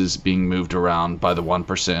pieces being moved around by the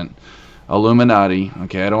 1%. Illuminati.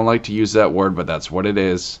 Okay, I don't like to use that word, but that's what it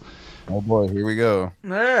is. Oh boy, here we go.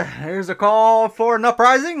 Here's a call for an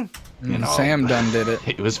uprising. You know, Sam done did it.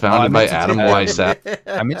 It was founded by Adam Weishaupt.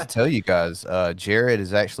 I meant to tell you guys, Jared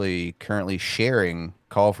is actually currently sharing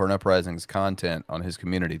Call for an Uprising's content on his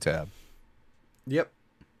community tab. Yep.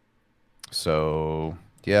 So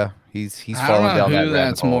yeah, he's I falling don't know down that who rabbit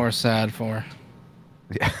that's hole. more sad for.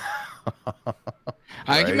 Yeah.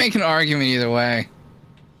 I can make an argument either way.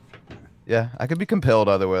 Yeah, I could be compelled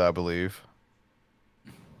either way, I believe.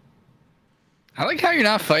 I like how you're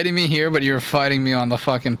not fighting me here, but you're fighting me on the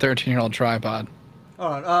fucking 13-year-old tripod.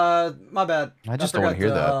 Hold on, my bad. I just don't want to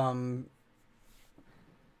hear that.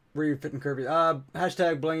 Were you Fit and Kirby?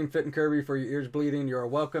 Hashtag blame Fit and Kirby for your ears bleeding. You're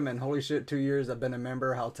welcome, and holy shit, 2 years I've been a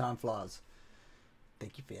member. How time flies.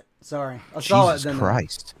 Think you fit. Sorry. I saw it. Jesus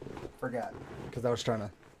Christ. Forgot. Because I was trying to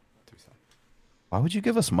do something. Why would you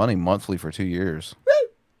give us money monthly for 2 years?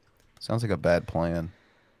 Sounds like a bad plan.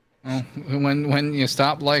 Well, when you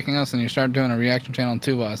stop liking us and you start doing a reaction channel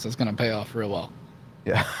to us, it's gonna pay off real well.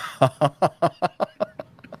 Yeah.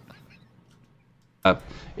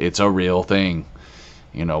 It's a real thing.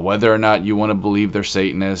 You know, whether or not you want to believe they're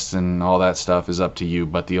Satanists and all that stuff is up to you,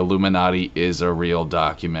 but the Illuminati is a real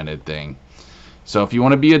documented thing. So if you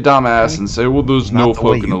want to be a dumbass and say, well, there's no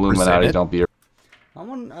fucking Illuminati, don't be a...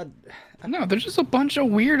 No, they're just a bunch of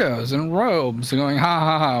weirdos in robes going, ha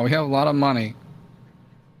ha ha, we have a lot of money.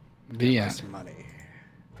 The end.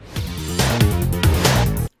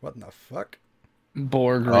 What in the fuck?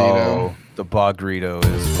 Borgrito. Oh, the Bogrito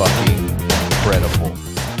is fucking incredible.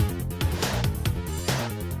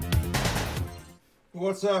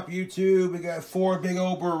 What's up, YouTube? We got 4 big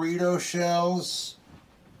old burrito shells.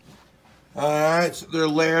 Alright, so they're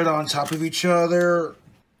layered on top of each other.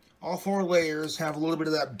 All 4 layers have a little bit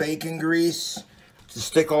of that bacon grease to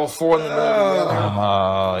stick all 4 in the middle together.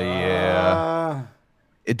 Oh, yeah.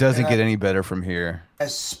 It doesn't get any better from here. I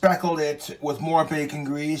speckled it with more bacon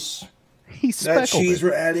grease. That That cheese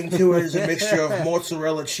we're adding to it is a mixture of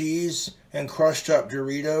mozzarella cheese and crushed up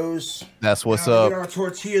Doritos. That's what's Now we up. get our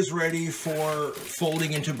tortillas ready for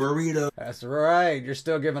folding into burritos. That's right. You're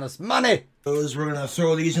still giving us money. We're gonna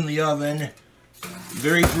throw these in the oven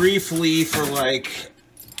very briefly for like,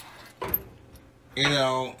 you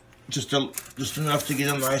know, just enough to get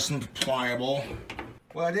them nice and pliable.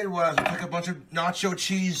 What I did was I took a bunch of nacho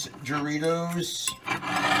cheese Doritos.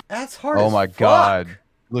 That's hard. Oh as my fuck. god.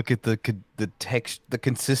 Look at the text, the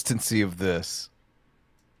consistency of this.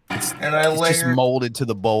 It's just molded to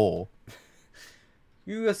the bowl.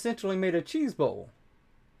 You essentially made a cheese bowl.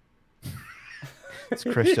 It's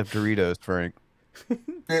crushed up Doritos, Frank.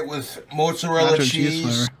 It with mozzarella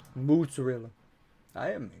cheese. Mozzarella.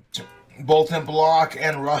 I am. Both in block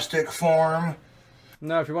and rustic form.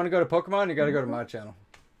 No, if you want to go to Pokemon, you got to go to my channel.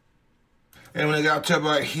 And when it got to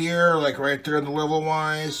about here, like right there in the level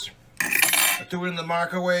wise, I threw it in the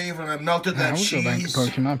microwave and I melted that cheese. Go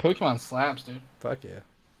back to Pokemon. Pokemon slaps, dude. Fuck yeah.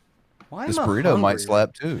 Why This am I burrito hungry? might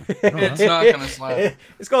slap too. It's not gonna slap.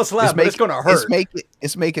 It's gonna slap, but it's gonna hurt.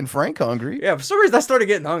 It's making Frank hungry. Yeah, for some reason I started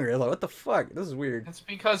getting hungry. I was like, what the fuck? This is weird. It's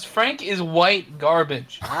because Frank is white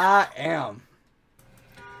garbage. I am.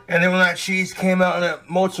 And then when that cheese came out in a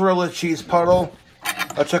mozzarella cheese puddle,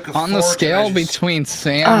 I took a On the fork scale and I just- between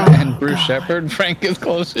Sam and Bruce Shepard, Frank is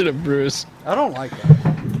closer to Bruce. I don't like that.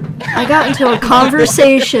 I got into a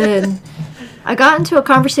conversation. I got into a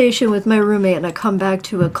conversation with my roommate, and I come back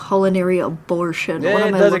to a culinary abortion. Yeah, what it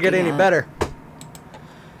am I doesn't get looking any at? better.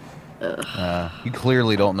 You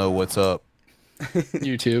clearly don't know what's up.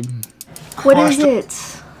 YouTube. What is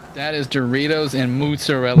it? That is Doritos and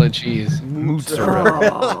mozzarella cheese.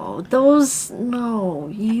 Oh, those no.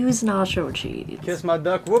 You use nacho cheese. Kiss my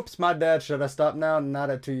duck. Whoops, my dad. Should I stop now?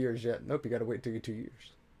 Not at 2 years yet. Nope, you gotta wait till you're 2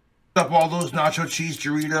 years. up all those nacho cheese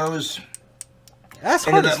Doritos That's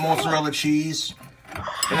into that mozzarella cheese,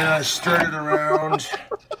 and then I stirred it around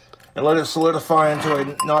and let it solidify into a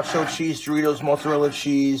nacho cheese Doritos mozzarella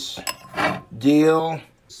cheese deal.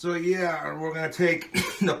 So yeah, we're gonna take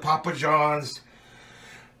the Papa John's.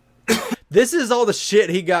 This is all the shit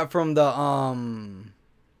he got from the Oh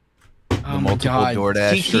my God.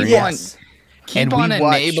 DoorDash Keep on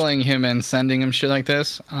enabling him and sending him shit like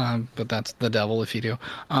this. But that's the devil if you do.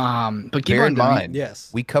 But keep Bear on in mind, yes,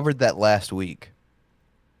 we covered that last week.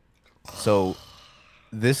 So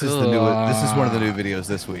this is the new. This is one of the new videos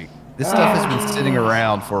this week. This stuff has been sitting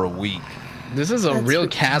around for a week. This is a real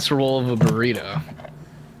casserole of a burrito.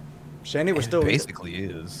 Shanny, we're still basically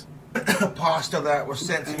is. Pasta that was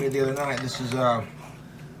sent to me the other night. This is What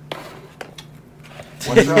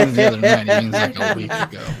do you mean the other night? It means like a week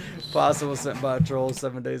ago. Pasta was sent by a troll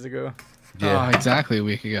 7 days ago. Oh, exactly a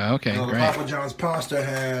week ago. Okay, The great. Papa John's pasta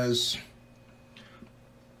has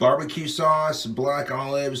barbecue sauce, black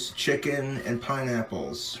olives, chicken, and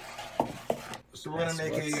pineapples. So we're gonna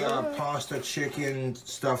make a pasta chicken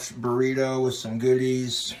stuffed burrito with some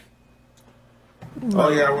goodies. Oh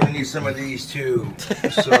yeah, we're gonna need some of these too.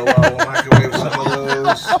 So we'll microwave some of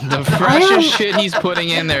those. The freshest shit he's putting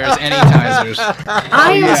in there is anytizers.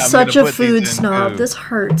 I am such a food snob. This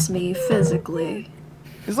hurts me physically.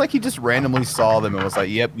 It's like he just randomly saw them and was like,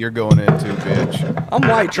 "Yep, you're going in too, bitch." I'm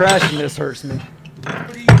white trash and this hurts me.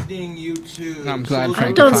 Good evening, YouTube. I'm glad I've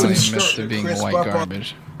Frank done finally some admits to being white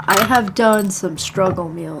garbage. I have done some struggle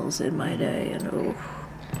meals in my day, and oh.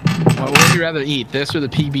 What would you rather eat, this or the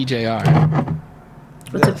PBJR?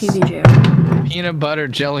 What's a PBJ? Peanut butter,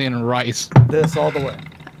 jelly, and rice. This all the way.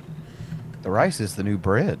 The rice is the new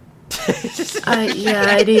bread.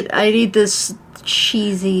 Yeah, I need this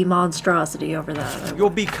cheesy monstrosity over that. You'll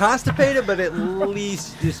be constipated, but at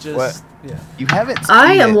least it's just What? yeah. You haven't.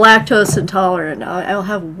 I seen am it. lactose intolerant. I'll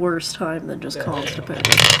have worse time than just constipated.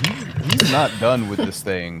 He's not done with this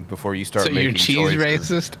thing before you start So making you're cheese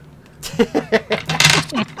choices. racist?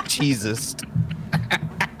 Cheesist.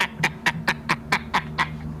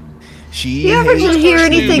 She You ever just hear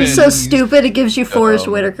anything so hates stupid it gives you Forrest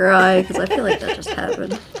Whitaker eye? Because I feel like that just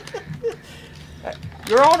happened.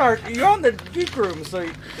 You're on the Geek Room, so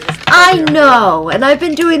I know, and I've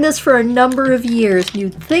been doing this for a number of years. And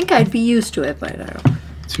you'd think I'd be used to it by now.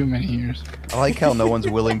 Too many years. I like how no one's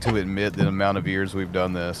willing to admit the amount of years we've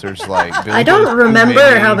done this. There's like I don't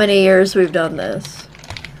remember how many years we've done this.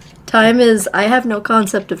 Time is... I have no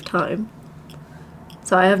concept of time.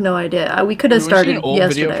 So I have no idea. We could have started an old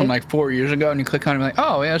yesterday. video from like 4 years ago, and you click on it and you're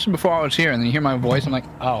like, oh, yeah, this is before I was here. And then you hear my voice, I'm like,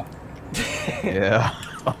 oh. Yeah.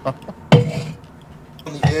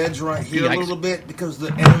 On the edge right here a little bit because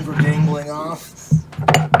the ends were dangling off.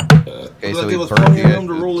 Okay, so there we was burnt plenty the of room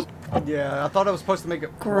to edges. roll it. yeah, I thought I was supposed to make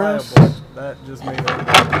it Gross. pliable. That just made it.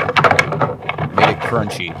 Made it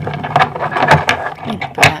crunchy.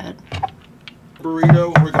 Bad.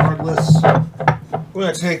 Burrito, regardless. We're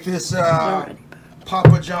gonna take this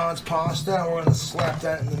Papa John's pasta. We're gonna slap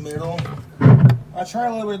that in the middle. I tried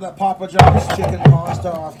a little bit of that Papa John's chicken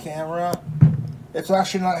pasta off camera. It's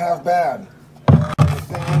actually not half bad. The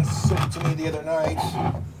thing sent it to me the other night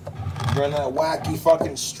during that wacky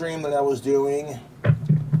fucking stream that I was doing. I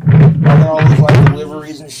got all those like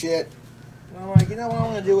deliveries and shit. And I'm like, you know what I'm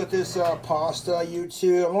gonna do with this pasta,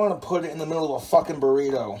 YouTube? I'm gonna put it in the middle of a fucking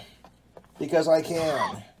burrito. Because I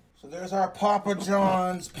can. So there's our Papa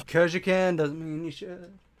John's. Because you can doesn't mean you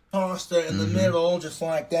should. Pasta in the middle, just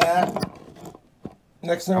like that.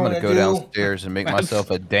 Next thing I'm I'm gonna gonna go do. downstairs and make myself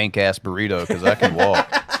a dank ass burrito because I can walk.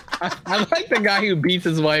 I like the guy who beats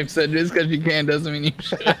his wife said just because you can doesn't mean you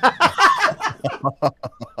should.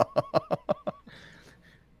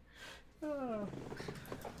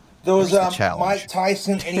 Those Where's the challenge? Mike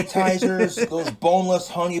Tyson Anytizers, those boneless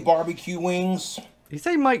honey barbecue wings. Did you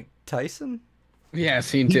say Mike Tyson?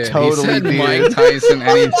 Yes, he did. totally he said did. Mike Tyson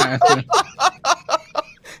anytime.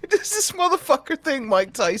 Does this motherfucker think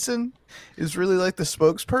Mike Tyson is really like the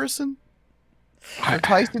spokesperson for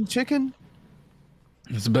Tyson Chicken?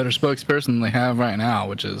 He's a better spokesperson than they have right now,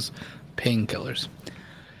 which is painkillers.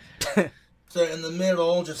 So in the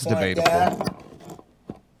middle, just It's like debatable. that.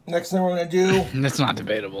 Next thing we're gonna do. That's not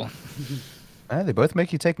debatable. They both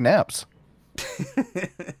make you take naps.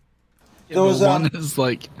 Those The one is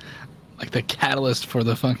like the catalyst for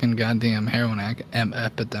the fucking goddamn heroin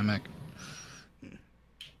epidemic.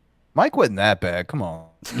 Mike wasn't that bad. Come on.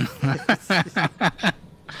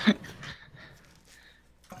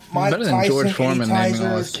 Mike Better than George Tyson Foreman naming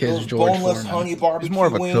all his Anytizers, kids those George boneless Foreman. honey barbecue He's more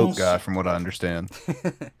of a wings. coke guy, from what I understand.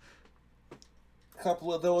 A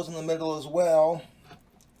couple of those in the middle as well.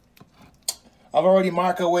 I've already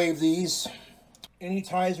microwaved these.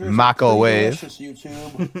 Anytizers. Microwave. Delicious,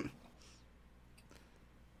 YouTube.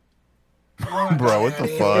 Bro, what the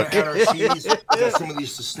fuck? Add our cheese. Got some of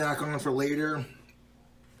these to snack on for later.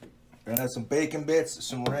 And add some bacon bits,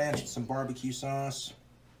 some ranch, and some barbecue sauce.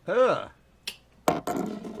 Huh.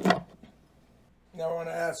 Now we're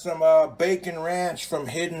gonna add some bacon ranch from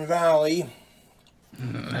Hidden Valley.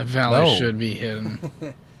 That valley should be hidden.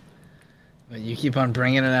 But you keep on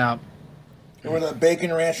bringing it out. Remember that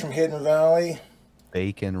bacon ranch from Hidden Valley?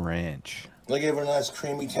 Bacon ranch. They give it a nice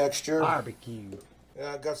creamy texture. Barbecue.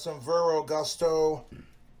 Got some Vero Gusto.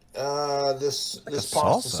 This a pasta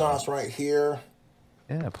salsa. sauce right here.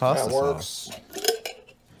 Yeah, pasta that works.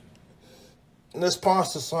 And this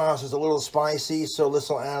pasta sauce is a little spicy, so this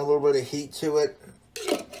will add a little bit of heat to it.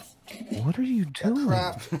 What are you doing?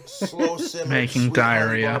 Kraft slow simmer Making sweet honey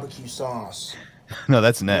diarrhea. barbecue sauce. No,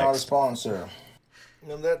 that's Not a next. sponsor. You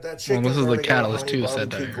know, that chicken this is the already got a catalyst honey too, said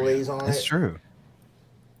barbecue diarrhea. glaze on That's it, true.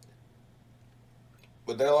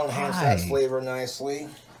 but that'll enhance Hi. that flavor nicely.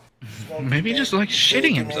 Maybe he just likes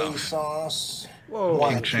shitting Bacon himself. sauce. Whoa.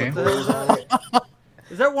 Why Big shame. put those on it?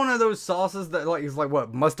 Is that one of those sauces that is like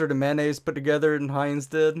what mustard and mayonnaise put together and Heinz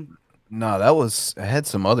did? No, it had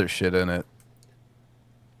some other shit in it.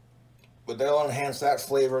 But that'll enhance that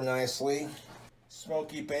flavor nicely.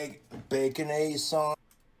 Smoky baconaise sauce.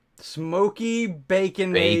 Smoky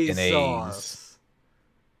baconaise Baconaise. sauce.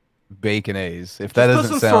 Baconaise. If that Just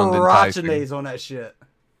doesn't put sound some enticing. sriracha on that shit.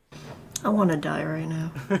 I want to die right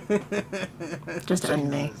now. Just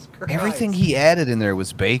end me. Everything he added in there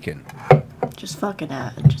was bacon. Just fucking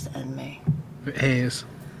just end me. A's.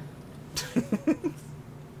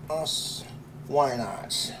 Why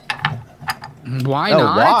not? Why No,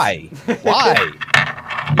 not? why? Why?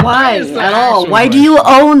 Why is the at all? actual Why do you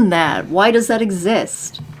own that? Why does that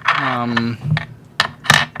exist? This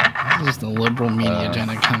is just the liberal media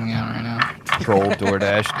agenda coming out right now. Troll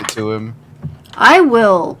DoorDashed it to him. I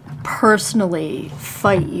will personally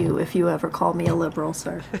fight you if you ever call me a liberal,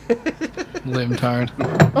 sir. Libtard.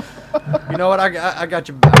 You know what? I got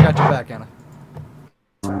you. I got your back, Anna.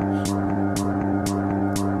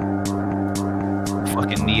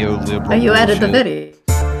 Fucking neoliberal. Oh, you added the bullshit.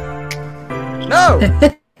 video. No.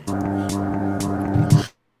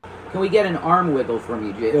 Can we get an arm wiggle from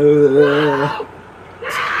you, Jay?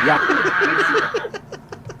 Yeah.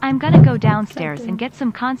 I'm gonna go downstairs and get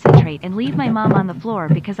some concentrate and leave my mom on the floor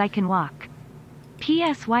because I can walk.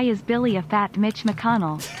 P.S. Why is Billy a fat Mitch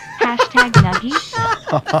McConnell? Hashtag Nuggie?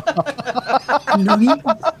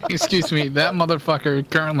 Excuse me, that motherfucker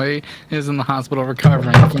currently is in the hospital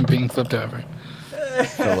recovering from being flipped over.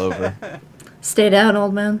 Fell over. Stay down,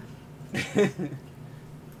 old man.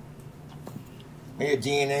 Maybe a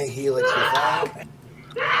DNA helix with that.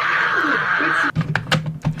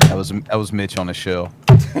 That was Mitch on a shell.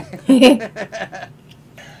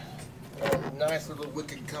 Nice little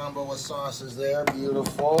wicked combo of sauces there.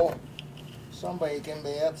 Beautiful. Some bacon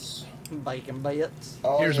bits. Bacon bits.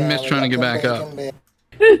 Oh, Here's yeah, Mitch we trying to got get back them up.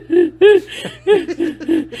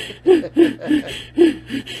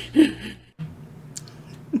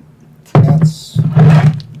 That's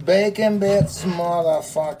bacon bits,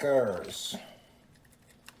 motherfuckers.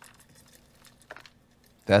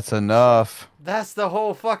 That's enough. That's the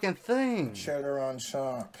whole fucking thing. Cheddar on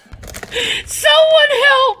top. Someone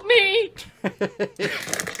help me!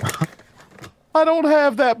 I don't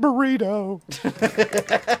have that burrito.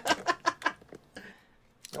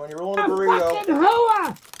 When you're rolling a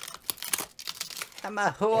burrito. I'm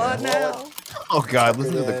a hoa now. Oh god,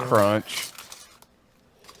 listen to the crunch.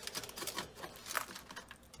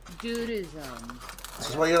 Dudism. This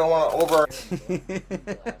is why you don't want to over.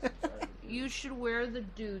 You should wear the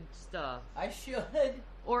dude stuff. I should.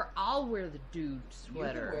 Or I'll wear the dude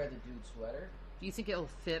sweater. You can wear the dude sweater. Do you think it'll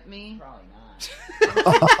fit me? Probably not.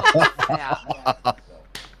 Yeah.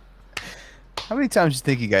 How many times do you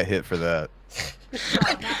think he got hit for that?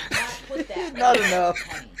 Not enough.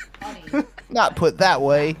 Honey. Not put that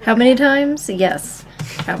way. How many times? Yes.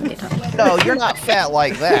 How many times? No, you're not fat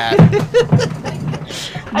like that.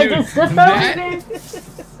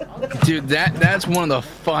 Dude, that's one of the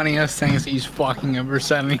funniest things he's fucking ever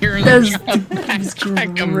said in here. That's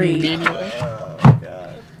great.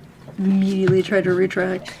 Immediately tried to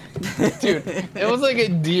retract. Dude, it was like a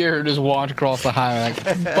deer just walked across the highway.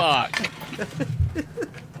 Like, fuck.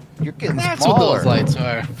 You're getting That's smaller. what those lights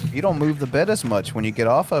are. You don't move the bed as much when you get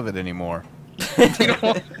off of it anymore.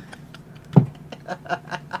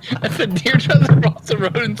 If a deer tries to cross the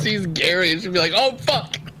road and sees Gary, it should be like, oh,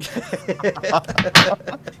 fuck.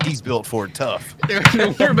 He's built for it tough.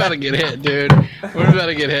 We're about to get hit, dude. We're about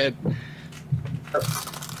to get hit.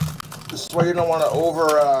 This is why you don't want to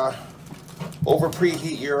over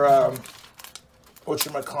preheat your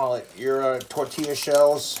whatchamacallit, your tortilla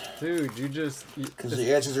shells. Dude, because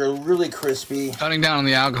the edges are really crispy. Cutting down on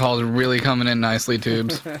the alcohol is really coming in nicely,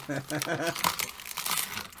 Tubes.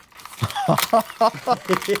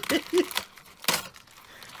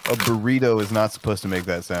 A burrito is not supposed to make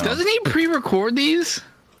that sound. Doesn't he pre-record these?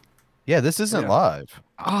 Yeah, this isn't live.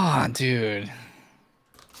 Ah, dude.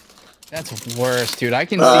 That's worse, dude. I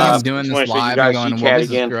can see him doing this live and going, well,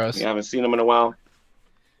 this is gross. You haven't seen him in a while.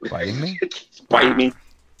 Biting me? Biting me.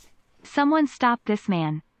 Someone stop this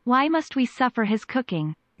man. Why must we suffer his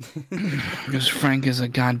cooking? Because Frank is a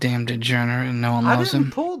goddamn degenerate and no one I loves didn't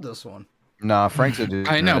him. pull this one. Nah, Frank's a dude.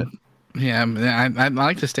 I know. Yeah, I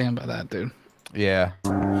like to stand by that, dude. Yeah.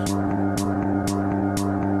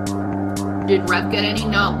 Did Rev get any?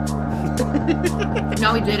 No.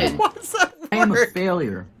 No, he didn't. What's that word? I am a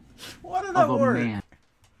failure. What is that word? Man.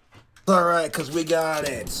 It's alright, because we got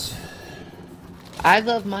it. I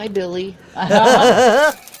love my Billy.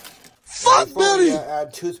 Fuck Billy!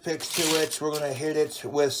 Add toothpicks to it. We're going to hit it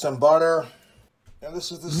with some butter. Now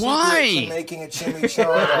this is the secret to making a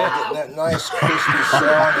chimichurri. Getting that nice crispy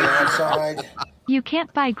shell on the outside. You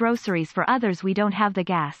can't buy groceries for others. We don't have the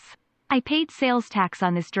gas. I paid sales tax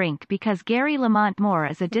on this drink because Gary Lamont Moore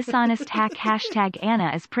is a dishonest hack. Hashtag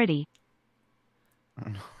Anna is pretty.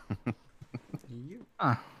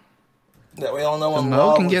 Huh. That we all know So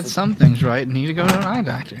Mo can get some things right and need to go to an eye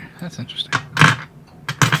doctor. That's interesting.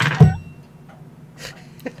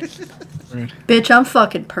 Rude. Bitch, I'm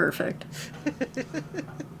fucking perfect.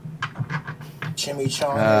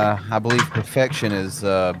 Chimichurri. I believe perfection is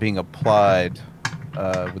being applied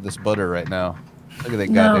with this butter right now. Look at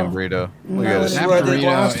that goddamn burrito. Look at it.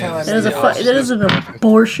 That is an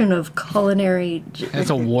abortion of culinary. It's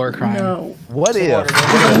a war crime. No. What if?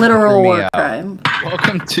 It's a literal war crime.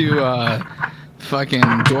 Welcome to fucking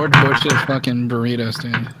George Bush's fucking burrito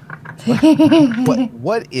stand.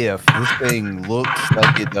 What if this thing looks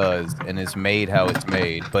like it does and is made how it's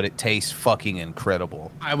made, but it tastes fucking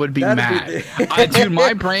incredible? I would be mad. Dude,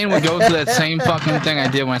 my brain would go to that same fucking thing I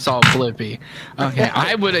did when I saw Blippi. Okay,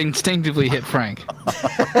 I would instinctively hit Frank.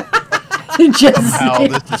 Somehow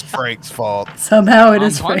this is Frank's fault. Somehow it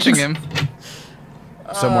is punching Frank's. him.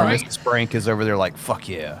 Somewhere Mrs. Frank is over there like, fuck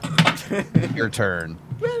yeah. Your turn.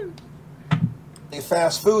 A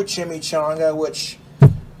fast food chimichanga, which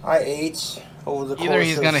I ate over the course Either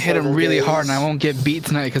he's gonna hit him several really days. hard and I won't get beat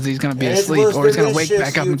tonight because he's gonna be And it asleep, was or he's gonna wake delicious,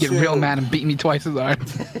 back up and get you real too. mad and beat me twice as hard.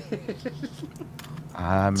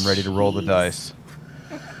 I'm ready to roll the dice.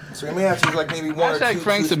 So we may have to use like maybe one or Hashtag two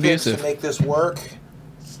Frank's toothpicks abusive. to make this work.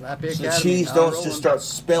 Snappy So the Academy, cheese now don't rolling. just start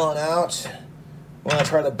spilling out when I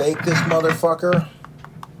try to bake this motherfucker.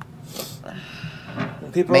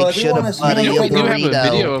 And people are like, we want to see we do have a burrito.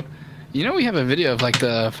 video. You know we have a video of like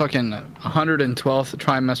the fucking 112th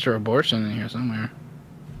trimester abortion in here somewhere.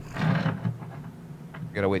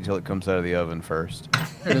 Gotta wait till it comes out of the oven first.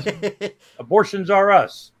 Abortions are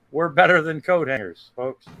us. We're better than coat hangers,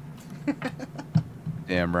 folks.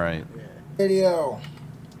 Damn right. Video.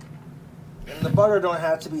 And the butter don't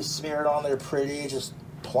have to be smeared on there pretty. Just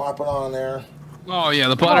plop it on there. Oh yeah,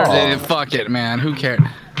 the butter. Fuck it, man. Who cared?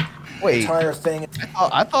 Wait. Entire thing.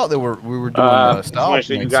 I thought that we were doing just style want to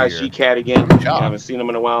show you points guys here. Cat again. I haven't seen him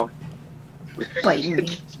in a while.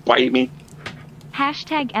 Bite me.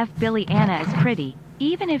 Hashtag F Billy Anna is pretty,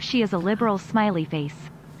 even if she is a liberal smiley face.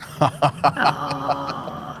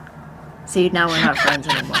 See, now we're not friends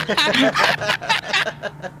anymore.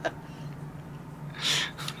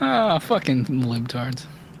 Ah, fucking libtards.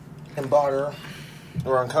 And butter.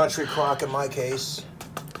 Or on country crock in my case.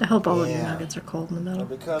 I hope all of your nuggets are cold in the middle.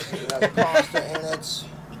 Because it has pasta in it.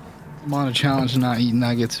 I'm on a challenge to not eat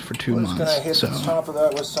nuggets for 2 We're just months. gonna hit So the top of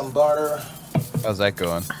that with some butter. How's that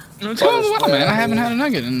going? it's going well, man. I haven't had a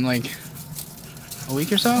nugget in like a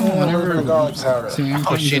week or so. Yeah, a little bit of garlic powder.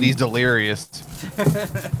 Oh shit, he's delirious.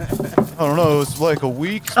 I don't know, it's like a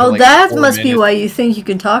week. Oh, like that 4 must be minutes. why you think you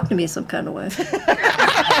can talk to me some kind of way.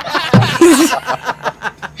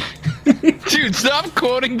 Dude, stop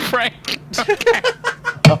quoting Frank.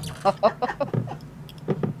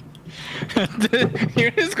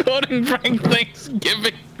 You're just quoting Frank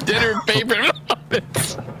Thanksgiving dinner paper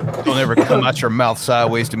muppets. Don't ever come out your mouth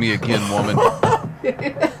sideways to me again, woman. God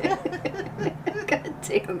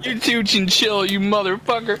damn. You too chinchilla, you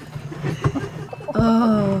motherfucker.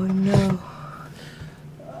 Oh no.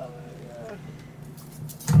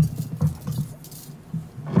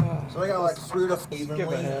 So I got like 3 to 5 evenly.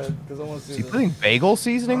 Is he putting bagel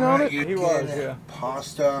seasoning on it? He was, yeah.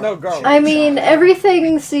 Pasta. No garlic. I mean,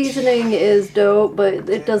 everything seasoning is dope, but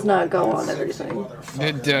it does not go on everything. Well,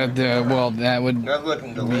 that would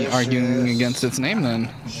be arguing against its name then.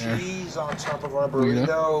 Cheese on top of our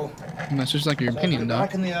burrito. That's just like your opinion, dog.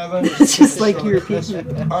 Back in the oven. It's just like your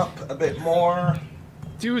opinion. Up a bit more.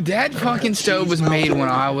 Dude, that fucking stove was made when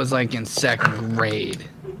I was like in 2nd grade.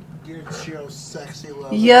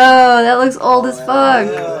 Yo, that looks old as fuck.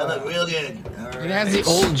 That look real good. It has the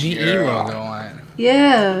old GE logo on it.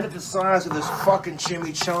 Yeah. Look at the size of this fucking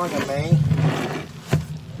chimichanga, man.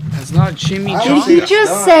 It's not Did chimichanga. he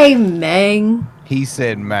just say Mang? He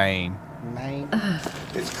said Maine.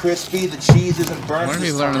 It's crispy. The cheese isn't burnt. When are we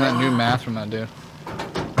this learning that time. new math from that dude?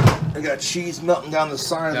 I got cheese melting down the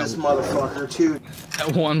side of this motherfucker too.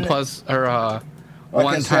 That 1 plus or Like I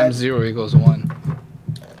 1 said- times 0 equals 1.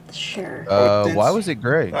 Sure. Why was it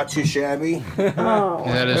gray? Not too shabby. Oh.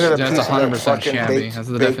 Yeah, I got a that's piece of that 100% fucking shabby. baked- That's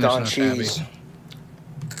the baked definition on of shabby. cheese.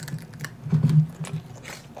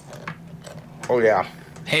 Oh yeah.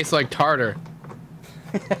 Tastes like tartar.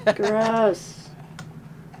 Gross.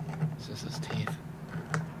 It's just his teeth.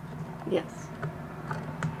 Yes.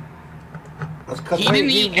 He didn't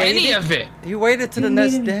eat any of it. He waited to the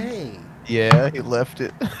next day. Yeah, he left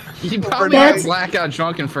it. He probably got blackout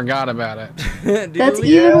drunk and forgot about it. That's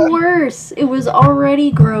even worse. It was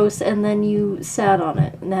already gross, and then you sat on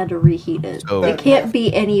it and had to reheat it. So- It can't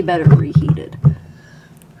be any better reheated.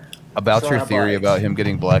 About your theory about him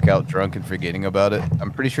getting blackout drunk and forgetting about it,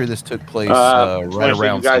 I'm pretty sure this took place right Just wanna show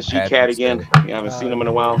around you guys St. Cat Patrick's again. Day. You haven't seen him in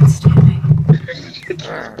a while.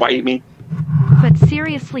 Bite me. But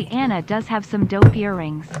seriously, Anna does have some dope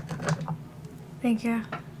earrings. Thank you.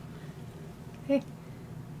 Hey.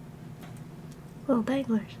 Little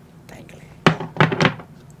danglers.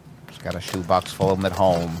 Got a shoebox full of them at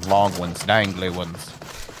home. Long ones, dangly ones.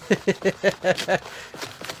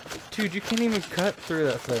 Dude, you can't even cut through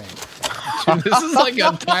that thing. Dude, this is like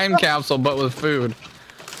a time capsule, but with food.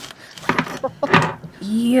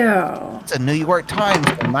 Yeah. It's a New York Times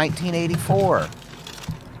from 1984.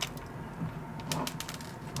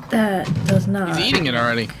 That does not. He's eating it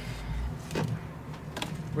already.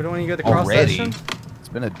 We don't want to go to the cross Already? section? It's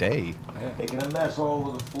been a day. Taking a mess all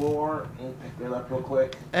over the floor. Pick it up real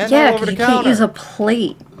quick. And Yeah, all over 'cause the you can't counter. use a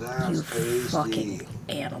plate, That's you tasty. fucking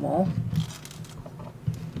animal.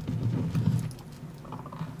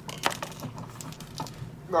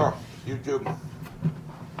 No, YouTube.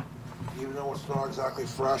 Even though it's not exactly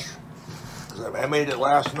fresh, 'cause I made it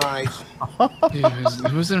last night. Dude,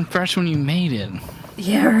 it wasn't fresh when you made it.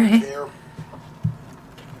 Yeah, right. There,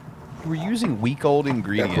 We're using week-old that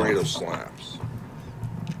ingredients. burrito slaps.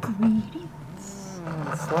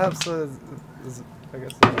 Slaps is I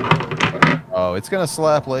guess. Oh, it's gonna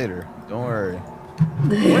slap later. Don't worry.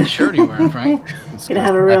 What shirt are you wearing, Frank? It's gonna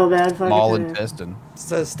have a real bad fucking Small time. intestine. It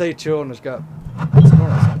says stay chill and it's got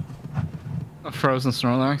Snorlax. A frozen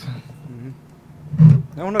Snorlax?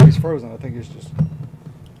 I don't know if he's frozen. I think he's just.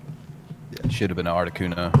 Yeah, it should have been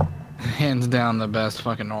Articuno. Hands down the best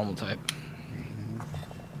fucking normal type.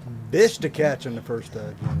 Bitch to catch in the first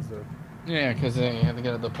gens, though. Yeah, because they had to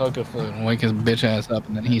get the poker flute and wake his bitch ass up,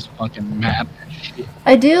 and then he's fucking mad as shit.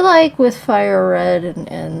 I do like with Fire Red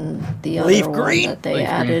and the other Leaf one Green? that they Leaf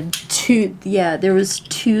added two. Yeah, there was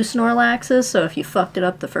 2 Snorlaxes, so if you fucked it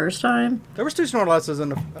up the first time. There was 2 Snorlaxes in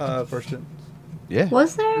the first gen. Yeah.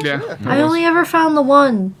 Was there? Yeah. I only ever found the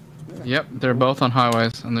one. Yep, they're both on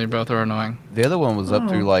highways, and they both are annoying. The other one was up Oh.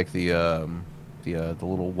 through like the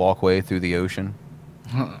little walkway through the ocean.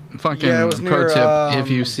 Fucking Yeah, it was pro near, tip, if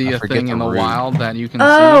you see I a forget thing the in the route. wild that you can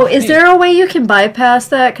Oh, see. is there a way you can bypass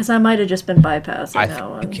that? Because I might have just been bypassing I that think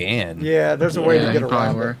one. you can. Yeah, there's a way Yeah, to get you probably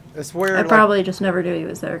around were. it. It's where I like, probably just never knew he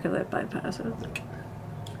was there because I bypassed it.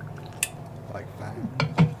 like that.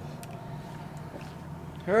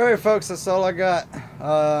 All right, folks, that's all I got.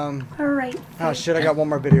 All right. Oh shit, I got one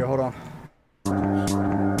more video. Hold on.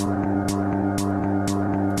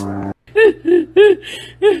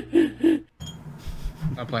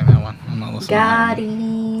 I'm playing that one. I'm not listening. Got to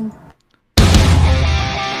him.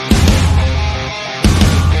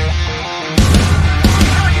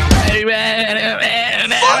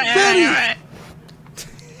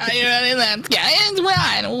 Are you ready? Let's go. It's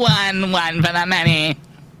one for the many.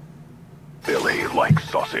 Billy likes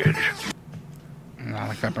sausage. No, I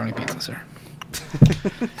like pepperoni pizza, sir.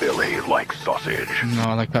 Billy likes sausage. No,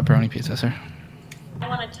 I like pepperoni pizza, sir. I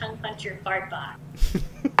want to tongue punch your fart box.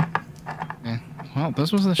 Yeah. Well,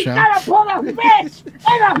 this was the show. Gotta pull a fish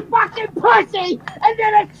in a fucking pussy, and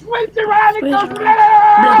then it swings around and goes.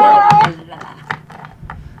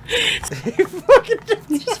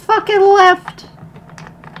 You just fucking left.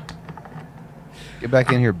 Get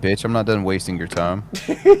back in here, bitch. I'm not done wasting your time.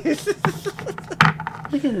 Look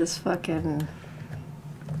at this fucking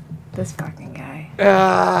guy.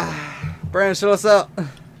 Bran, show us out.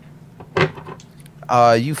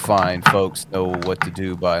 You fine folks know what to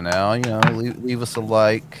do by now. You know, leave us a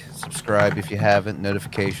like, subscribe if you haven't,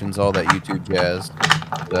 notifications, all that YouTube jazz.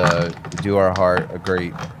 Do our heart a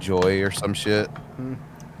great joy or some shit.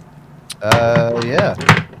 Yeah.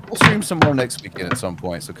 We'll stream some more next weekend at some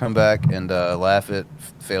point, so come back and laugh at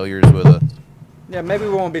failures with us. Yeah, maybe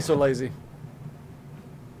we won't be so lazy.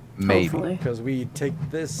 Maybe. Because we take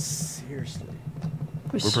this seriously.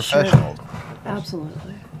 We're professionals.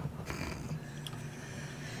 Absolutely.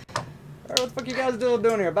 Alright, what the fuck you guys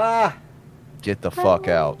doing here? Bye. Get the fuck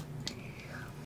out.